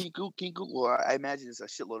 Can you Google? Well, I imagine it's a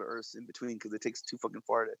shitload of Earths in between because it takes too fucking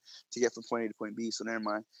far to get from point A to point B. So never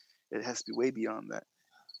mind. It has to be way beyond that.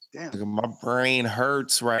 Damn. My brain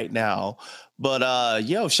hurts right now. But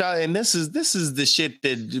and this is the shit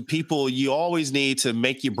that people, you always need to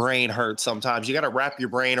make your brain hurt sometimes. You got to wrap your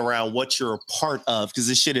brain around what you're a part of, because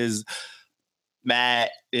this shit is mad.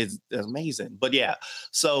 It's amazing. But yeah.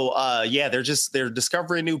 So they're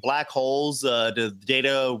discovering new black holes. The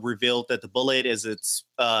data revealed that the bullet is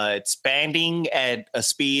expanding at a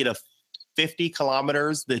speed of 50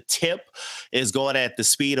 kilometers. The tip is going at the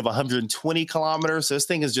speed of 120 kilometers. So this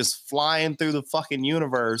thing is just flying through the fucking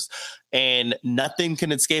universe, and nothing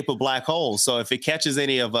can escape a black hole. So if it catches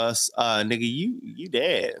any of us, nigga, you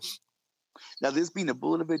dead. Now, this being a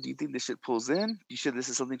bullet of it, do you think this shit pulls in? You sure this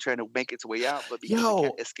is something trying to make its way out, but because it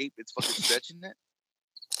can't escape, it's fucking stretching it?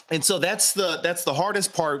 And so that's the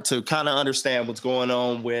hardest part to kind of understand what's going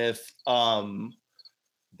on with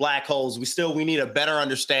black holes. We need a better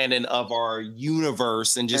understanding of our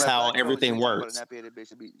universe and just how everything works. That be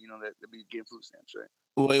getting food stamps,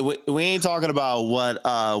 right? We ain't talking about what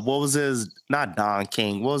was his, not Don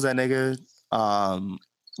King. What was that nigga?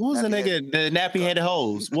 What was the nigga? The nappy-headed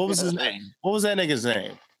hose. What was his name? What was that nigga's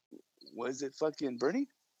name? Was it fucking Bernie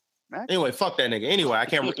Mac? Anyway, fuck that nigga. Anyway, I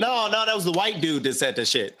can't. No, that was the white dude that said that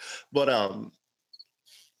shit. But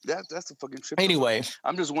that's a fucking trip. Anyway,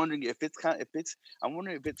 I'm just wondering I'm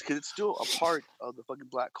wondering if it's because it's still a part of the fucking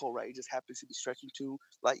black hole, right? It just happens to be stretching 2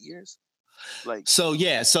 light years. So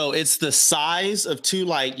it's the size of 2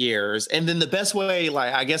 light years, and then the best way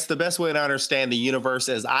to understand the universe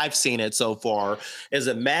as I've seen it so far is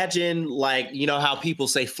imagine, like, you know how people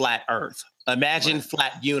say flat Earth. Imagine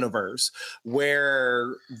flat universe,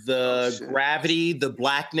 where the gravity, the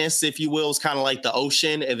blackness, if you will, is kind of like the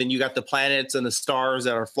ocean, and then you got the planets and the stars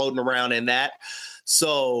that are floating around in that.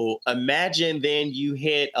 So imagine then you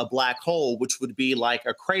hit a black hole, which would be like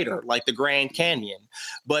a crater, like the Grand Canyon.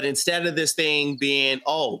 But instead of this thing being,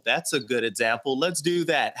 that's a good example, let's do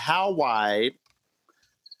that. How wide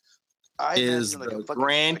is the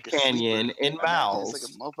Grand Canyon in miles? It's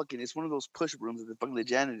like a motherfucking, it's one of those push rooms that the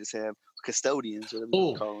janitors have, custodians, whatever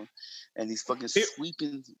you call them. And these fucking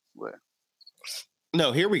sweeping, what?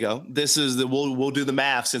 No, here we go. This is we'll do the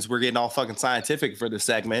math since we're getting all fucking scientific for this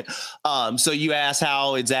segment. So you asked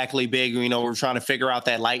how exactly big, we're trying to figure out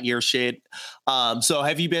that light year shit. So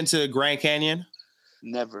have you been to Grand Canyon?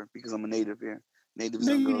 Never, because I'm a native here. Natives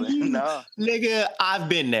don't go there. No. Nigga, I've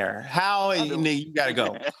been there. How, nigga, you gotta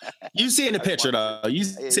go. You seen the picture though. You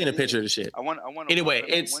seen a picture of the shit. Anyway,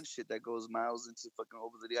 it's one shit that goes miles into fucking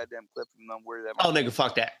over the goddamn cliff, and I'm worried that. Oh, nigga,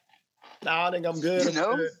 fuck that. Nah, I think I'm good. You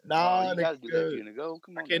know? Nah, you gotta do that if you're gonna go.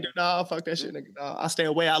 Come on. I can't do. Nah, fuck that shit, nigga. Nah, I stay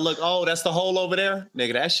away. I look. Oh, that's the hole over there,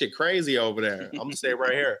 nigga. That shit crazy over there. I'm gonna stay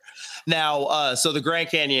right here. Now, so the Grand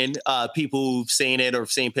Canyon, people who've seen it or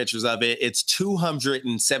seen pictures of it, it's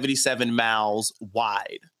 277 miles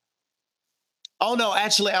wide. Oh no,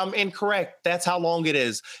 actually, I'm incorrect. That's how long it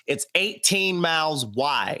is. It's 18 miles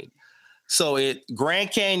wide. So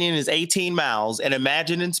Grand Canyon is 18 miles, and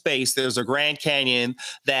imagine in space there's a Grand Canyon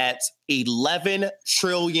that's 11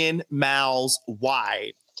 trillion miles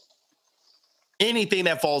wide. anything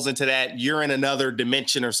that falls into that, you're in another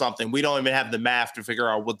dimension or something. We don't even have the math to figure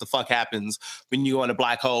out what the fuck happens when you go in a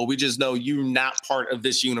black hole. We just know you're not part of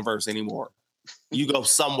this universe anymore. You go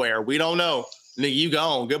somewhere. We don't know. Nigga, you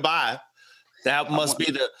gone. Goodbye. That must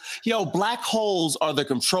be black holes are the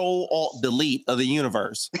Control-Alt-Delete of the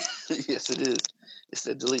universe. Yes, it is. It's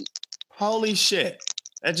the delete. Holy shit.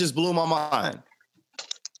 That just blew my mind.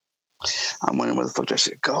 I'm wondering where the fuck that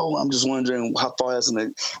shit go. I'm just wondering how far that's gonna.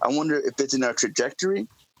 I wonder if it's in our trajectory.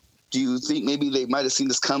 Do you think maybe they might have seen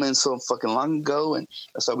this coming so fucking long ago, and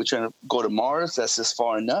that's why we're trying to go to Mars? That's just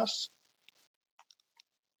far enough.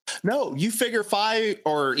 No, you figure 5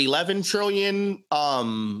 or 11 trillion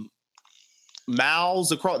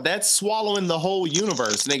miles across. That's swallowing the whole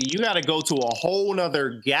universe, nigga. You got to go to a whole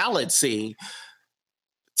nother galaxy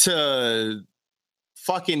to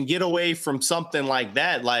fucking get away from something like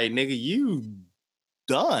that. Like, nigga, you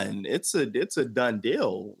done. It's a done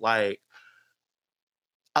deal. Like,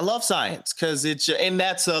 I love science because and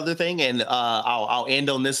that's the other thing. And I'll end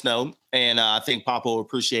on this note. And I think Papa will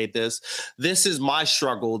appreciate this. This is my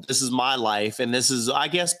struggle. This is my life. And this is, I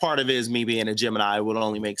guess, part of it is me being a Gemini. It would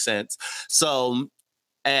only make sense. So,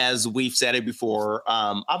 as we've said it before,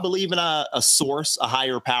 I believe in a source, a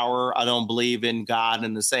higher power. I don't believe in God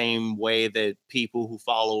in the same way that people who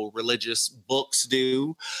follow religious books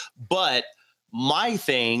do. But my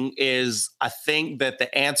thing is, I think that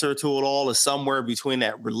the answer to it all is somewhere between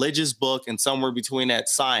that religious book and somewhere between that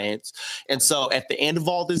science. And so at the end of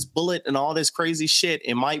all this bullet and all this crazy shit,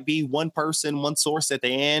 it might be one person, one source at the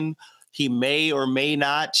end. He may or may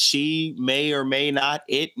not, she may or may not,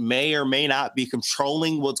 it may or may not be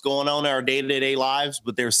controlling what's going on in our day-to-day lives,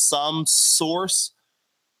 but there's some source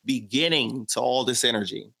beginning to all this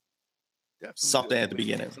energy. Definitely something at the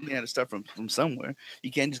beginning. Something had to start from somewhere.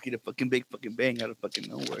 You can't just get a fucking big fucking bang out of fucking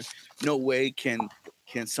nowhere. No way can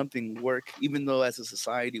something work, even though as a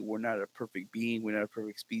society we're not a perfect being, we're not a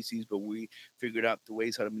perfect species, but we figured out the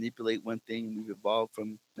ways how to manipulate one thing and we've evolved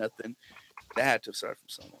from nothing. That had to start from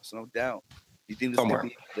somewhere, so no doubt. You think this could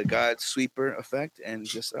be the God sweeper effect and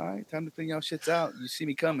just, all right, time to clean y'all shits out. You see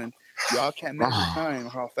me coming. Y'all can't measure time or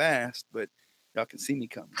how fast, but y'all can see me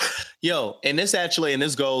coming. Yo, and this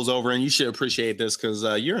goes over, and you should appreciate this because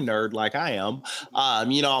you're a nerd like I am.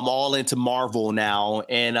 I'm all into Marvel now,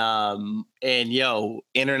 and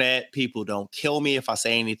internet people don't kill me if I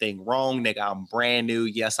say anything wrong, nigga. I'm brand new.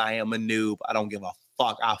 Yes, I am a noob. I don't give a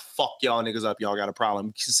fuck. I fuck y'all niggas up. Y'all got a problem.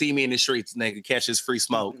 You see me in the streets, nigga, catch this free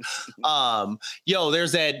smoke.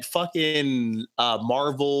 There's that fucking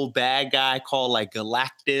Marvel bad guy called like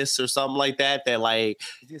Galactus or something like that like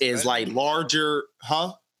is like larger,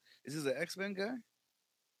 huh? Is this an X-Men guy?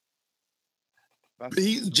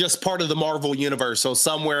 He's just part of the Marvel universe. So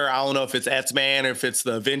somewhere, I don't know if it's X-Men or if it's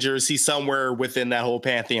the Avengers, he's somewhere within that whole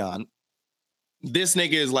pantheon. This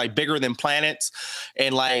nigga is like bigger than planets.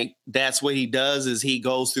 And like, that's what he does is he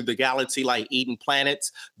goes through the galaxy, like eating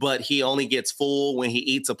planets, but he only gets full when he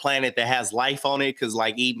eats a planet that has life on it. Cause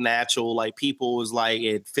like eating actual like people is like,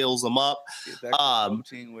 it fills them up.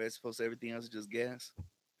 Protein where it's supposed to, everything else is just gas.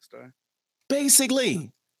 Star.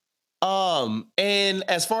 Basically. And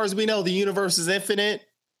as far as we know, the universe is infinite.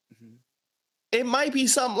 Mm-hmm. It might be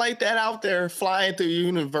something like that out there flying through the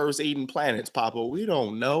universe, eating planets, Papa. We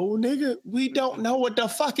don't know, nigga. We don't know what the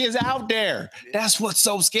fuck is out there. That's what's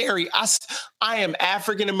so scary. I am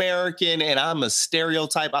African-American and I'm a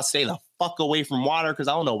stereotype. I stay the fuck away from water because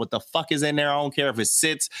I don't know what the fuck is in there. I don't care if it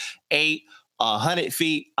sits 8, 100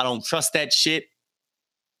 feet. I don't trust that shit.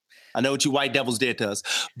 I know what you white devils did to us,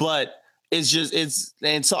 but space,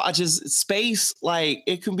 like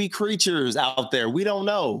it can be creatures out there. We don't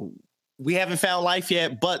know. We haven't found life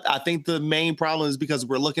yet, but I think the main problem is because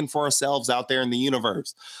we're looking for ourselves out there in the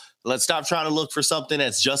universe. Let's stop trying to look for something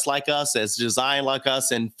that's just like us, that's designed like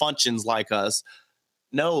us and functions like us.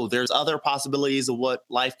 No, there's other possibilities of what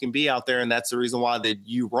life can be out there. And that's the reason why the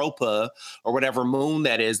Europa or whatever moon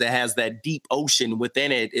that is, that has that deep ocean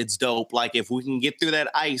within it, it's dope. Like if we can get through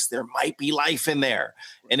that ice, there might be life in there.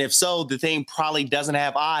 And if so, the thing probably doesn't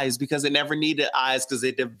have eyes because it never needed eyes because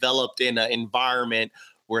it developed in an environment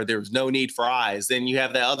where there's no need for eyes. Then you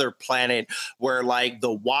have the other planet where like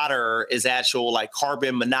the water is actual like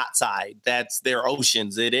carbon monoxide. That's their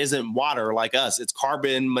oceans. It isn't water like us. It's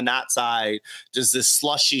carbon monoxide, just this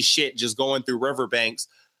slushy shit just going through riverbanks.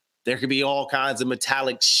 There could be all kinds of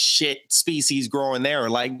metallic shit species growing there.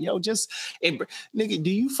 Like, nigga, do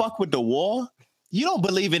you fuck with the war? You don't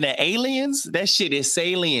believe in the aliens? That shit is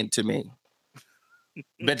salient to me.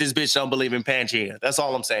 Bet this bitch don't believe in Pangea. That's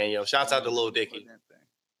all I'm saying, yo. Shouts out to Lil Dicky.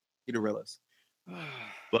 He the realest.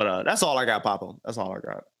 But that's all I got, Papa. That's all I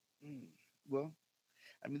got. Well,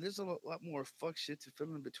 I mean, there's a lot more fuck shit to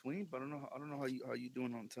fill in between, but I don't know how you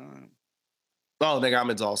doing on time. Oh, nigga, I'm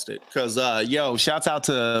exhausted. Cause shouts out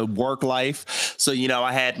to work life. So,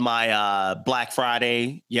 I had my Black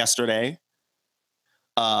Friday yesterday.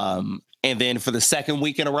 And then for the second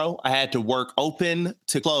week in a row, I had to work open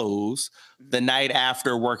to close the night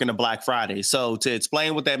after working a Black Friday. So to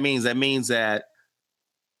explain what that means that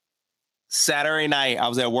Saturday night, I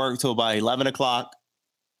was at work till about 11 o'clock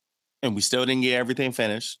and we still didn't get everything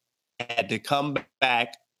finished. I had to come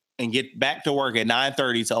back and get back to work at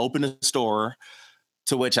 9:30 to open the store,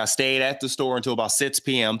 to which I stayed at the store until about 6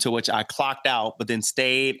 p.m., to which I clocked out, but then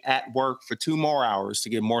stayed at work for 2 more hours to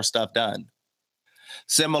get more stuff done.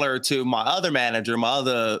 Similar to my other manager, my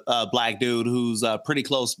other black dude who's pretty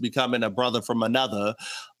close to becoming a brother from another,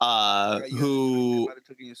 who might have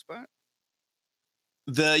taken your spot.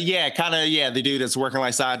 The dude that's working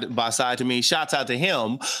like side by side to me. Shouts out to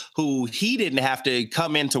him, who he didn't have to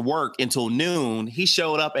come into work until noon. He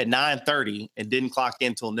showed up at 9:30 and didn't clock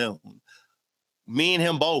in till noon. Me and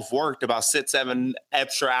him both worked about 6-7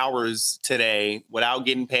 extra hours today without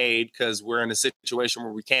getting paid because we're in a situation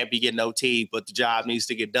where we can't be getting OT, but the job needs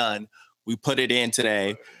to get done. We put it in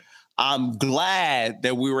today. I'm glad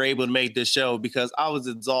that we were able to make this show because I was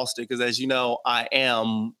exhausted because, as you know, I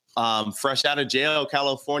am fresh out of jail,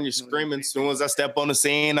 California, screaming. As soon as I step on the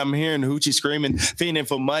scene, I'm hearing Hoochie screaming, fiending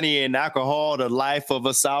for money and alcohol, the life of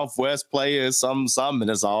a Southwest player, something, and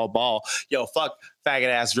it's all ball. Yo, fuck faggot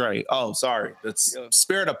ass Dre. Oh, sorry. The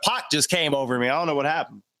spirit of pot just came over me. I don't know what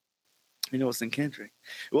happened. You know what's in Kendrick?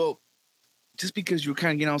 Well, just because you were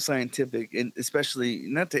kind of getting all scientific, and especially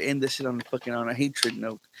not to end this shit on a hatred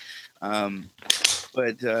note,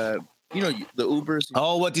 but the Ubers.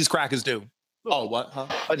 Oh, what these crackers do. Oh, what? Huh?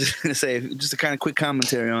 I was just going to say, just a kind of quick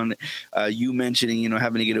commentary on it. You mentioning,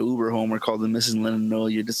 having to get an Uber home or call them Mrs. Lennon know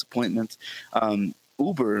your disappointment.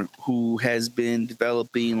 Uber, who has been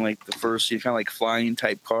developing like the first kind of like flying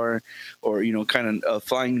type car or, kind of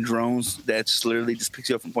flying drones that just literally just picks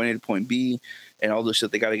you up from point A to point B and all the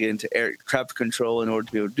shit they got to get into air traffic control in order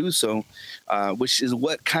to be able to do so, which is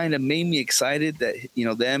what kind of made me excited that,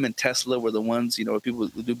 them and Tesla were the ones, people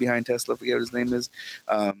who do behind Tesla, I forget what his name is.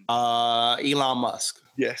 Elon Musk.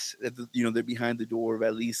 Yes, they're behind the door of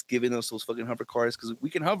at least giving us those fucking hover cars because we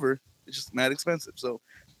can hover. It's just not expensive. So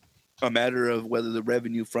a matter of whether the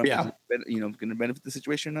revenue front is, going to benefit the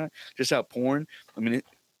situation or not. Just how porn. I mean,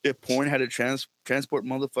 if porn had to transport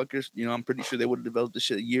motherfuckers, I'm pretty sure they would have developed this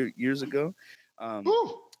shit years ago.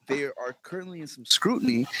 They are currently in some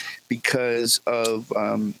scrutiny because of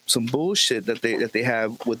some bullshit that they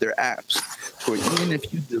have with their apps. Where even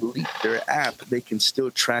if you delete their app, they can still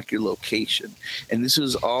track your location. And this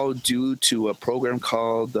is all due to a program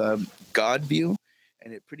called Godview.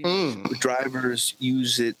 And it pretty much drivers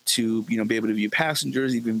use it to, be able to view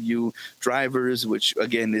passengers, even view drivers, which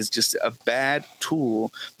again is just a bad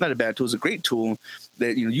tool. Not a bad tool; it's a great tool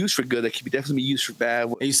that used for good that can definitely be used for bad.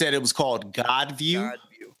 And you said it was called Godview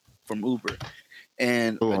from Uber,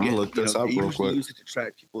 and again, they usually use it to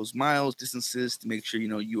track people's miles, distances, to make sure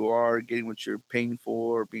you are getting what you're paying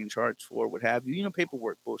for, or being charged for, what have you.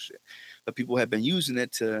 Paperwork bullshit. But people have been using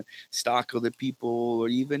it to stalk other people, or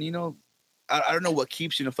even I don't know what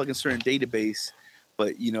keeps you in a fucking certain database,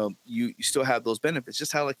 but you still have those benefits.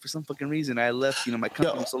 Just how, like, for some fucking reason I left my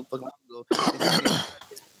company so fucking long ago.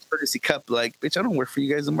 Courtesy cup, like, bitch, I don't work for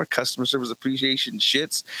you guys. No more customer service appreciation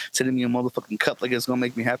shits. Sending me a motherfucking cup like it's gonna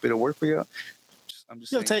make me happy to work for you. I'm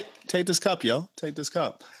just saying. Take this cup, yo. Take this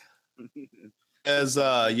cup. As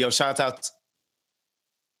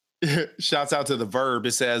shouts out to the Verb.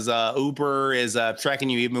 It says Uber is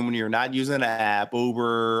tracking you even when you're not using an app.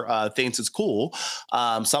 Uber thinks it's cool.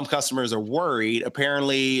 Some customers are worried.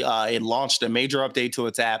 Apparently, it launched a major update to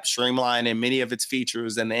its app, streamlining many of its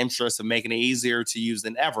features in the interest of making it easier to use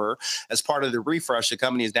than ever. As part of the refresh, the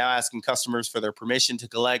company is now asking customers for their permission to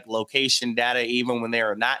collect location data even when they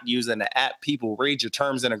are not using the app. People, read your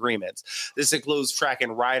terms and agreements. This includes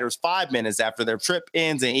tracking riders 5 minutes after their trip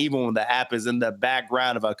ends, and even when the app is in the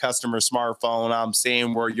background of a customer smartphone. I'm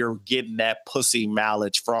seeing where you're getting that pussy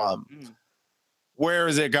mileage from. Where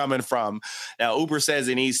is it coming from? Now, Uber says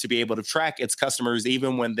it needs to be able to track its customers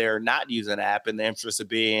even when they're not using the app in the interest of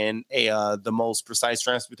being the most precise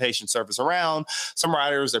transportation service around. Some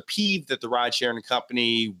riders are peeved that the ride-sharing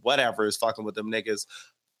company, whatever, is fucking with them niggas.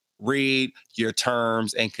 Read your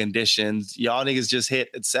terms and conditions. Y'all niggas just hit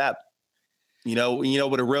accept. You know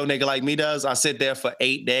what a real nigga like me does? I sit there for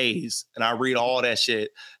 8 days and I read all that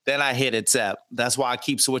shit. Then I hit accept. That's why I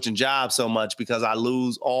keep switching jobs so much, because I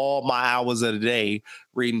lose all my hours of the day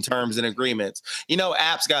reading terms and agreements. You know,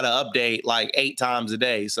 apps got to update like 8 times a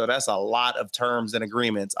day. So that's a lot of terms and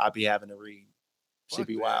agreements I be having to read. Should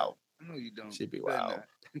be wild. No, you don't. Should be wild.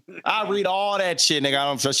 I read all that shit, nigga. I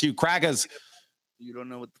don't trust you. Crackers. You don't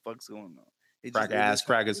know what the fuck's going on.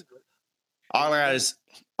 Crackers. All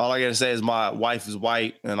I gotta say is my wife is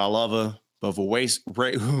white and I love her. But if a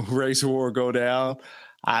race war go down,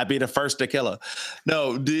 I'd be the first to kill her.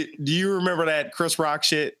 No, do you remember that Chris Rock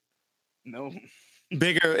shit? No.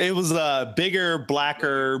 It was bigger,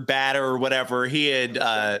 blacker, badder, whatever. He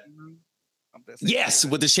had yes,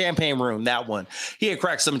 with the champagne room, that one. He had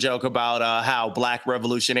cracked some joke about how black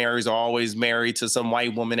revolutionaries are always married to some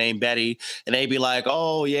white woman named Betty. And they'd be like,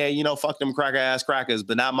 oh, yeah, you know, fuck them cracker-ass crackers,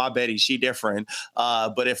 but not my Betty. She different.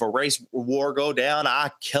 But if a race war go down,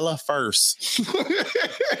 I kill her first.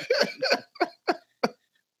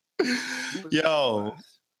 Yo.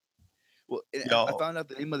 Well, I found out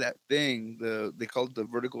the name of that thing. They call it the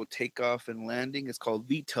vertical takeoff and landing. It's called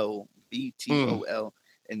VTOL, VTOL.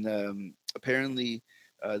 And apparently,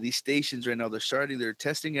 these stations right now, they're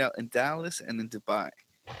testing it out in Dallas and in Dubai.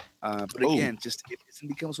 But again, just it's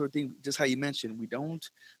become sort of thing, just how you mentioned, we don't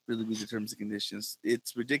really read the terms and conditions.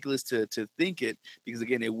 It's ridiculous to think it, because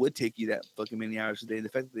again, it would take you that fucking many hours a day. The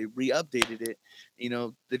fact that they re-updated it, you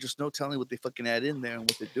know, there's just no telling what they fucking add in there and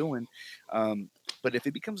what they're doing. But if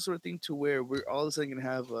it becomes a sort of thing to where we're all of a sudden gonna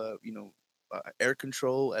have air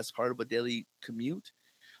control as part of a daily commute,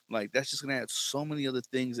 like that's just gonna add so many other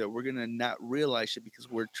things that we're gonna not realize it, because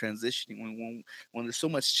we're transitioning. When there's so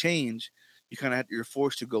much change, you're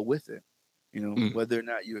forced to go with it, you know, whether or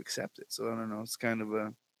not you accept it. So I don't know. It's kind of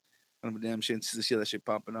a damn shame to see that shit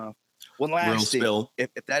popping off. One last thing, if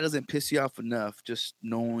that doesn't piss you off enough, just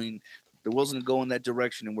knowing the world's gonna go in that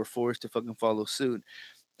direction and we're forced to fucking follow suit.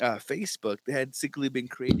 Facebook, they had secretly been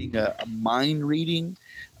creating a mind reading.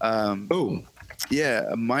 A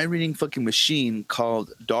mind reading fucking machine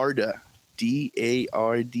called Darda,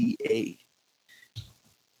 DARDA.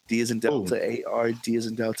 D as in Delta, ARD as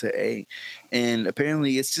in Delta A, and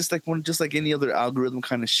apparently it's just like any other algorithm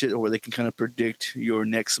kind of shit, where they can kind of predict your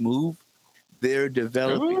next move. They're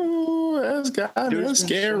developing. That's kind of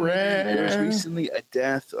scary. There was recently a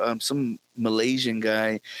death. Some Malaysian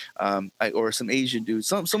guy, or some Asian dude,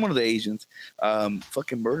 some one of the Asians,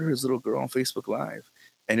 fucking murdered his little girl on Facebook Live.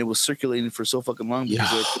 And it was circulating for so fucking long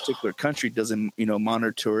because a particular country doesn't,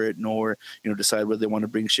 monitor it, nor, decide whether they want to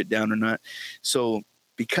bring shit down or not. So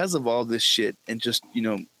because of all this shit, and just,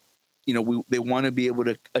 they want to be able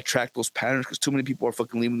to attract those patterns, because too many people are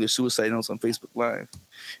fucking leaving their suicide notes on Facebook Live.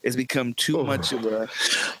 It's become too much of a,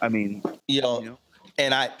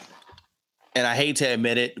 and I hate to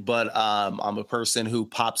admit it, but I'm a person who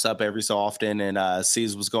pops up every so often and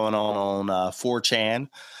sees what's going on 4chan,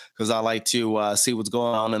 because I like to see what's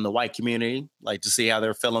going on in the white community, like to see how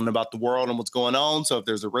they're feeling about the world and what's going on. So if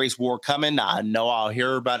there's a race war coming, I know I'll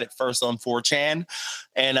hear about it first on 4chan.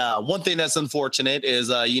 And one thing that's unfortunate is,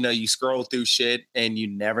 you scroll through shit and you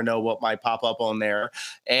never know what might pop up on there.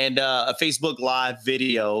 And a Facebook Live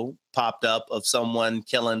video popped up of someone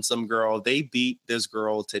killing some girl. They beat this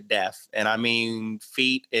girl to death. And I mean,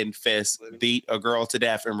 feet and fists, beat a girl to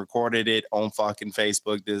death and recorded it on fucking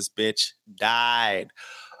Facebook. This bitch died.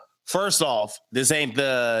 First off, this ain't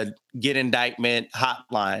the get indictment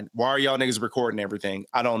hotline. Why are y'all niggas recording everything?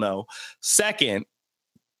 I don't know. Second,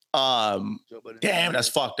 damn, that's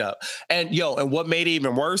fucked up. And what made it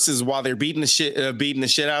even worse is while they're beating the shit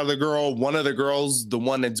out of the girl, one of the girls, the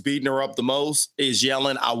one that's beating her up the most, is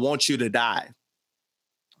yelling, "I want you to die."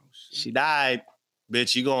 Oh, she died.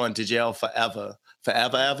 Bitch, you going to jail forever.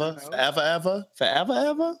 Forever, ever? Forever, ever? Forever,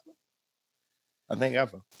 ever? I think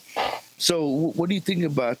ever. So what do you think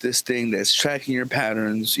about this thing that's tracking your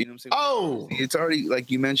patterns? You know what I'm saying? It's already,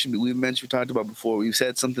 like you mentioned, we talked about before. We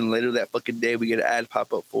said something later that fucking day, we get an ad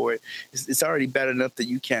pop up for it. It's already bad enough that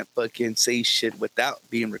you can't fucking say shit without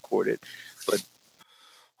being recorded. But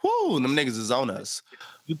them niggas is on us.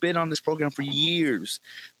 You've been on this program for years.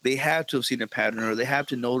 They have to have seen a pattern, or they have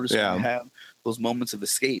to notice when you have those moments of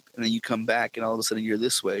escape, and then you come back and all of a sudden you're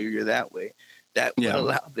this way or you're that way. That would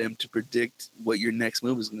allow them to predict what your next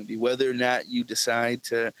move is going to be, whether or not you decide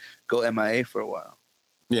to go MIA for a while.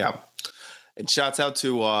 Yeah. And shouts out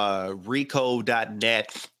to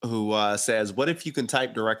Rico.net, who says, what if you can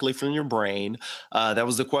type directly from your brain? That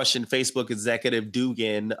was the question Facebook executive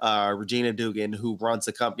Dugan, Regina Dugan, who runs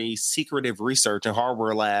the company Secretive Research and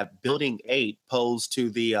Hardware Lab, Building 8, posed to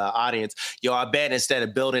the audience. I bet instead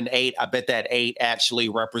of Building 8, I bet that 8 actually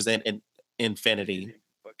represent an infinity.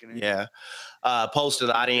 Fucking Yeah. Post to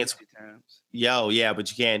the audience. Yo, yeah,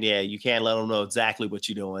 but you can't let them know exactly what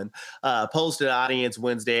you're doing. Post to the audience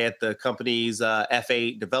Wednesday at the company's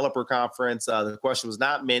F8 developer conference. The question was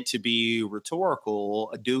not meant to be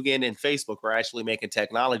rhetorical. Dugan and Facebook are actually making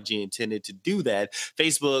technology intended to do that.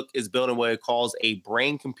 Facebook is building what it calls a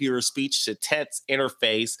brain-computer speech-to-text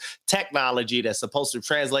interface technology that's supposed to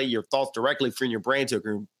translate your thoughts directly from your brain to a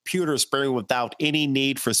computer screen without any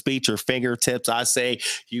need for speech or fingertips. I say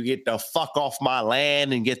you get the fuck off my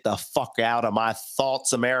land and get the fuck out of my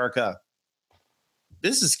thoughts, America.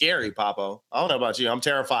 This is scary, Papo. I don't know about you. I'm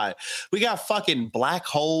terrified. We got fucking black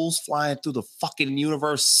holes flying through the fucking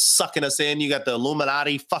universe, sucking us in. You got the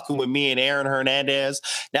Illuminati fucking with me and Aaron Hernandez.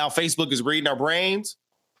 Now Facebook is reading our brains.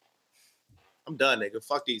 I'm done, nigga.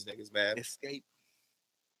 Fuck these niggas, man. Escape.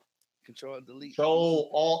 Control, delete. Control,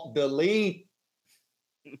 Alt, Delete.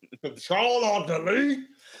 Control, Alt, Delete.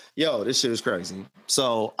 Yo, this shit is crazy.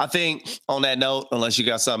 So I think on that note, unless you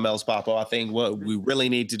got something else, Papo, I think what we really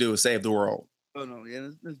need to do is save the world. Oh no, yeah,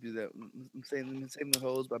 let's do that. I'm saving the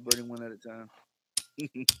hoes by burning one at a time. I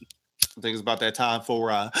think it's about that time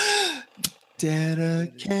for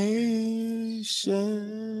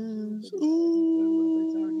dedications.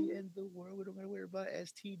 Ooh. End the world. We don't gotta worry about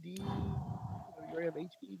STD. We don't worry about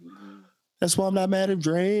HPV. That's why I'm not mad at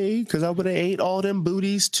Dre, because I would have ate all them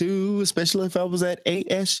booties too, especially if I was at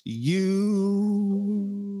ASU.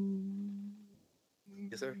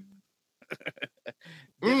 Yes, sir.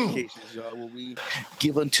 Dedications, y'all, will we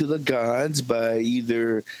give unto the gods by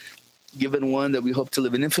either giving one that we hope to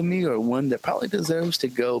live in infamy or one that probably deserves to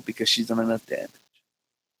go because she's done enough damage.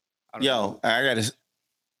 Yo, I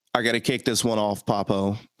gotta kick this one off,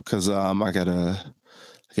 Papo, because I got a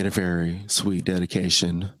very sweet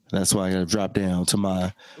dedication. That's why I gotta drop down to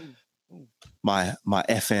my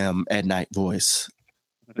FM at night voice.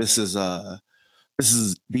 This is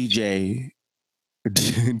DJ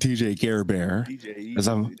Care Bear.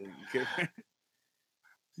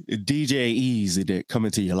 DJ Easy that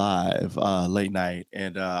coming to you live late night,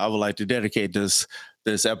 and I would like to dedicate this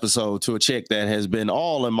episode to a chick that has been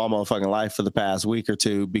all in my motherfucking life for the past week or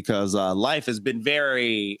two, because life has been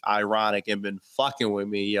very ironic and been fucking with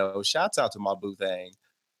me. Yo, shouts out to my boo thing,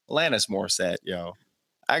 Alanis Morissette. Yo,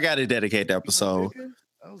 I got to dedicate the episode.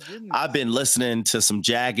 I've been listening to some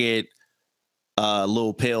Jagged,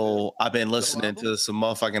 Lil Pill. I've been listening to some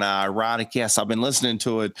motherfucking ironic. Yes, I've been listening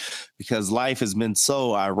to it because life has been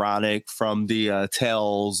so ironic, from the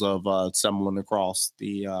tales of stumbling across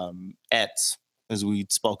the Ets, as we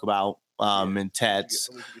spoke about, in Tats,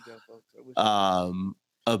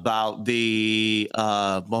 about the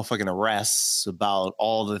motherfucking arrests, about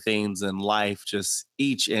all the things in life, just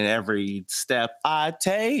each and every step I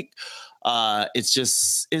take. It's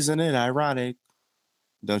just, isn't it ironic?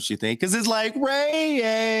 Don't you think? Because it's like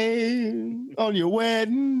rain on your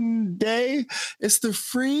wedding day. It's the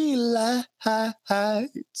free lights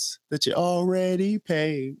that you already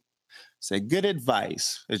paid. It's a good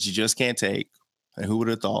advice that you just can't take. And who would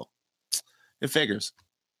have thought? It figures.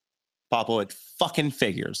 Papo, it fucking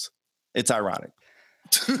figures. It's ironic.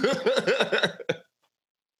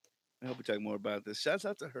 I hope we talk more about this. Shouts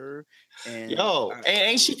out to her. And yo,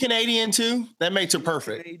 ain't she Canadian too? That makes her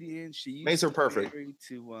perfect. Canadian. She makes her perfect.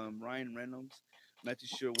 To Ryan Reynolds. I'm not too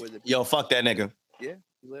sure where the. Yo, fuck that nigga. Yeah,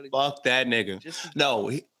 fuck that nigga. No,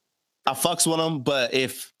 I fucks with him, but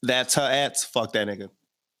if that's her ex, fuck that nigga.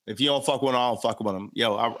 If you don't fuck with him, I don't fuck with him.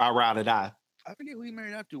 Yo, I ride or die. I forget who he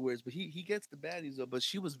married afterwards, but he gets the baddies though. But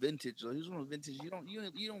she was vintage. Though. He was one of vintage. You don't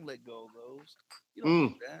let go of those. You don't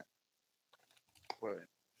do that. Right.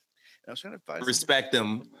 I was trying to find respect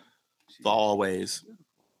them for always.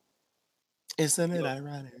 Isn't it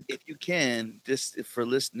ironic? If you can, just for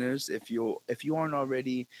listeners, if you aren't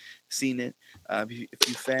already seen it, if you're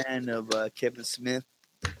a fan of Kevin Smith,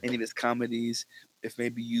 any of his comedies, if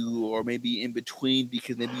maybe you or maybe in between,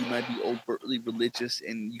 because maybe you might be overtly religious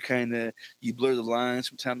and you blur the lines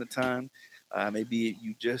from time to time. Maybe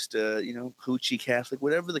you just hoochie Catholic,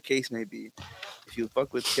 whatever the case may be. If you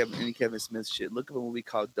fuck with any Kevin Smith shit, look at a movie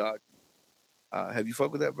called Dogma. Have you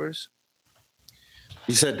fucked with that verse?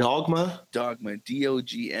 You said Dogma? Dogma,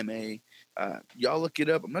 Dogma. Y'all look it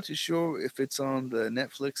up. I'm not too sure if it's on the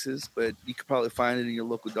Netflixes, but you could probably find it in your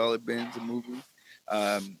local dollar bins, a movie.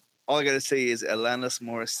 All I gotta say is Alanis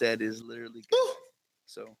Morissette is literally good.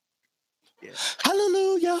 So, yeah.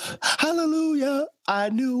 Hallelujah, hallelujah. I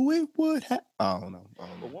knew it would happen. I don't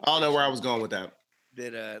know where I was going with that.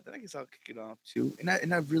 That I guess I'll kick it off too.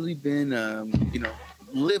 And I've really been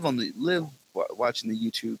watching the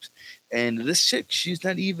YouTubes, and this chick, she's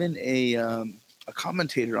not even a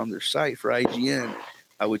commentator on their site for IGN.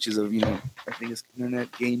 which is I think it's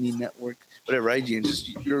Internet Gaming Network, whatever. IGN, just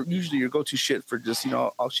you're usually your go-to shit for just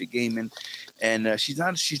all shit gaming, and she's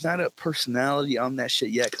not a personality on that shit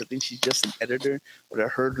yet, because I think she's just an editor. But I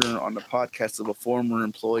heard her on the podcast of a former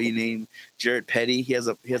employee named Jared Petty. He has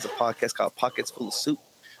a podcast called Pockets Full of Soup,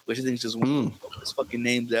 which I think is just one of the best fucking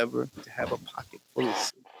names ever, to have a pocket full of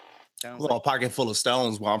soup. Well, a pocket full of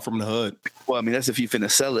stones. Well, I'm from the hood. Well, I mean, that's if you finna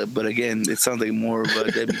sell it. But again, it sounds like more of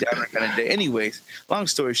a Debbie Downer kind of day. Anyways, long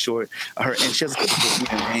story short, and she has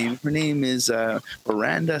a name. Her name is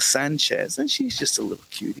Miranda Sanchez, and she's just a little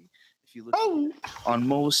cutie. If you look on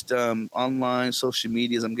most online social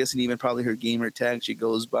medias, I'm guessing even probably her gamer tag, she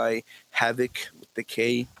goes by Havoc with the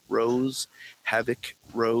K Rose, Havoc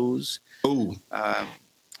Rose. Ooh.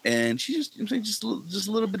 And she's just a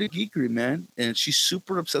little bit of geekery, man. And she's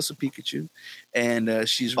super obsessed with Pikachu, and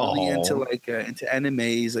she's really into into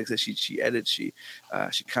animes. Like I said, she edits, she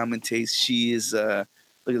commentates. She is look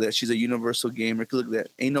at that. She's a universal gamer. Look at that.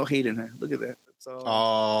 Ain't no hate in her. Look at that. That's all.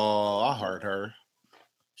 Oh, I heard her.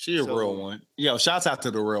 She a real one. Yo, shouts out to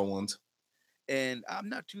the real ones. And I'm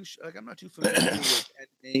not too familiar with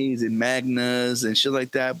animes and magnas and shit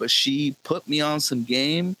like that, but she put me on some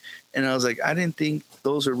game, and I was like, I didn't think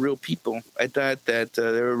those are real people. I thought that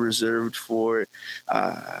they were reserved for,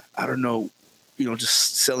 I don't know,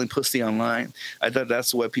 just selling pussy online. I thought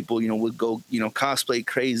that's why people, would go, cosplay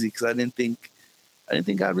crazy, because I didn't think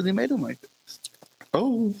God really made them like this.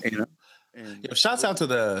 Oh, And shouts out to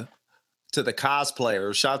the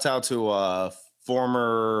cosplayers. Shouts out to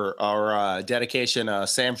former or dedication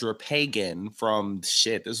Sandra Pagan from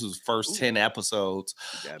this was first 10 episodes.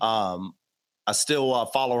 I still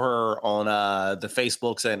follow her on the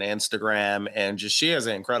Facebooks and Instagram, and she has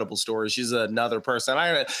an incredible story. She's another person.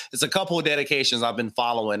 It's a couple of dedications I've been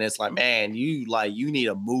following. It's like, man, you need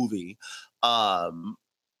a movie.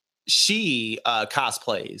 She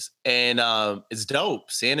cosplays, and it's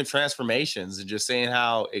dope seeing the transformations and just seeing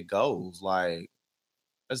how it goes. Like,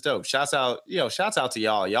 that's dope. Shouts out to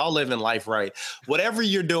y'all. Y'all living life right. Whatever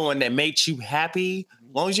you're doing that makes you happy,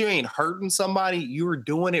 as long as you ain't hurting somebody, you're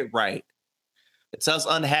doing it right. It's us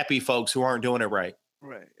unhappy folks who aren't doing it right.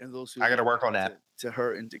 Right. And those who I got to work on that. To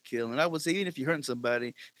hurt and to kill. And I would say, even if you're hurting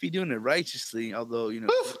somebody, if you're doing it righteously, although, you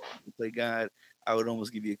play God, I would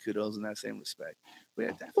almost give you kudos in that same respect. But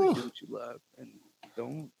yeah, definitely do what you love, and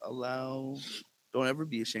don't ever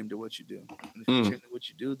be ashamed of what you do. And if you're ashamed of what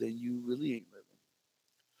you do, then you really ain't living.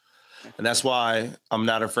 And that's why I'm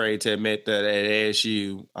not afraid to admit that at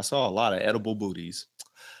ASU, I saw a lot of edible booties.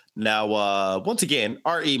 Now, once again,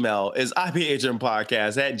 our email is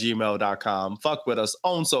ibhmpodcast@gmail.com. Fuck with us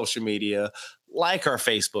on social media. Like our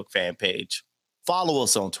Facebook fan page. Follow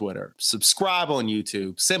us on Twitter. Subscribe on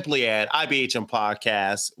YouTube. Simply add IBHM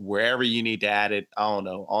Podcast wherever you need to add it. I don't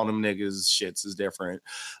know. All them niggas shits is different.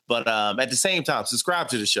 But at the same time, subscribe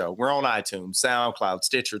to the show. We're on iTunes, SoundCloud,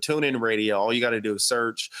 Stitcher, TuneIn Radio. All you got to do is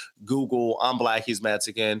search, Google, I'm Black, He's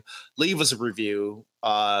Mexican. Leave us a review.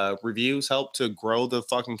 Reviews help to grow the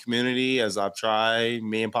fucking community. As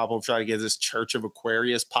me and Papa try to get this Church of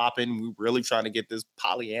Aquarius popping. We really trying to get this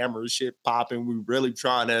polyamorous shit popping. We really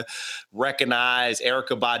trying to recognize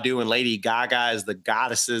Erykah Badu and Lady Gaga as the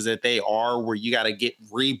goddesses that they are, where you got to get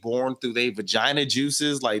reborn through their vagina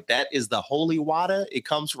juices. Like, that is the holy water. It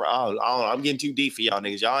comes from, I don't know, I'm getting too deep for y'all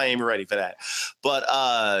niggas. Y'all ain't even ready for that. But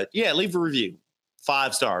yeah, leave a review.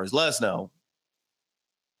 5 stars. Let us know.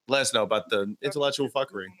 Let us know about the intellectual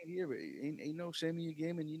fuckery. Ain't no shame in your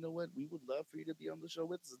game, and you know what? We would love for you to be on the show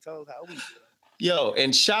with us and tell us how we do. Yo,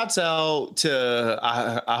 and shouts out to,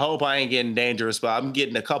 I hope I ain't getting dangerous, but I'm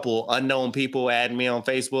getting a couple unknown people adding me on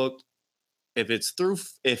Facebook. If it's through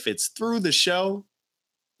the show,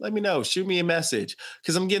 let me know. Shoot me a message,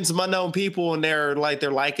 because I'm getting some unknown people, and they're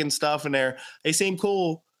liking stuff, and they seem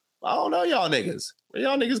cool. I don't know y'all niggas. Where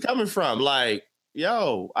y'all niggas coming from? Like,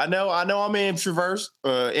 yo, I know I'm an introvert.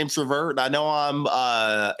 I know I'm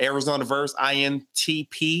Arizona verse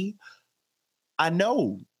INTP. I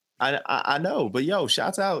know, but yo,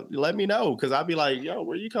 shouts out. Let me know, because I'll be like, yo,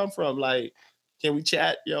 where you come from? Like, can we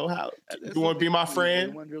chat? Yo, how you want to be my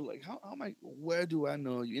friend? I wonder, like, where do I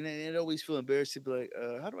know you? And it always feel embarrassed to be like,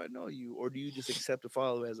 how do I know you? Or do you just accept a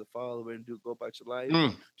follower as a follower and go about your life?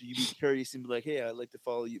 Do you be curious and be like, hey, I'd like to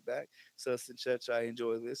follow you back? Such and such, I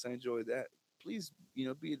enjoy this, I enjoy that. Please,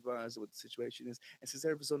 be advised of what the situation is. And since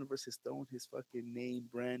Arizona Verse has thrown his fucking name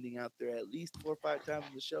branding out there at least 4 or 5 times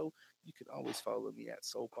in the show, you can always follow me at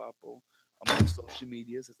Soulpapo. I'm on social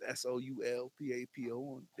medias. It's SOULPAPO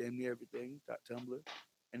on damn near everything. .tumblr,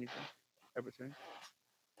 anything, everything.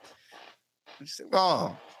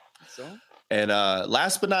 Oh, So. And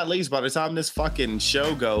last but not least, by the time this fucking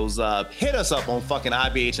show goes up, hit us up on fucking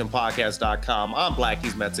IBHMpodcast.com. I'm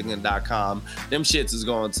BlackHe'sMexican.com. Them shits is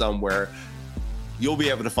going somewhere. You'll be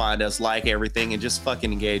able to find us, like everything, and just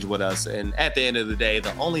fucking engage with us. And at the end of the day,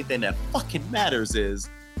 the only thing that fucking matters is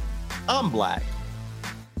I'm black.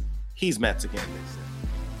 He's Mexican.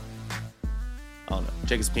 I don't know.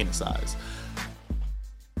 Check his penis size.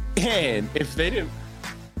 And if they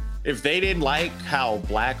didn't like how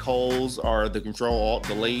black holes are the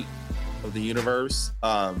Control-Alt-Delete of the universe,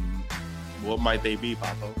 what might they be,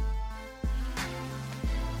 Papo?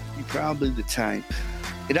 You're probably the type.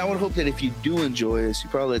 And I would hope that if you do enjoy us,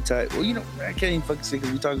 you're probably the type. Well, you know, I can't even fucking say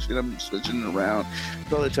because we talking shit. I'm switching it around. You're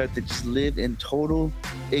probably the type that just live in total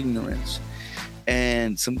ignorance.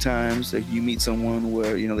 And sometimes like, you meet someone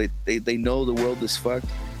where, you know, they know the world is fucked.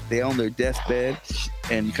 They on their deathbed,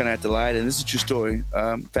 and you kind of have to lie. And this is a true story.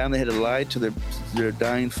 Family had to lie to their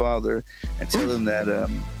dying father and tell them that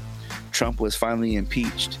Trump was finally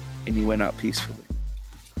impeached, and he went out peacefully.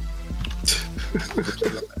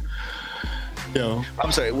 Yo.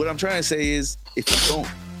 I'm sorry. What I'm trying to say is, if you don't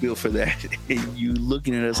feel for that, and you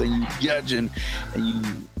looking at us and you judging, and you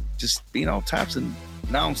just being all types of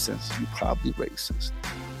nonsense, you're probably racist.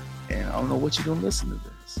 And I don't know what you're gonna listen to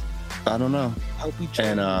this. I don't know. I hope you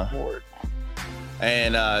try more.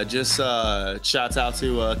 And just shouts out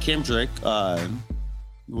to Kendrick.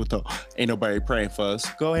 With the ain't nobody praying for us.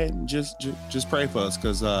 Go ahead and just pray for us,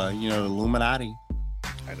 cause you know the Illuminati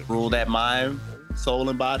rule that mind, soul,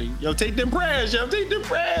 and body. Yo, take them prayers, yo. Take them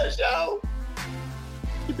prayers, yo.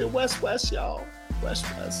 Keep it west, y'all. West.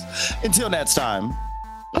 Until next time.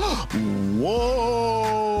 Whoa.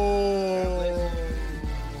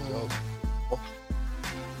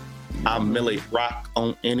 I'm Millie Rock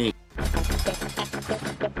on any. Oh,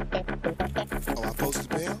 I posted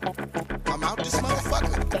bail? I'm out this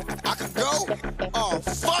motherfucker. I can go? Oh,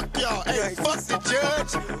 fuck y'all. Hey, fuck the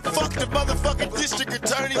judge. Fuck the motherfucking district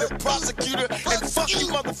attorney, the prosecutor, and fuck you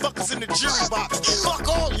motherfuckers in the jury box. Fuck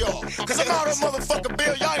all y'all. Cause I'm out on motherfucking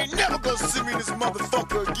bail. Y'all ain't never gonna see me in this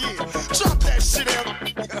motherfucker again. Drop that shit out.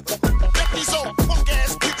 Let these old punk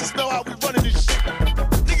ass bitches know how we running this shit.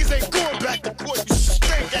 Niggas ain't going back to court, you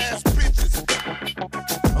stank ass bitches.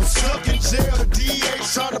 I'm stuck in jail, the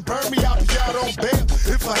DA's trying to burn me out, be out on bail.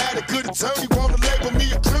 If I had a good attorney, wanna label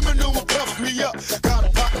me a criminal and cuff me up. Got a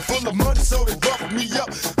pocket full of money, so they rough me up.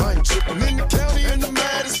 I ain't tripping in the county and the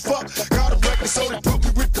mad as fuck. Got a record, so they put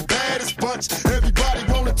me with the baddest bunch. Everybody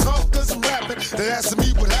wanna talk cause I'm rapping. They asking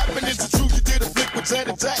me what happened, is it true you did a flick with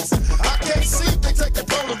Janet Jackson? I can't see, they taking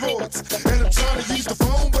Polaroids. And I'm trying to use the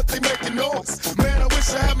phone, but they making noise. Man, I wish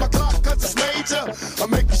I had my clock cause it's major. I'm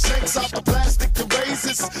making shakes off the plastic and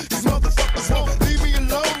razors. These motherfuckers won't leave me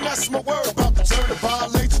alone, that's my word. About to turn a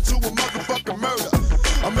violation to a motherfucking murder.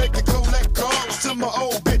 I'm making collect calls to my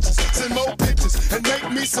old bitches. Send more pictures and make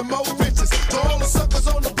me some more riches. To all the suckers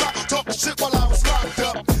on the block talking shit while I was locked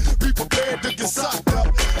up. Be prepared to get socked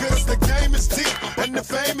up. Cause the game is deep and the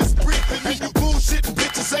fame is brief. And you bullshitting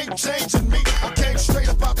bitches ain't changing me. I came straight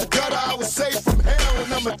up out the gutter, I was saved from hell.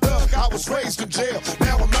 And I'm a thug, I was raised in jail.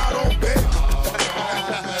 Now I'm out on bail.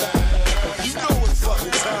 You know what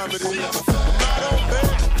fucking time it is. I'm out on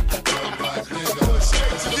bail. I'm going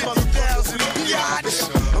straight to 50,000 biatch.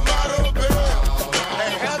 I'm out on bail.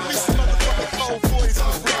 Hey, have me some motherfucking cold voice in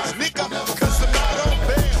the fridge, nigga. Cause I'm out on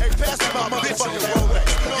bail. Hey, pass me my motherfucking Rolex.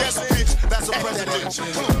 Yes, bitch, that's a presidential.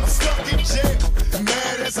 I'm stuck in jail.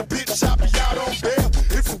 Mad as a bitch, I be out on bail.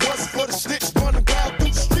 If it wasn't for the snitch running wild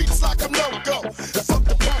through the streets like I'm loco. And fuck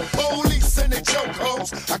the punk police and they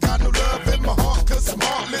chokeholds. I got no love in my heart cause I'm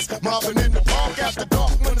heartless. Mobbing in the park after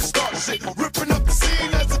dark when it starts shit. Ripping up the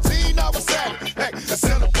scene as a teen, I was at it. Hey, and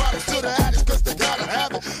selling products to the addicts cause they gotta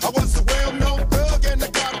have it. I was a well-known thug and I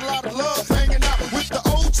got a lot of love. Hanging out with the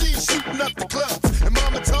OGs, shooting up the clubs. And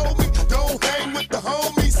mama told me, don't hang with the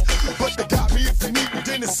homies. But they got me if you need me,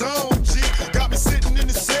 then it's on, G. Got me sitting in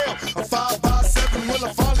the cell, a 5x7. Will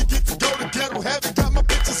I finally get to go to ghetto heaven? Got my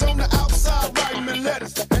bitches on the outside writing me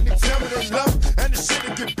letters. And they tell me they love me, and the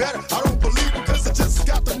shit'll get better. I don't believe them cause I just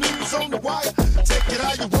got the news on the wire. Take it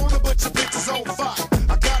how you want it, but your bitch is on fire.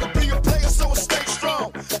 I gotta be a player so I stay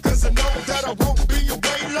strong. Cause I know that I won't be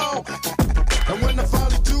away long. And when I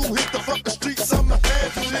finally do hit the fucking streets, I'ma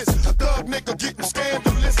handle this. A thug nigga getting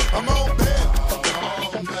scandalous. I'm on bail.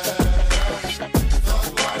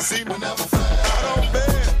 See me never fail. Out on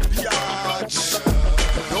bail, biatch.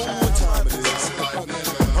 Know what time it is.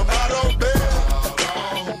 I'm out on bail.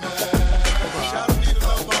 I don't need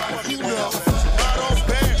another motherfucker. You know. I'm out on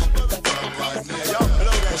bail. Y'all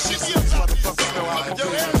blow that shit. These motherfuckers know how to do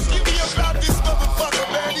it. Yo, give me about this motherfucker,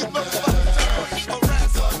 man. These motherfuckers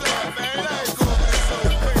harass us.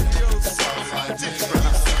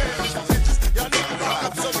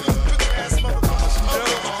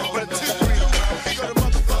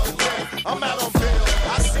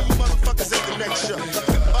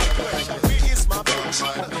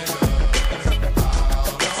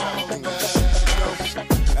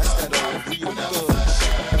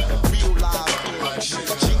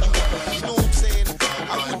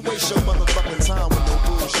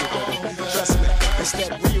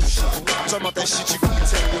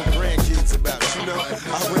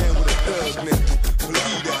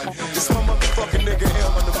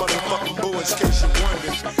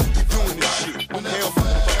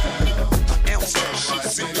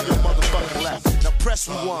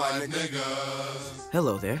 my niggas.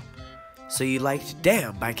 Hello there. So you liked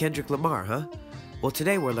Damn by Kendrick Lamar, huh? Well,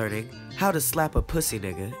 today we're learning how to slap a pussy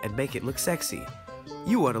nigga and make it look sexy.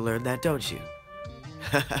 You want to learn that, don't you?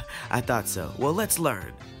 I thought so. Well, let's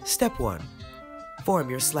learn. Step 1. Form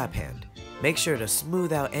your slap hand. Make sure to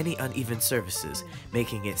smooth out any uneven surfaces,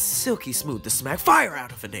 making it silky smooth to smack fire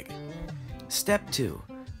out of a nigga. Step 2.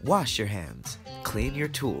 Wash your hands. Clean your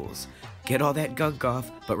tools. Get all that gunk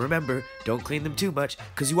off, but remember, don't clean them too much,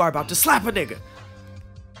 cause you are about to slap a nigga.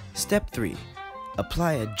 Step 3.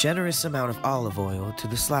 Apply a generous amount of olive oil to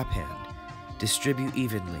the slap hand. Distribute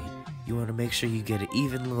evenly. You want to make sure you get an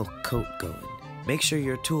even little coat going. Make sure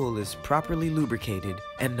your tool is properly lubricated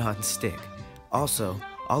and non-stick. Also,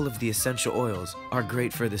 all of the essential oils are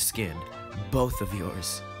great for the skin, both of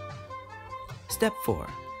yours. Step 4.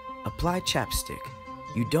 Apply chapstick.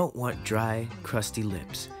 You don't want dry, crusty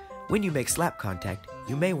lips. When you make slap contact,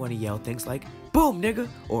 you may want to yell things like, "Boom, nigga,"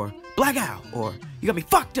 or "Black out," or "You got me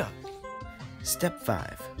fucked up." Step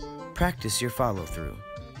 5. Practice your follow-through.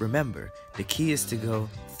 Remember, the key is to go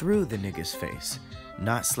through the nigga's face,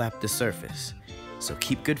 not slap the surface. So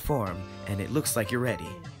keep good form, and it looks like you're ready.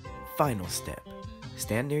 Final step.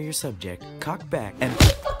 Stand near your subject, cock back, and... What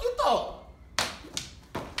the fuck you thought?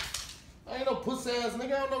 I ain't no pussy ass nigga.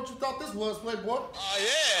 I don't know what you thought this was, Playboy. Oh,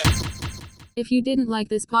 yeah. If you didn't like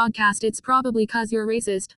this podcast, it's probably 'cause you're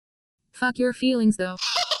racist. Fuck your feelings though.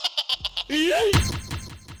 Yeah.